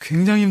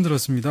굉장히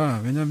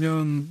힘들었습니다.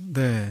 왜냐하면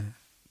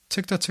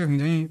책 자체가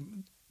굉장히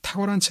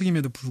탁월한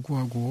책임에도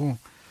불구하고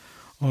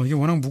이게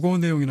워낙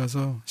무거운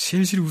내용이라서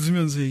실실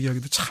웃으면서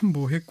얘기하기도 참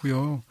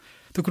했고요.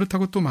 또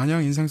그렇다고 또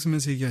마냥 인상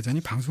쓰면서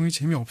얘기하자니 방송이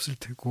재미없을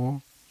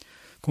테고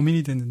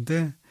고민이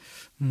됐는데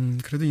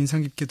그래도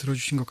인상 깊게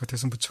들어주신 것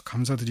같아서 무척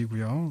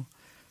감사드리고요.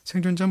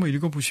 생존자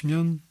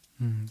읽어보시면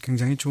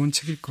굉장히 좋은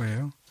책일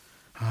거예요.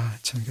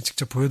 참 이거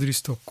직접 보여드릴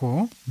수도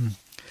없고.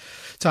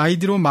 자,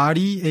 아이디로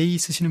마리 A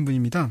쓰시는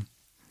분입니다.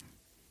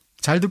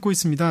 잘 듣고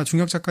있습니다.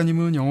 중혁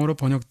작가님은 영어로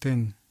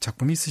번역된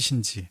작품이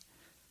있으신지.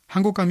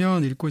 한국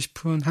가면 읽고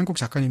싶은 한국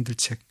작가님들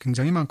책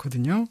굉장히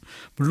많거든요.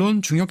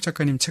 물론 중혁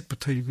작가님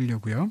책부터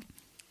읽으려고요.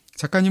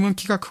 작가님은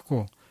키가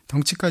크고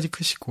덩치까지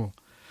크시고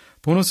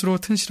보너스로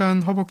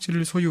튼실한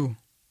허벅지를 소유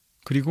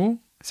그리고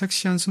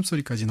섹시한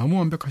숨소리까지 너무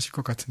완벽하실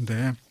것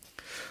같은데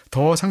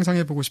더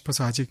상상해보고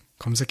싶어서 아직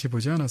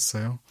검색해보지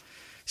않았어요.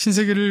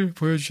 신세계를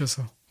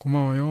보여주셔서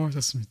고마워요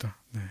하셨습니다.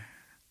 네.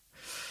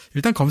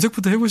 일단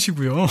검색부터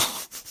해보시고요.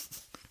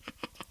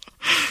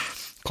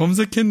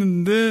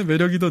 검색했는데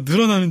매력이 더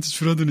늘어나는지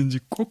줄어드는지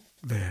꼭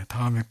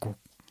다음에 꼭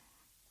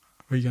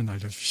의견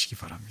알려주시기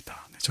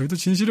바랍니다. 네, 저희도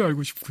진실을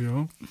알고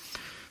싶고요.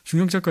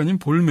 중영 작가님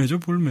볼매죠,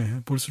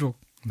 볼매. 볼수록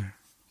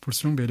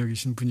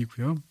매력이신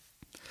분이고요.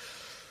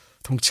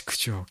 덩치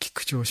크죠, 키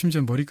크죠,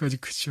 심지어 머리까지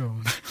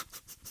크죠.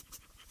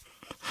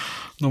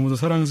 너무도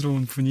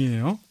사랑스러운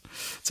분이에요.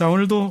 자,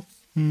 오늘도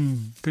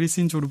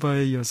그리스인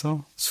조르바에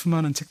이어서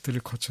수많은 책들을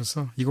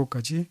거쳐서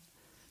이곳까지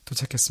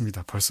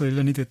도착했습니다. 벌써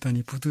 1년이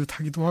됐다니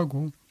뿌듯하기도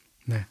하고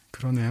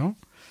그러네요.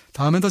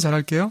 다음엔 더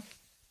잘할게요.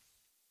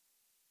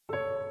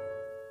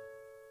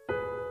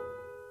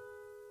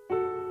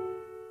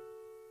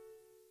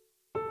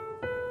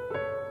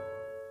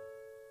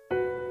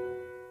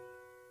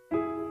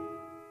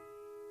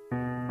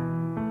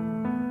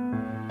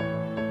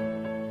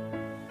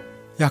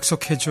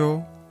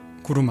 약속해줘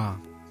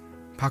구루마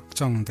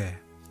박정대.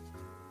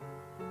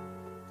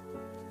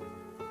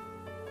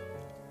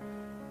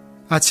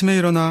 아침에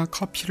일어나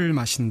커피를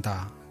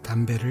마신다.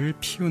 담배를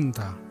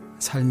피운다.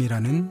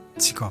 삶이라는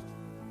직업.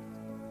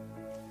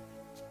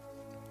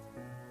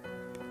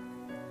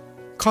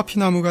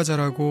 커피나무가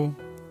자라고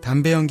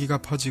담배 연기가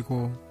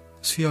퍼지고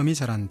수염이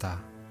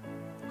자란다.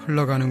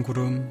 흘러가는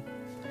구름.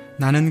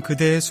 나는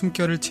그대의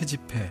숨결을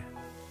채집해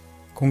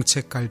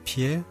공책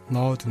갈피에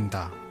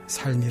넣어둔다.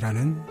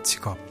 삶이라는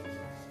직업.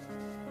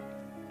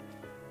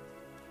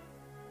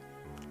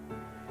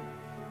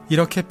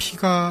 이렇게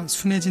피가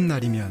순해진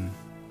날이면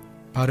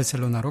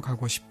바르셀로나로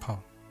가고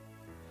싶어.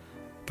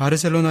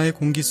 바르셀로나의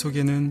공기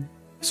속에는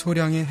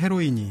소량의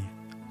헤로인이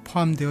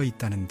포함되어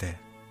있다는데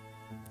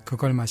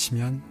그걸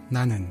마시면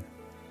나는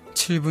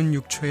 7분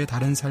 6초의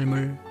다른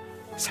삶을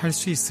살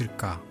수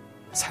있을까?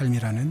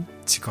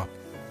 삶이라는 직업.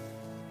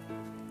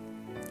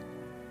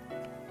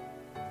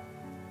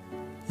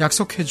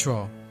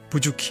 약속해줘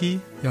부주키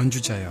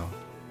연주자여.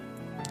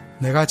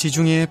 내가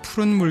지중해의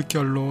푸른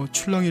물결로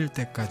출렁일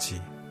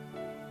때까지.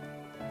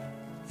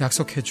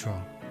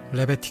 약속해줘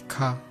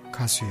레베티카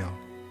가수여.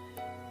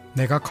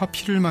 내가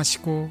커피를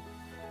마시고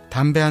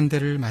담배 한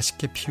대를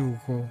맛있게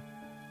피우고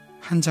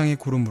한 장의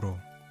구름으로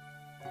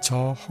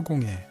저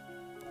허공에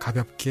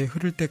가볍게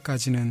흐를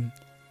때까지는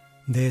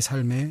내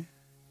삶에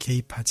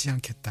개입하지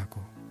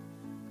않겠다고.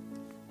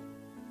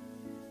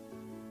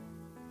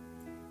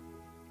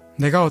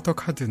 내가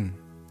어떡하든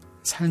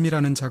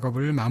삶이라는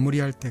작업을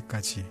마무리할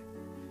때까지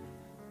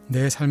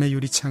내 삶의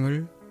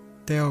유리창을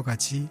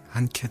떼어가지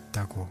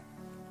않겠다고.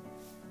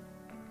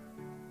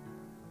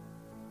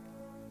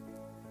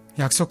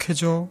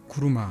 약속해줘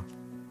구름아.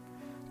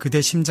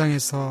 그대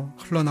심장에서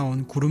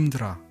흘러나온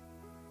구름들아.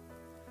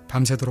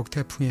 밤새도록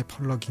태풍에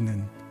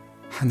펄럭이는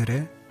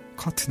하늘의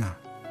커튼아.